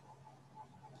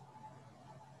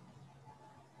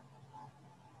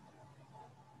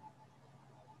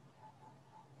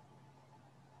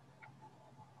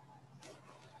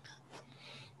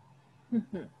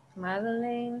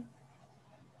 Madeline.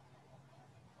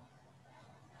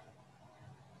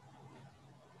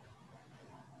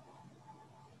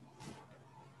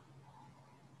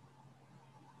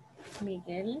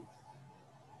 Miguel.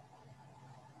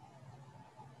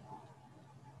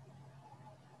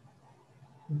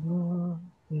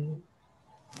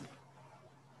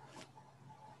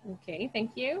 Okay,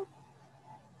 thank you.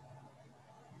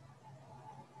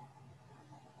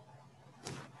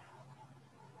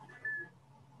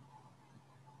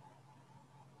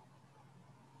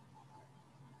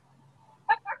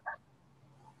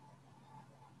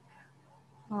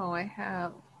 Oh, I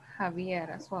have Javier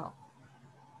as well.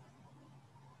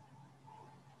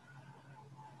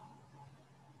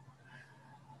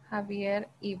 Javier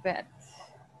Yvette.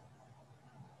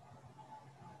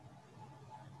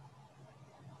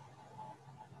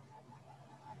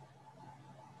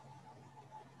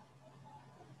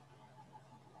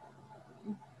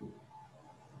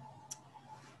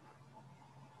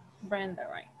 Brenda,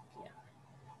 right?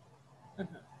 Yeah.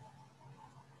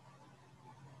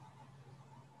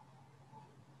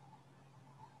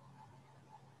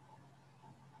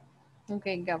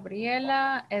 Okay,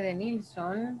 Gabriela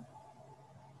Edenilson.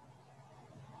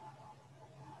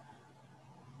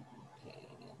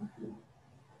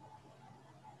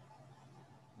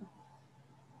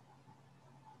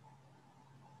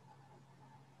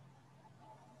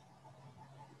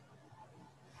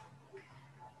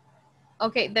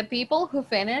 Okay, the people who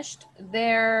finished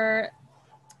their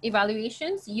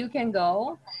evaluations, you can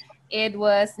go. It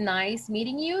was nice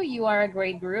meeting you. You are a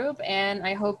great group, and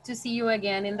I hope to see you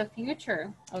again in the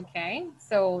future. Okay,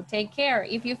 so take care.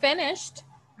 If you finished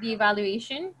the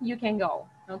evaluation, you can go.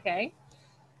 Okay,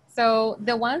 so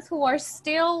the ones who are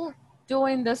still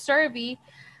doing the survey,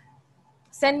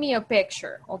 send me a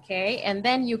picture. Okay, and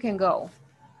then you can go.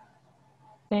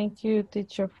 Thank you,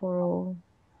 teacher, for all.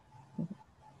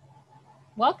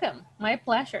 Welcome. My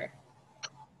pleasure.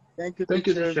 Thank you, Thank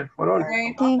you, teacher. teacher, for all.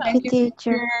 Okay, Thank you, thank you, teacher.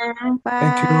 teacher. Thank you.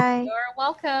 Bye. You're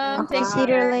welcome. Take See you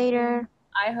care. Bye. later.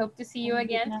 I hope to see you Good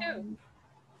again night. too.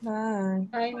 Bye.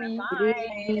 Bye, me. Good Bye.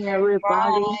 evening, Later.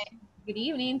 everybody. Bye. Good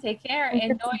evening. Take care. Thank you,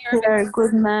 Enjoy your teacher. vacation.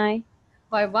 Good night.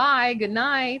 Bye-bye. Good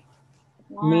night.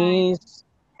 Bye. Miss,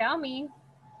 Tell me.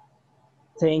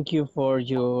 thank you for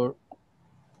your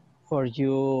teach,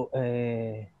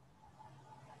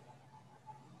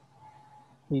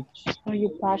 For your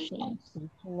patience.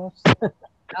 teaching us.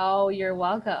 Oh, you're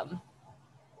welcome.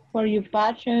 For your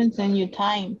patience and your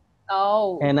time.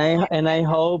 Oh, And I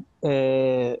hope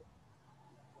To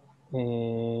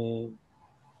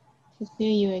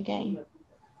see you again.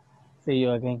 see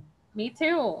you again. me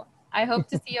too. I hope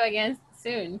to see you again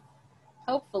soon.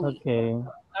 Hopefully. Okay.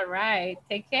 All right.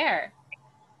 Take care.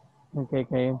 Okay.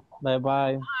 Bye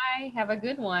bye. Bye. Have a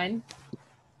good one.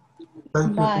 Thank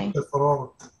you, Bye. teacher, for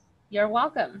all. You're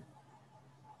welcome.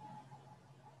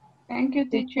 Thank you,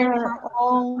 teacher, for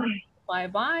all.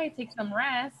 Bye-bye. Take some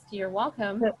rest. You're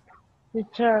welcome.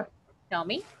 Teacher, Tell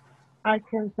me. I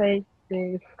can take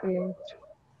this screen.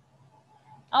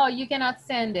 Oh, you cannot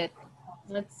send it.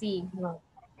 Let's see. No.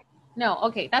 No,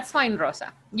 okay, that's fine,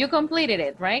 Rosa. You completed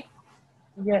it, right?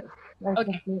 Yes, I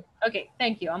Okay. complete. Okay,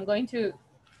 thank you. I'm going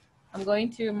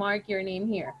to mark your name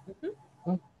here.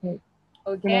 Okay.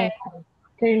 Okay.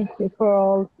 Thank you for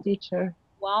all, teacher.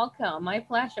 Welcome. My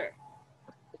pleasure.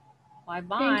 Thank you,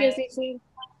 Bye-bye. Cici.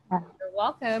 You're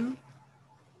welcome.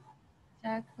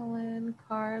 Jacqueline,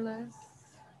 Carlos.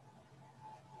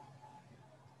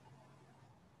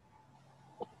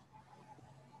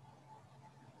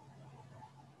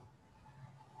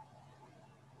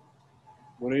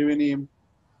 Good evening.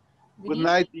 Good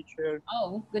night, teacher.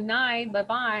 Oh, good night.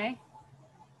 Bye-bye.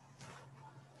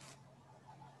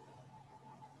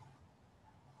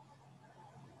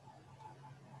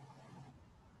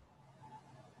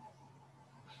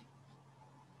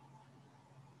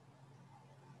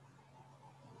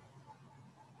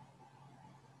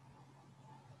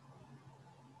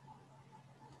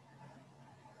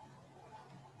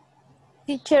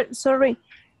 Teacher, sorry.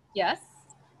 Yes.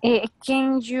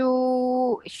 Can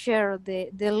you share the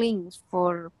links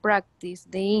for practice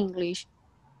the English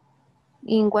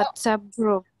in WhatsApp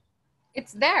group?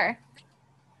 It's there.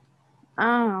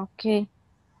 Ah, okay.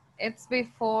 It's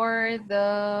before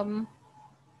the...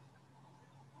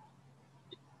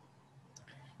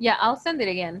 Yeah, I'll send it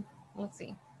again. Let's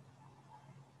see.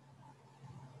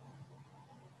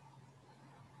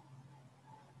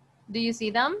 Do you see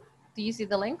them? Do you see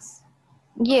the links?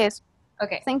 Yes.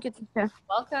 Okay. Thank you, teacher.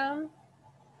 Welcome.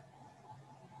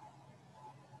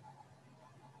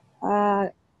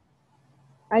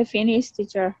 I finished,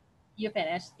 teacher. You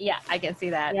finished. Yeah, I can see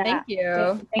that. Yeah. Thank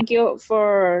you. Thank you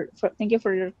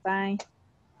for your time.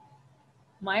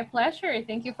 My pleasure.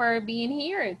 Thank you for being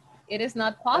here. It is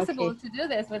not possible Okay. to do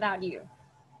this without you.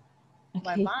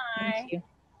 Okay. Bye-bye. Thank you.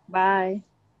 Bye.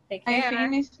 Take I care.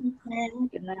 finished.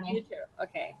 Good night. You too.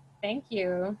 Okay. Thank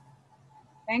you.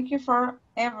 Thank you for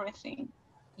everything.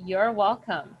 You're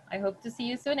welcome. I hope to see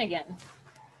you soon again.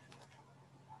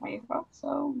 I hope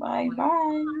so. Bye-bye.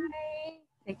 Bye.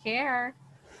 Take care.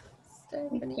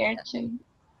 Take care too.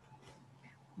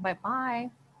 Bye-bye.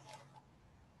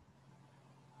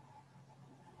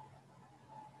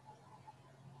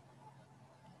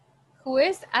 Who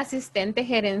es asistente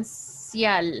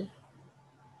gerencial?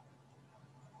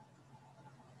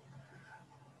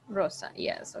 Rosa,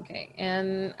 yes, okay.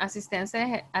 And asistente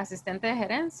de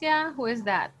gerencia, who is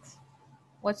that?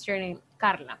 What's your name?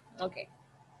 Carla, okay.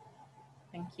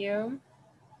 Thank you.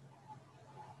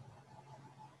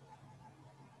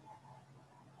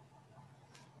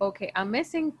 Okay, I'm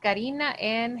missing Karina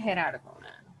and Gerardo.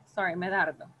 Sorry,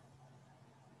 Medardo.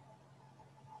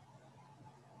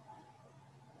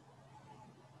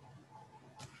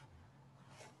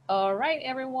 All right,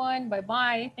 everyone.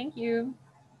 Bye-bye. Thank you.